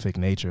graphic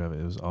nature of it.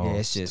 It was all.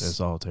 It's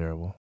all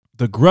terrible.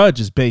 The Grudge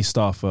is based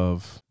off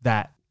of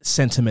that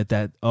sentiment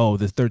that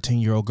the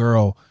 13-year-old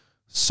girl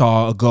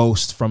saw a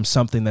ghost from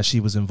something that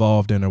she was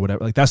involved in or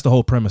whatever. Like that's the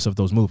whole premise of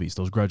those movies,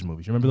 those Grudge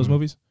movies. You remember those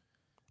movies?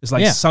 It's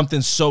like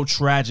something so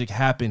tragic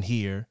happened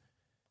here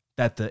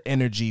that the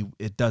energy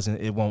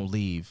it won't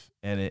leave,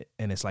 and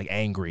it's like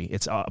angry.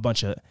 It's a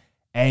bunch of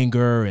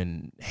anger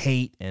and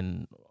hate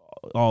and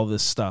all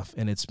this stuff,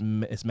 and it's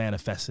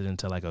manifested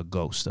into like a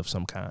ghost of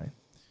some kind.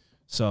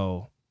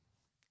 So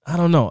I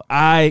don't know.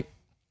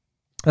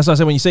 That's why I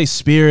said when you say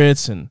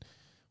spirits and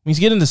when you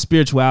get into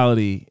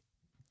spirituality,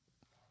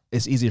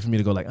 it's easier for me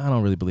to go like, I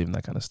don't really believe in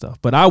that kind of stuff.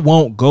 But I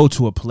won't go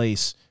to a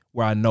place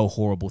where I know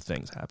horrible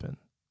things happen.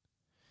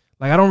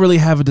 Like I don't really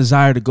have a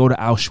desire to go to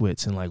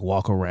Auschwitz and like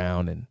walk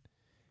around and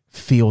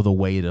feel the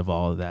weight of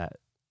all of that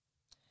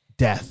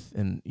death.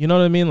 And you know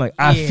what I mean? Like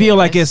I feel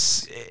like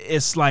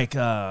it's like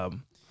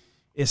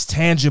it's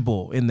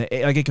tangible in the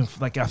like it can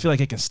like I feel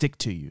like it can stick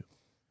to you.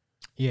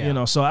 Yeah. You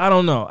know, so I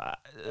don't know.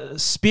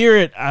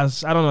 Spirit, I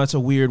don't know, that's a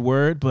weird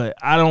word, but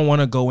I don't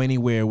want to go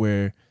anywhere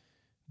where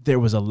there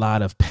was a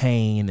lot of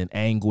pain and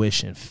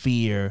anguish and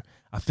fear.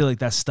 I feel like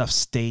that stuff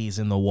stays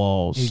in the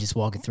walls. You're just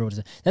walking through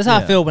it. That's how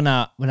I feel when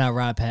I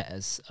ride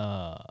past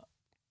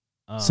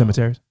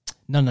cemeteries.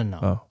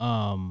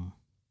 No.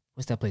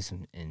 What's that place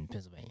in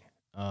Pennsylvania?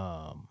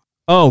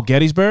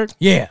 Gettysburg.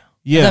 Yeah.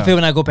 That's how I feel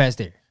when I go past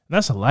there.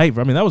 That's a light.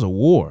 I mean, that was a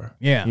war.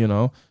 Yeah. You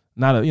know,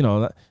 not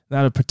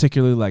a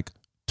particularly like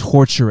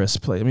torturous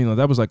place. I mean,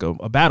 that was like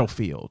a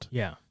battlefield.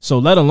 Yeah. So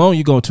let alone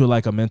you go to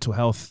like an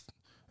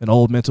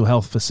old mental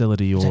health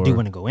facility, or I do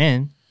want to go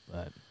in,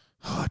 but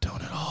I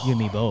don't at all. You and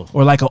me both.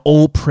 Or like an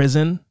old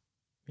prison.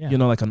 Yeah. You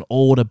know, like an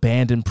old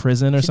abandoned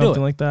prison or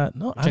something like that.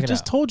 No, I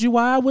just told you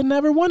why I would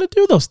never want to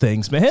do those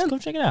things, man. Let's go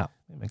check it out.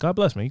 Man, God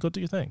bless me. You go do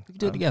your thing. We can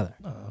do it together.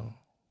 No.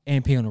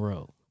 And pee on the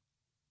road.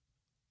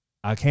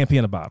 I can't pee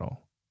in a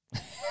bottle.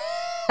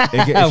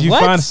 If you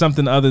find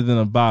something other than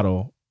a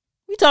bottle.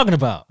 What are you talking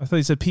about? I thought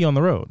you said pee on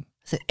the road. I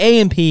said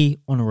A&P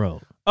on the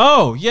road.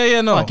 Oh,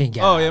 no. Fucking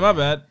guy. Oh, yeah, my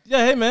bad.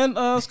 Yeah, hey, man,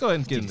 let's go ahead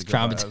and get into the good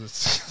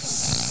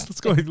vibes. Let's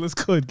go ahead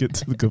and get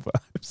to the good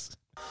vibes.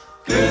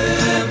 Good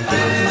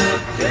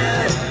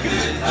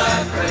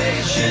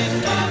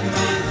vibration.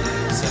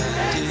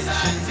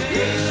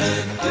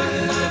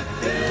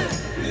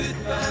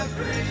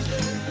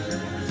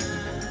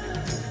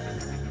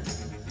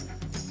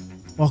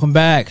 Welcome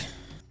back.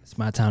 It's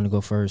my time to go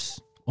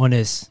first on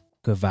this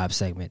good vibe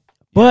segment.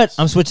 But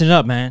I'm switching it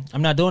up, man.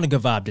 I'm not doing a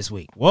good vibe this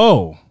week.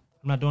 Whoa.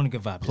 I'm not doing a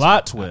good vibe this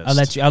Plot week.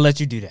 twist. I'll let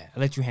you do that.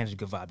 I'll let you handle the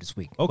good vibe this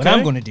week. Okay. What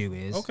I'm going to do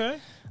is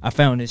I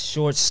found this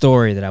short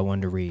story that I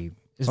wanted to read.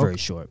 It's very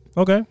short.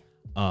 Okay.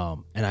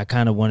 And I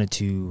kind of wanted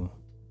to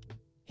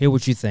hear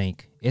what you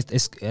think. I think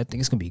it's going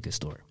to be a good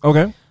story.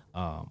 Okay.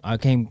 I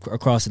came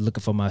across it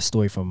looking for my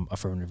story from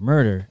Affirmative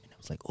Murder, and I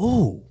was like,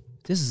 "Oh,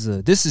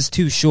 this is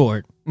too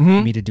short for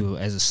me to do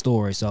as a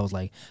story." So I was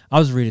like, "I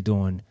was really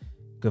doing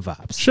good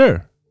vibes."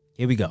 Sure.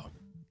 Here we go.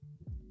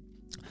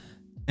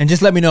 And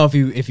just let me know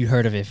if you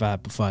heard of it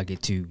before I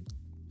get to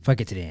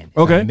the end. If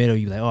Okay. I'm in the middle,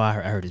 you like, "Oh, I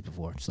heard this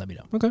before." Just let me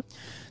know. Okay.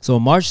 So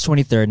on March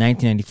 23rd,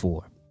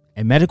 1994,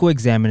 a medical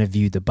examiner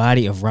viewed the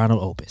body of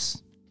Ronald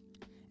Opus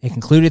and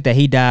concluded that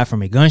he died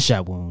from a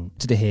gunshot wound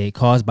to the head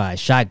caused by a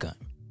shotgun.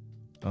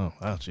 Oh,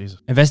 wow, Jesus.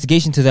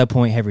 Investigation to that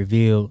point had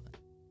revealed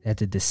that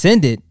the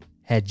descendant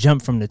had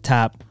jumped from the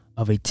top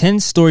of a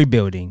 10-story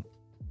building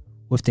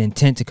with the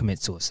intent to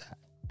commit suicide.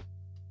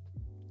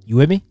 You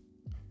with me?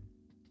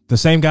 The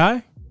same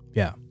guy?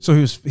 Yeah. So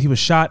he was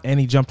shot and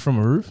he jumped from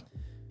a roof?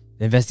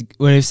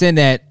 They said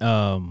that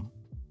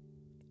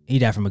he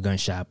died from a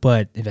gunshot,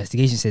 but the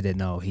investigation said that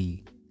no,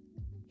 he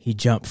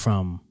jumped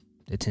from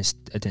a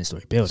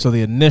 10-story building. So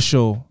the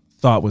initial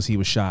thought was he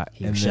was shot,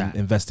 Then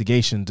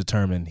investigation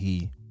determined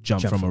he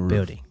jumped from a roof.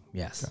 Building.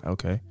 Yes.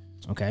 Okay.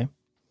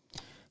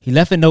 He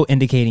left a note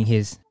indicating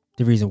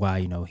the reason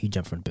why he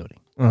jumped from the building.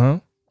 Uh-huh.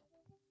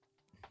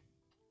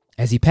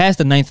 As he passed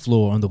the 9th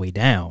floor on the way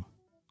down,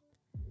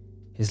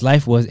 his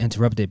life was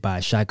interrupted by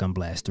a shotgun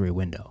blast through a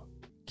window,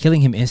 killing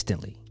him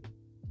instantly.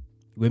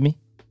 You with me?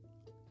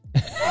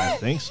 I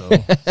think so.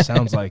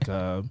 Sounds like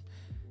a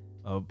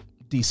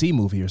DC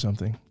movie or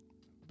something.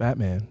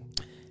 Batman.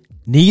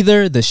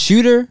 Neither the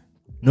shooter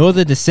nor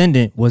the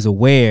descendant was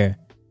aware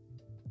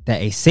that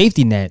a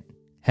safety net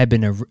had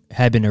been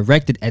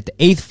erected at the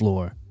 8th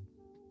floor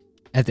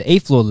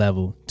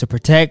level to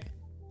protect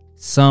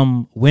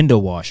some window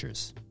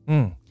washers,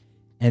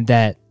 and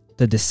that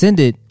the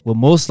descendant will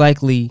most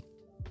likely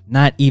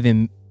not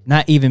even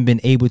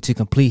been able to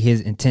complete his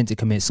intent to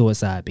commit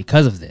suicide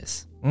because of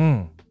this.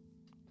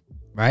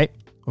 Right?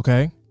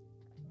 Okay.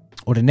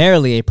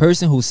 Ordinarily, a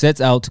person who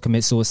sets out to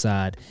commit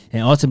suicide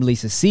and ultimately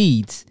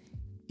succeeds,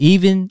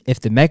 even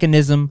if the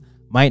mechanism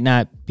might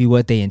not be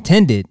what they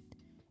intended,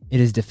 it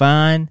is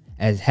defined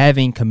as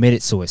having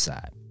committed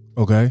suicide.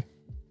 Okay.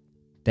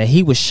 That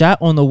he was shot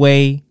on the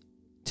way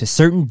to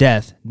certain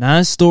death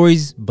 9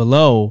 stories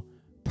below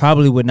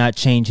probably would not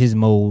change his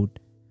mode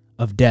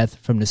of death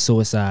from the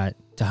suicide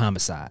to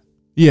homicide.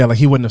 Yeah, like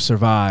he wouldn't have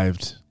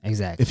survived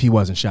Exactly. if he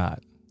wasn't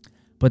shot.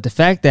 But the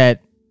fact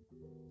that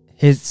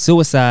his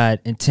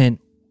suicide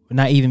intent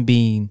not even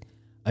being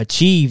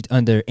achieved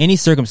under any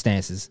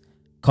circumstances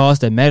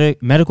caused a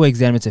medical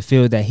examiner to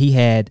feel that he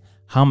had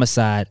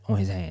homicide on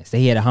his hands. That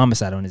he had a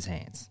homicide on his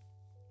hands.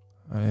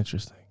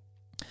 Interesting.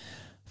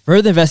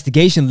 Further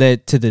investigation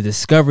led to the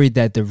discovery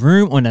that the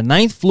room on the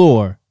 9th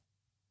floor,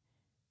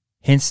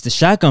 hence the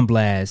shotgun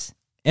blast,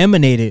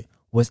 emanated,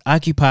 was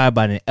occupied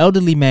by an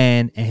elderly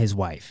man and his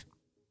wife.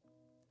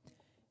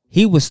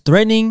 He was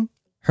threatening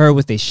her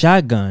with a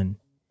shotgun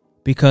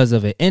because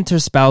of an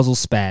interspousal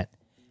spat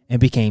and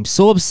became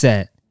so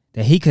upset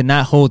that he could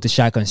not hold the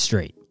shotgun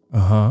straight.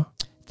 Uh-huh.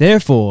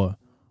 Therefore,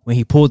 when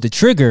he pulled the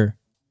trigger,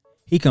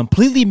 he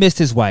completely missed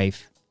his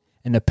wife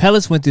and the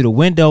pellets went through the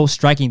window,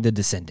 striking the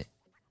descendant.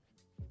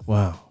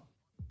 Wow.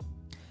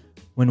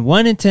 When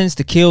one intends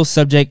to kill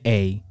subject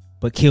A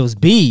but kills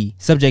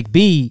subject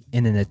B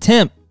in an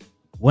attempt,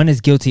 one is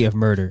guilty of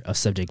murder of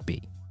subject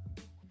B.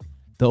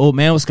 The old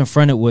man was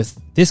confronted with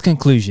this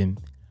conclusion,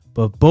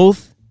 but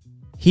both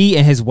he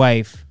and his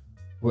wife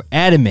were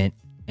adamant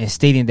in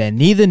stating that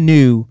neither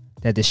knew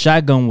that the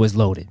shotgun was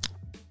loaded.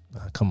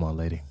 Come on,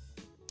 lady.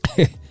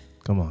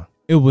 Come on.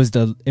 It was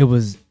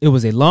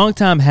a long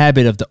time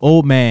habit of the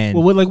old man.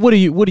 Well, what are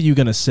you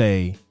gonna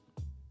say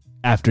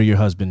after your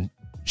husband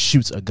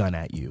shoots a gun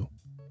at you?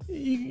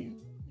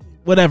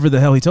 Whatever the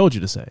hell he told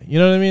you to say. You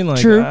know what I mean?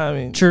 Like, True. I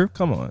mean, True.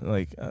 Come on,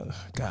 like,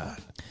 God.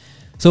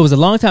 So it was a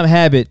long time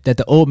habit that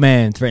the old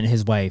man threatened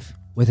his wife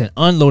with an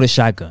unloaded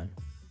shotgun.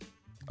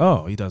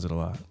 Oh, he does it a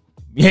lot.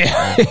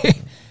 Yeah.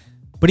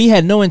 But he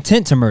had no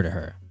intent to murder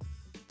her.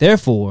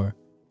 Therefore,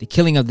 the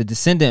killing of the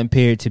descendant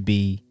appeared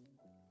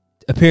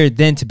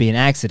then to be an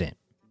accident.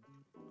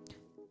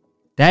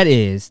 That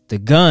is, the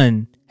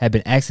gun had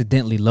been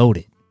accidentally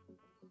loaded.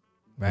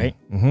 Right?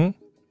 Mm-hmm.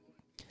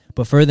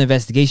 But further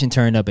investigation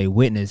turned up a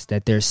witness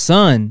that their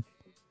son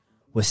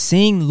was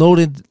seen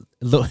loading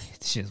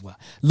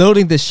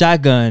the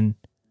shotgun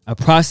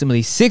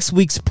approximately 6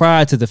 weeks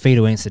prior to the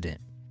fatal incident.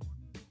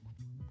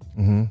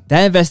 Mm-hmm.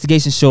 That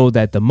investigation showed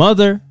that the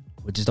mother,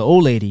 which is the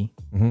old lady,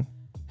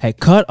 had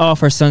cut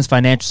off her son's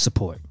financial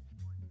support.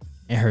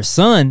 And her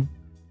son,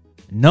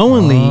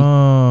 knowingly,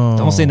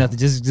 don't say nothing,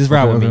 just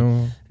ride with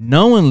me.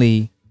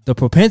 Knowingly, the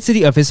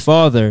propensity of his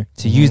father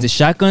to use the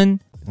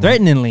shotgun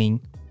threateningly,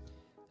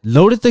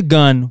 loaded the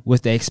gun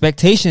with the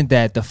expectation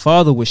that the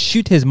father would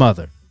shoot his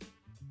mother.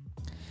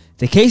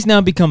 The case now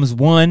becomes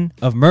one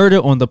of murder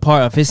on the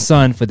part of his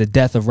son for the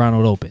death of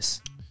Ronald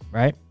Opus.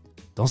 Right?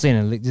 Don't say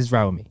anything. Just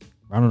ride with me.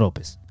 Ronald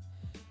Opus.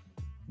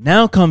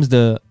 Now comes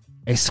the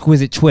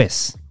exquisite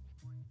twist.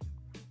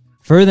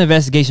 Further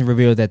investigation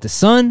revealed that the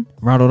son,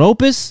 Ronald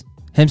Opus,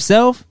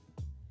 himself,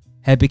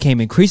 had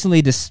become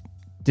increasingly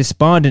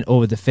despondent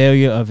over the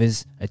failure of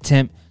his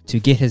attempt to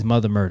get his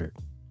mother murdered.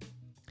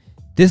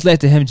 This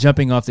led to him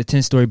jumping off the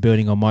 10-story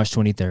building on March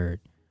 23rd,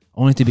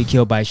 only to be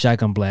killed by a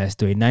shotgun blast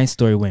through a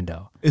 9th-story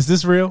window. Is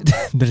this real?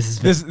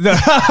 This is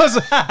I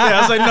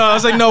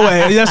was like, no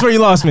way. That's where you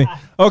lost me.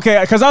 Okay,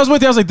 because I was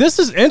with you. I was like, this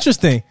is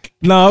interesting.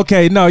 No,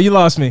 okay, no, you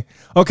lost me.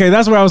 Okay,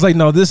 that's where I was like,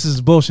 no, this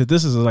is bullshit.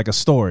 This is like a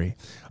story.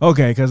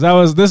 Okay, because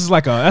that's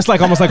like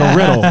almost like a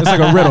riddle. It's like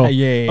a riddle.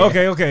 Yeah.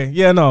 Okay.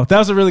 Yeah, no, that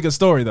was a really good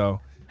story though.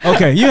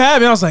 Okay, you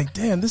had me. I was like,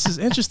 damn, this is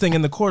interesting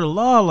in the court of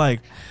law, like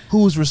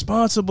who's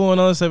responsible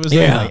and all this type of stuff.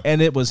 Yeah. Like,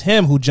 and it was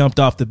him who jumped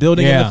off the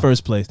building in the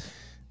first place.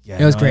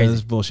 Yeah, it was crazy. It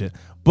was bullshit.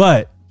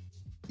 But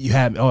you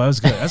had me. Oh, that was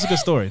good. That's a good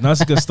story. No,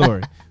 that's a good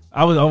story.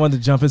 I wanted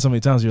to jump in so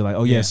many times. You're like,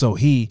 oh yeah, so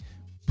he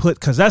put,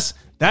 because that's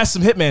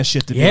some hitman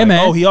shit to be like,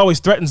 man. oh, he always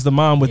threatens the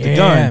mom with the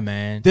gun. Yeah,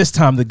 man. This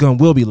time the gun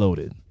will be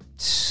loaded.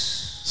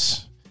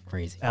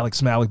 Crazy. Alec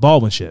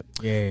Baldwin shit.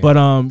 Yeah. But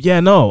I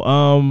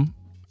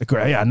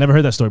never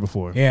heard that story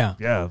before. Yeah.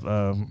 Yeah. I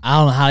don't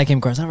know how they came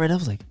across. I read it. I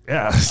was like,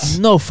 yeah.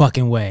 no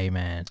fucking way,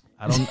 man.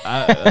 I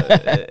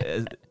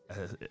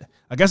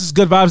guess it's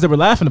good vibes that we're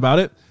laughing about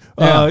it.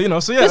 Yeah.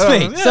 So yeah, It's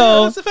fake.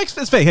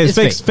 it's fake. Hey,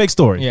 it's fake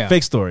story. Yeah.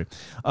 Fake story.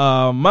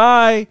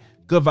 My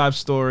good vibe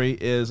story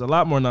is a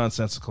lot more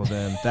nonsensical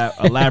than that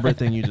elaborate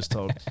thing you just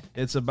told.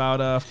 It's about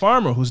a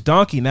farmer whose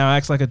donkey now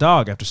acts like a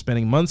dog after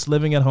spending months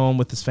living at home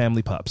with his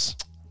family pups.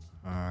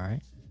 All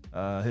right.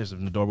 Here's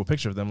an adorable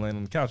picture of them laying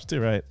on the couch too,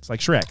 right? It's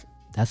like Shrek.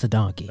 That's a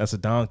donkey. That's a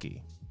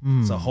donkey.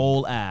 It's a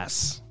whole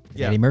ass.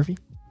 Yeah. Eddie Murphy?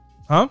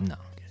 Huh? No,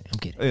 I'm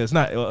kidding. It's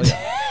not. Well,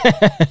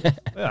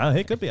 yeah,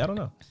 it could be. I don't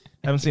know.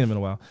 Haven't seen him in a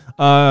while.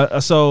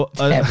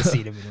 Haven't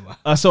seen him in a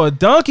while. So a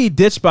donkey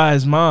ditched by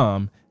his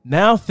mom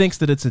now thinks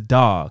that it's a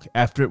dog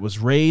after it was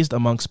raised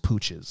amongst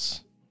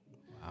pooches.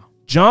 Wow.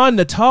 John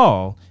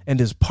Natal and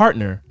his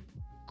partner,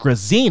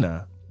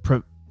 Grazina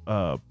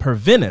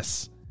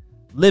Pervinis,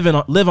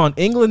 live on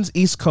England's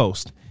East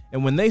Coast.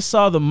 And when they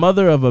saw the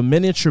mother of a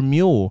miniature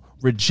mule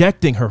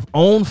rejecting her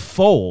own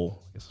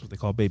foal, I guess that's what they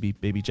call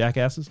baby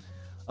jackasses,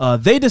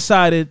 they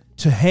decided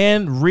to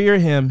hand rear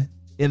him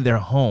in their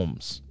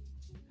homes.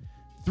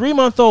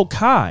 3-month-old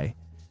Kai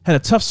had a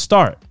tough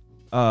start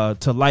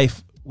to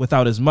life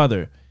without his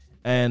mother,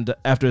 and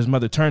after his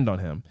mother turned on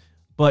him.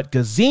 But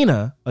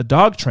Gazina, a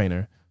dog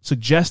trainer,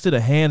 suggested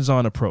a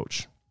hands-on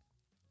approach.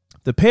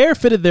 The pair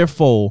fitted their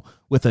foal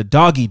with a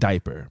doggy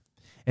diaper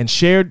and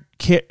shared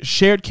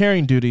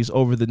carrying duties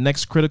over the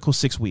next critical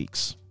 6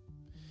 weeks.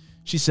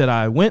 She said,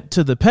 I went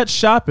to the pet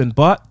shop and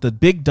bought the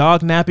big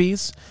dog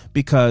nappies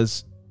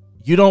because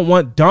you don't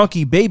want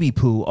donkey baby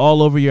poo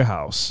all over your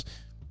house.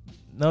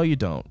 No, you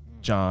don't.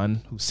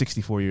 John, who's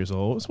 64 years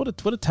old. It's what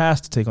a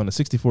task to take on at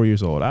 64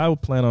 years old. I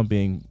would plan on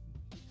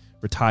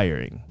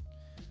retiring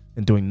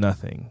and doing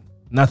nothing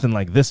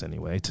like this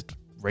anyway, to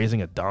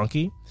raising a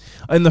donkey.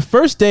 In the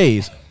first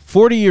days,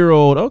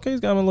 40-year-old, okay,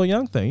 he's got him a little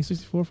young thing. He's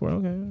 64,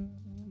 okay.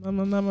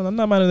 I'm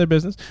not minding their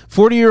business.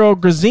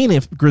 40-year-old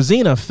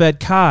Grazina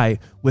fed Kai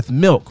with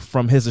milk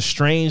from his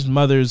estranged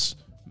mother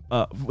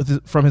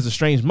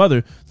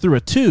through a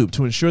tube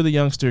to ensure the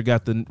youngster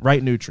got the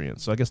right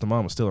nutrients. So I guess the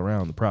mom was still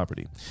around the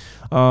property.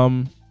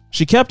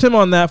 She kept him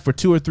on that for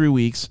 2 or 3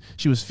 weeks.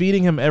 She was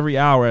feeding him every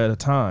hour at a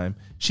time.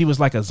 She was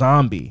like a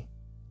zombie.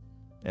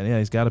 And yeah,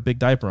 he's got a big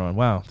diaper on.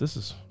 Wow, this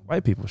is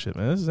white people shit,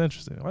 man. This is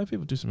interesting. White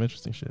people do some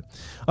interesting shit.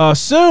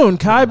 Soon,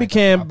 Kai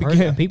became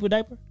a people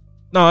diaper?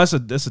 No, it's a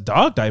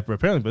dog diaper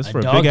apparently, but it's A for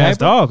a dog big ass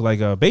diaper? dog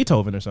like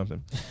Beethoven or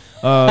something.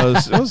 It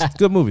was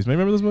good movies.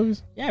 Remember those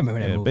movies? Yeah, I remember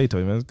that movie.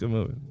 Beethoven, man, it's a good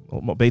movie.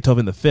 Well,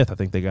 Beethoven the Fifth, I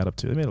think they got up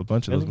to. They made a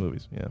bunch of those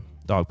movies. Yeah,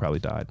 dog probably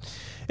died.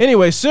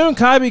 Anyway, soon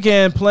Kai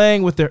began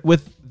playing with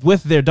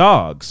their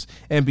dogs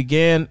and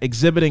began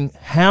exhibiting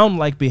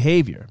hound-like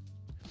behavior.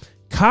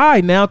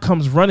 Kai now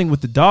comes running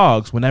with the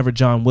dogs whenever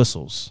John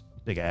whistles.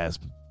 Big ass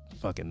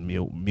fucking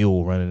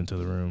mule running into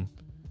the room.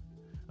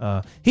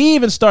 He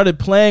even started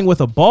playing with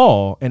a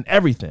ball and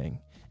everything.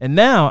 And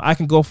now I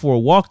can go for a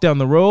walk down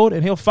the road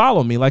and he'll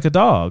follow me like a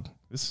dog.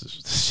 This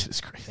shit is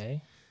crazy.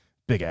 Okay.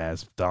 Big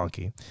ass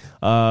donkey.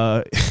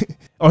 Or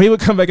he would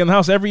come back in the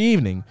house every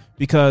evening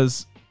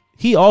because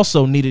he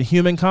also needed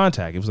human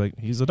contact. It was like,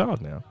 he's a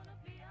dog now.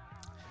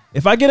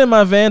 If I get in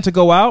my van to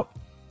go out,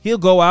 he'll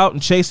go out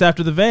and chase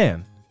after the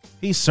van.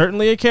 He's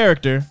certainly a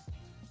character.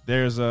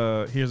 Here's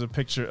a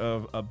picture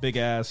of a big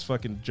ass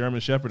fucking German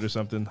Shepherd or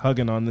something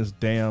hugging on this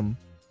damn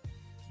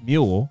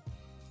mule.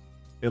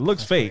 It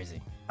looks fake.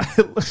 Crazy.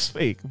 It looks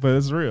fake, but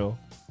it's real.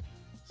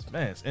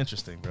 Man, it's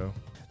interesting, bro.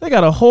 They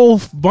got a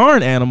whole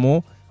barn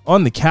animal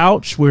on the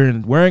couch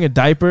wearing a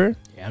diaper.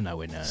 Yeah, I'm not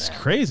with none of It's that.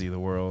 crazy, the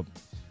world.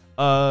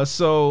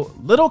 So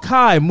little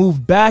Kai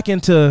moved back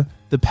into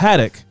the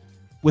paddock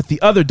with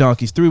the other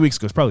donkeys 3 weeks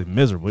ago, it's probably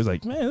miserable. He's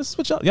like, man, this is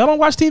what y'all don't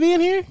watch TV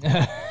in here?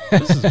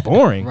 This is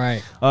boring.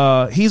 Right.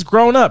 He's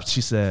grown up,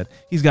 she said.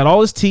 He's got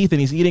all his teeth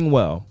and he's eating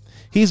well.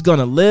 He's going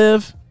to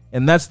live,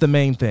 and that's the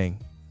main thing.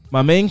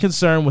 My main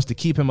concern was to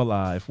keep him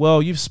alive.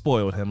 Well, you've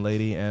spoiled him,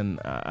 lady, and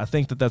I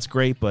think that that's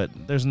great, but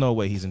there's no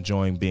way he's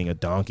enjoying being a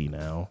donkey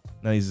now.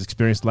 Now he's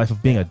experienced the life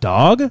of being a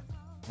dog.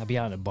 I'll be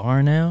out in the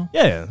barn now.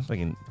 Yeah,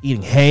 fucking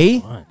eating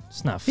hay.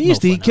 It's not. He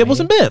used to eat kibbles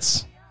and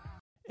bits.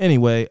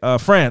 Anyway,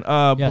 Fran,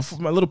 yes.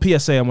 my little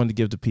PSA I wanted to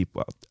give to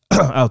people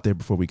out there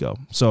before we go.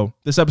 So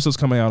this episode's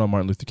coming out on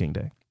Martin Luther King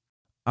Day.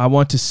 I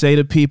want to say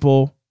to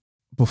people,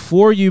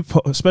 before you,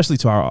 especially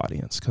to our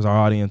audience, because our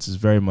audience is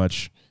very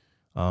much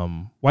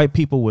white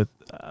people with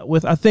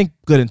I think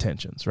good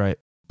intentions, right?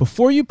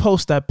 Before you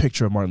post that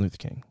picture of Martin Luther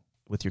King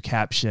with your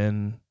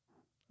caption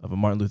of a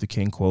Martin Luther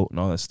King quote and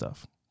all that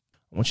stuff,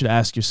 I want you to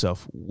ask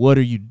yourself, what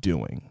are you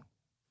doing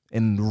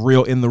in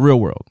the real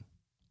world?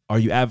 Are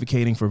you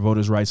advocating for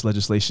voters' rights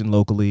legislation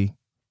locally?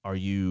 Are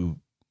you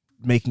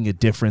making a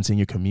difference in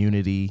your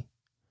community?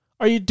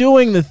 Are you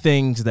doing the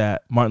things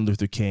that Martin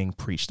Luther King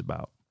preached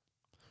about?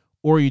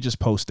 Or are you just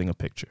posting a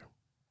picture?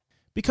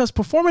 Because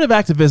performative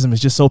activism is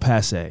just so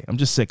passé. I'm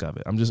just sick of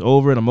it. I'm just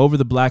over it. I'm over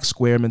the black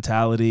square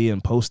mentality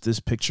and post this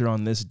picture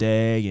on this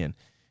day and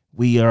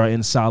we are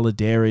in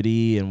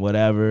solidarity and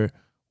whatever.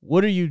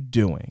 What are you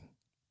doing?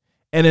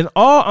 And in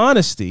all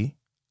honesty,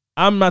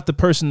 I'm not the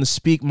person to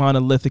speak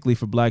monolithically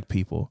for black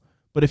people.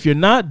 But if you're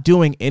not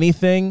doing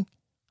anything,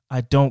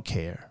 I don't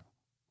care.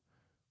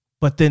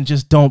 But then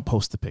just don't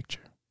post the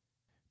picture.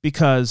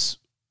 Because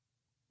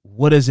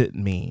what does it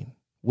mean?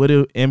 What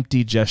do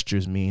empty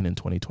gestures mean in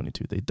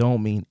 2022? They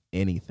don't mean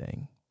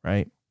anything,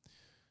 right?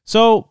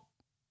 So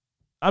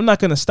I'm not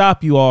going to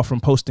stop you all from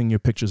posting your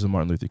pictures of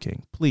Martin Luther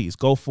King. Please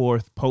go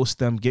forth, post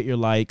them, get your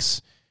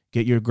likes,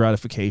 get your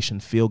gratification,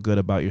 feel good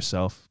about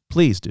yourself.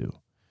 Please do.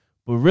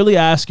 But really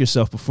ask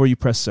yourself before you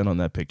press send on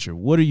that picture,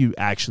 what are you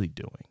actually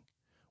doing?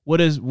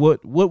 What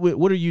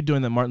are you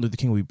doing that Martin Luther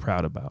King would be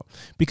proud about?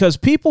 Because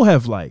people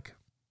have it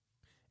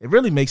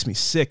really makes me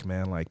sick,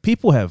 man. Like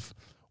people have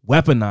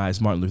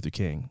weaponized Martin Luther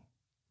King.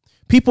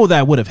 People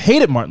that would have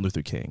hated Martin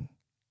Luther King,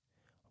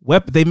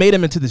 they made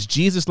him into this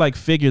Jesus-like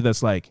figure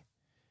that's like,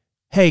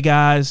 hey,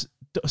 guys,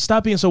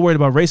 stop being so worried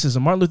about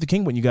racism. Martin Luther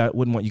King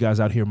wouldn't want you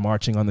guys out here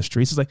marching on the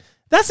streets. It's like,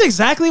 that's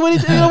exactly what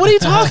what are you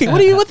talking?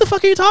 What the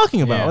fuck are you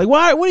talking about? Yeah. Like,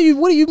 why? What do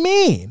you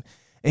mean?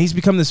 And he's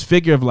become this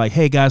figure of like,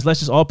 hey, guys, let's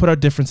just all put our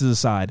differences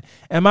aside.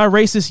 Am I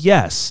racist?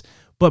 Yes.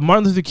 But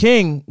Martin Luther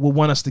King will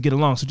want us to get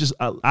along. So just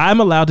I'm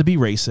allowed to be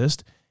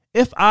racist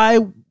if I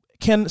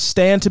can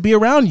stand to be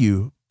around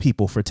you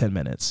people for 10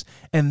 minutes.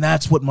 And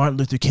that's what Martin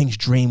Luther King's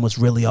dream was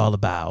really all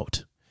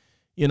about.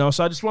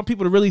 So I just want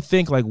people to really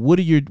think like, what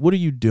are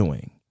you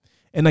doing?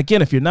 And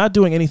again, if you're not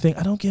doing anything,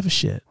 I don't give a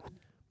shit.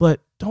 But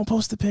don't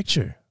post the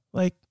picture.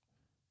 Like,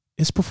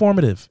 it's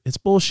performative. It's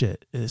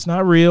bullshit. It's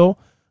not real.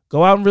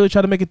 Go out and really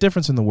try to make a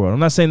difference in the world. I'm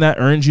not saying that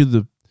earns you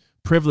the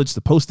privilege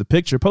to post the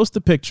picture. Post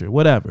the picture,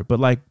 whatever. But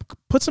like,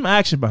 put some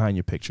action behind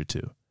your picture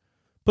too.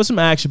 Put some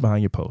action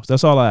behind your post.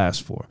 That's all I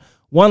ask for.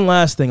 One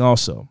last thing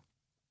also.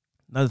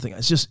 Another thing,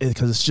 it's just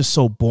because it's just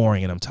so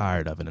boring and I'm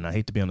tired of it and I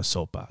hate to be on a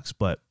soapbox,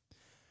 but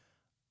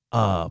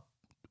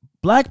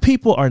black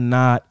people are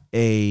not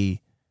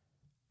a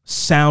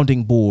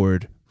sounding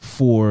board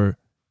for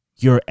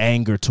your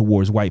anger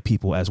towards white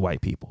people as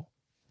white people.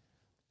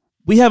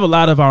 We have a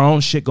lot of our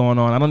own shit going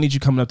on. I don't need you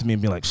coming up to me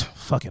and being like,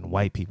 fucking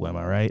white people, am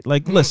I right?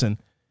 Like, listen,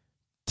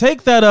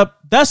 take that up.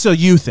 That's a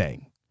you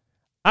thing.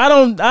 I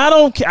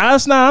don't care.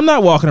 I'm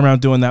not walking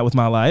around doing that with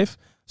my life.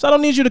 So I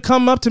don't need you to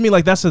come up to me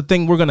like that's the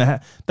thing we're going to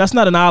have. That's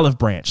not an olive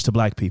branch to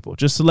black people.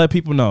 Just to let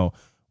people know,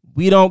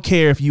 we don't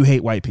care if you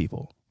hate white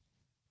people.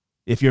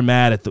 If you're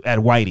mad at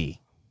whitey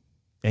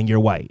and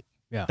you're white.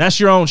 Yeah. That's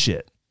your own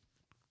shit.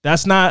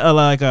 That's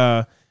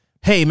not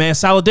hey man,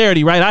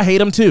 solidarity, right? I hate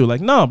them too.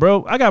 Like, no,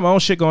 bro, I got my own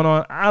shit going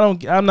on.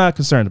 I'm not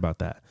concerned about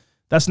that.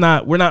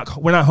 We're not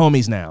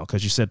homies now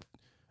because you said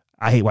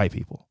I hate white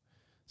people.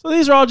 So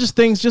these are all just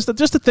things just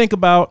to think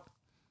about.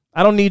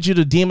 I don't need you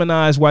to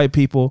demonize white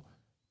people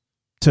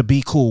to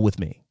be cool with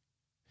me.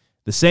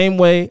 The same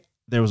way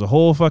there was a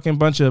whole fucking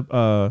bunch of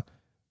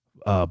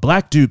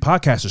black dude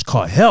podcasters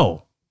caught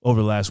hell over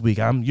the last week.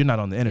 You're not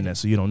on the internet,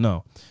 so you don't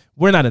know.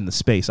 We're not in the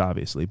space,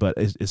 obviously, but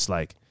it's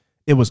like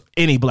it was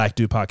any black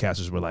dude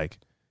podcasters were like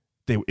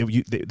they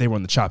were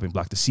on the chopping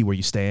block to see where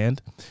you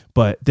stand.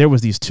 But there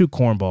was these two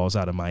cornballs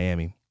out of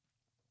Miami.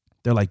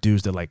 They're like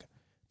dudes that like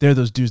they're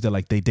those dudes that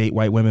like they date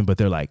white women, but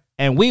they're like,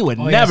 and we would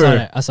never.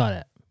 Yeah, I saw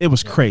that. It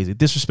was crazy.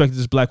 Disrespected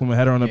this black woman,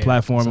 had her on the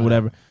platform or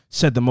whatever,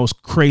 said the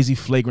most crazy,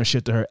 flagrant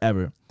shit to her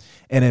ever.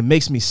 And it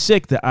makes me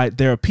sick that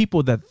there are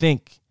people that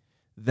think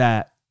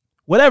that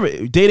whatever,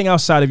 dating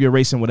outside of your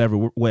race in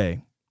whatever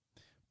way,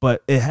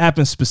 but it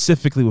happens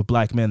specifically with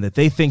black men that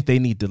they think they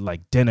need to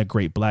like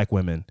denigrate black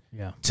women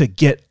to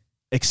get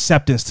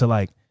acceptance to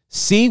like,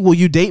 see, will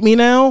you date me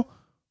now?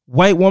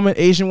 White woman,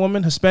 Asian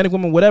woman, Hispanic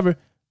woman, whatever.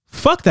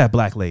 Fuck that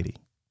black lady.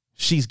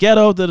 She's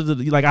ghetto.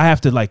 Like I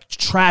have to like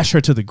trash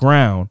her to the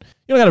ground.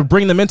 You don't got to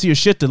bring them into your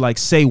shit to like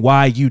say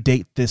why you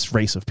date this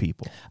race of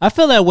people. I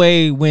feel that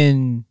way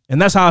when, and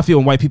that's how I feel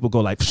when white people go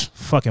like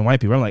fucking white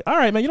people. I'm like, all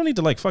right, man, you don't need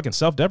to like fucking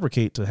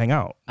self-deprecate to hang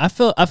out. I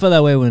feel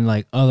that way when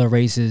like other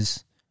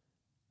races,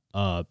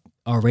 are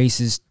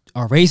racist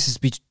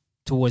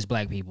towards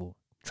black people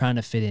trying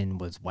to fit in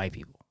with white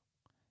people.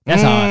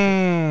 That's how I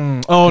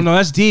feel. Oh no,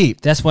 that's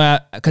deep. That's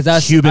why, because I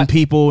Cuban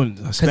people and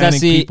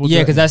Hispanic people.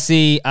 Yeah, because I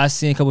seen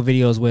a couple of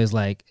videos where it's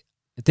like,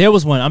 there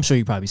was one, I'm sure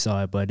you probably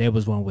saw it, but there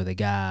was one with a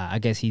guy, I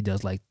guess he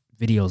does like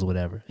videos or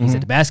whatever. He's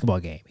at the basketball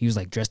game. He was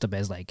like dressed up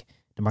as like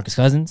DeMarcus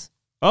Cousins.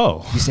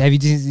 Oh, you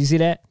see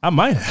that? I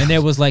might have. And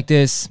there was like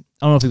this,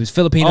 I don't know if he was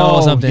Filipino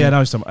or something. Yeah, that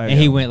was something. And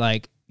he went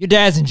like, your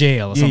dad's in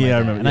jail or something. Yeah, like I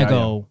remember. That. And I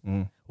go,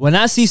 when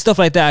I see stuff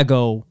like that, I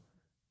go,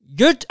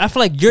 I feel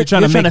like you're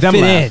trying to fit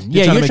laugh. in.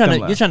 You're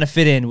trying to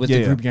fit in with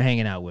the group you're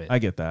hanging out with. I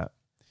get that.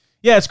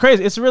 Yeah, it's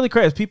crazy. It's really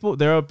crazy.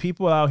 There are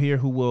people out here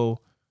who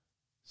will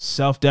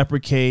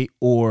self-deprecate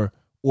or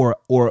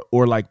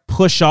like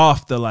push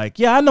off the like,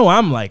 yeah, I know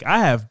I'm like, I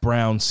have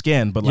brown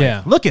skin, but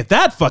like, look at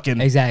that fucking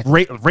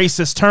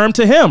racist term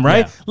to him,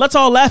 right? Yeah. Let's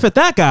all laugh at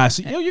that guy.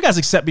 So, you guys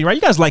accept me, right?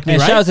 You guys like me,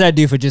 right? Shout out to that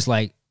dude for just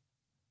like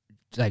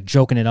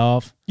joking it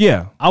off.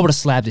 Yeah. I would have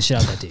slapped the shit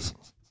out of that dude.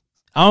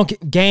 I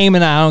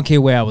don't care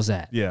where I was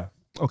at. Yeah.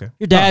 Okay.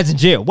 Your dad's in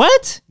jail.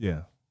 What?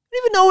 Yeah.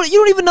 You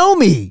don't even know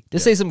me to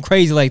say something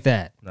crazy like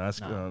that. No,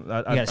 that's you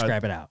gotta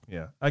scrap it out.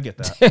 Yeah, I get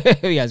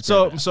that.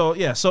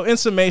 So in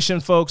summation,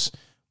 folks,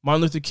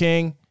 Martin Luther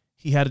King,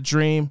 he had a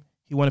dream.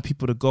 He wanted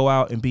people to go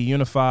out and be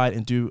unified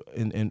and do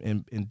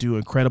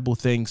incredible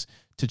things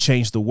to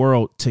change the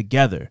world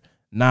together,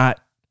 not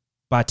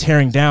by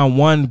tearing down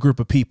one group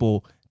of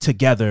people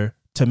together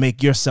to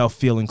make yourself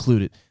feel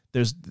included.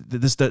 This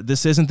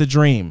isn't the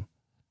dream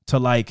to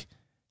like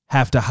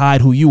have to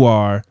hide who you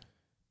are.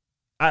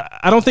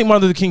 I don't think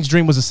Martin Luther King's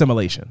dream was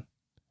assimilation.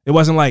 It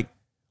wasn't like,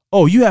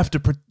 oh, you have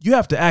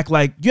to act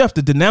like, you have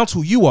to denounce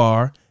who you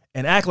are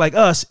and act like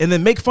us and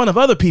then make fun of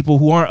other people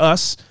who aren't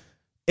us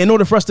in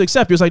order for us to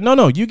accept you. It's like,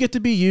 no, you get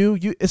to be you.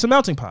 It's a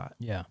melting pot.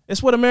 Yeah.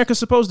 It's what America's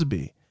supposed to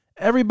be.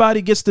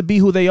 Everybody gets to be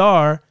who they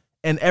are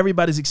and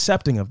everybody's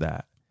accepting of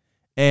that.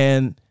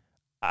 And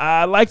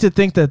I like to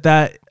think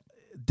that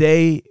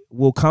day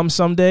will come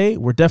someday.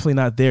 We're definitely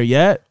not there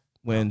yet.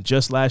 When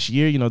just last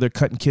year, they're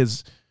cutting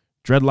kids'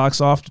 dreadlocks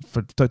off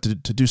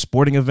to do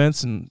sporting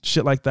events and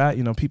shit like that.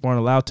 People aren't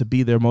allowed to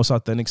be their most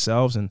authentic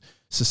selves in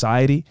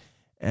society.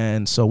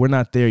 And so we're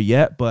not there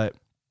yet. But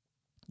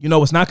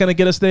what's not going to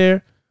get us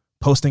there?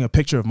 Posting a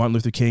picture of Martin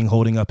Luther King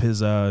holding up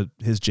his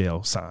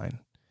jail sign.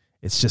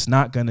 It's just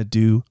not going to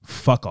do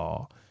fuck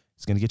all.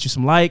 It's going to get you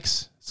some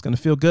likes. It's going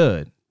to feel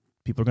good.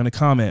 People are going to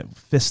comment,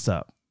 fists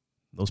up.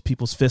 Those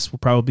people's fists will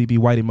probably be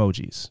white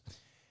emojis.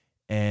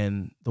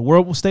 And the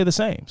world will stay the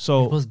same. So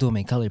you're supposed to do them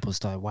in color. You're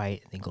supposed to start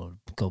white and then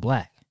go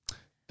black.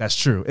 That's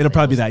true. It'll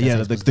probably be that.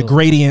 Yeah, the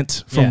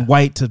gradient from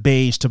white to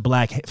beige to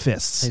black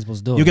fists.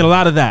 You'll get a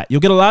lot of that.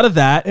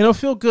 And it'll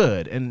feel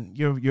good. And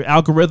your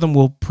algorithm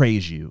will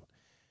praise you.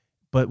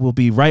 But we'll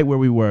be right where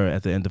we were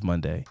at the end of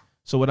Monday.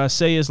 So what I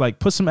say is like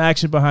put some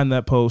action behind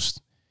that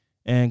post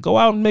and go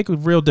out and make a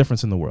real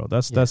difference in the world.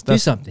 That's do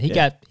something. He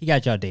got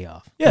y'all day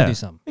off. Yeah, go do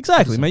something.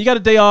 Exactly, man. You got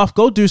a day off.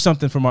 Go do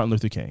something for Martin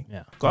Luther King.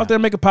 Yeah, go out there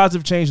and make a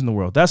positive change in the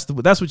world. That's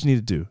what you need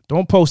to do.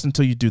 Don't post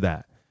until you do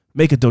that.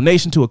 Make a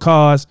donation to a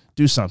cause.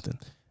 Do something.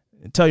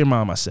 And tell your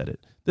mom I said it.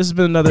 This has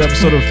been another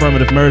episode of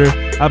Affirmative Murder.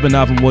 I've been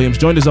Alvin Williams,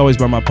 joined as always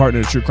by my partner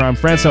in true crime,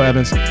 Francel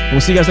Evans. And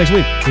we'll see you guys next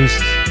week. Peace.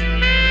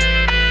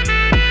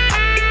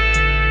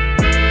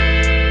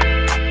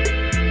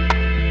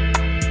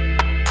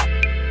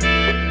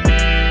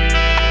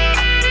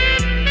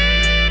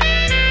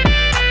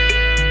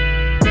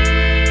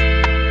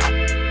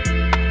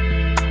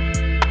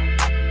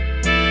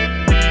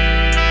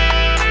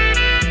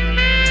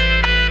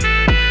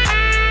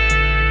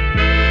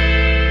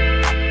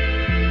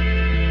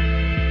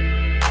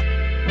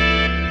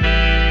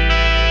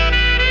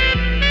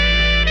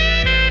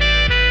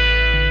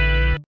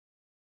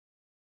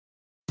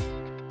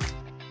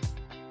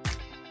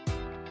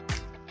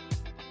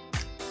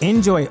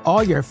 Enjoy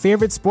all your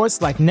favorite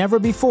sports like never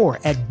before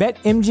at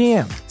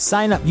BetMGM.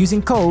 Sign up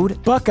using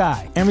code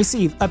Buckeye and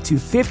receive up to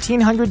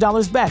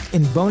 $1,500 back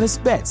in bonus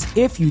bets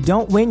if you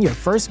don't win your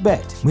first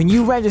bet. When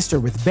you register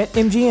with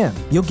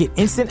BetMGM, you'll get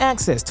instant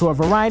access to a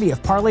variety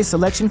of parlay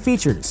selection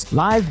features,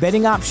 live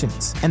betting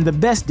options, and the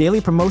best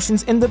daily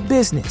promotions in the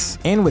business.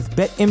 And with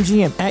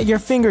BetMGM at your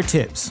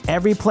fingertips,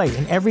 every play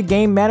and every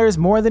game matters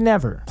more than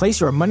ever.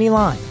 Place your money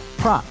line,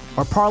 prop,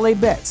 or parlay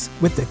bets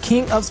with the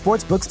king of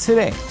sportsbooks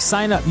today.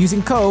 Sign up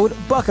using code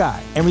Buckeye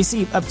and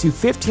receive up to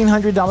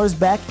 $1,500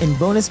 back in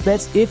bonus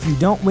bets if you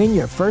don't win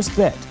your first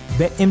bet.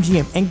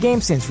 BetMGM and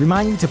GameSense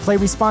remind you to play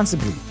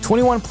responsibly.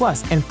 21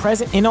 plus and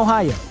present in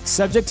Ohio,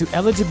 subject to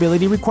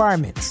eligibility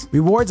requirements.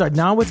 Rewards are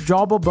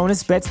non-withdrawable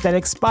bonus bets that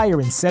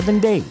expire in 7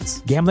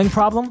 days. Gambling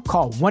problem?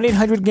 Call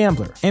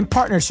 1-800-GAMBLER. In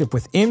partnership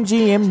with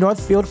MGM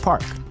Northfield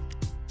Park.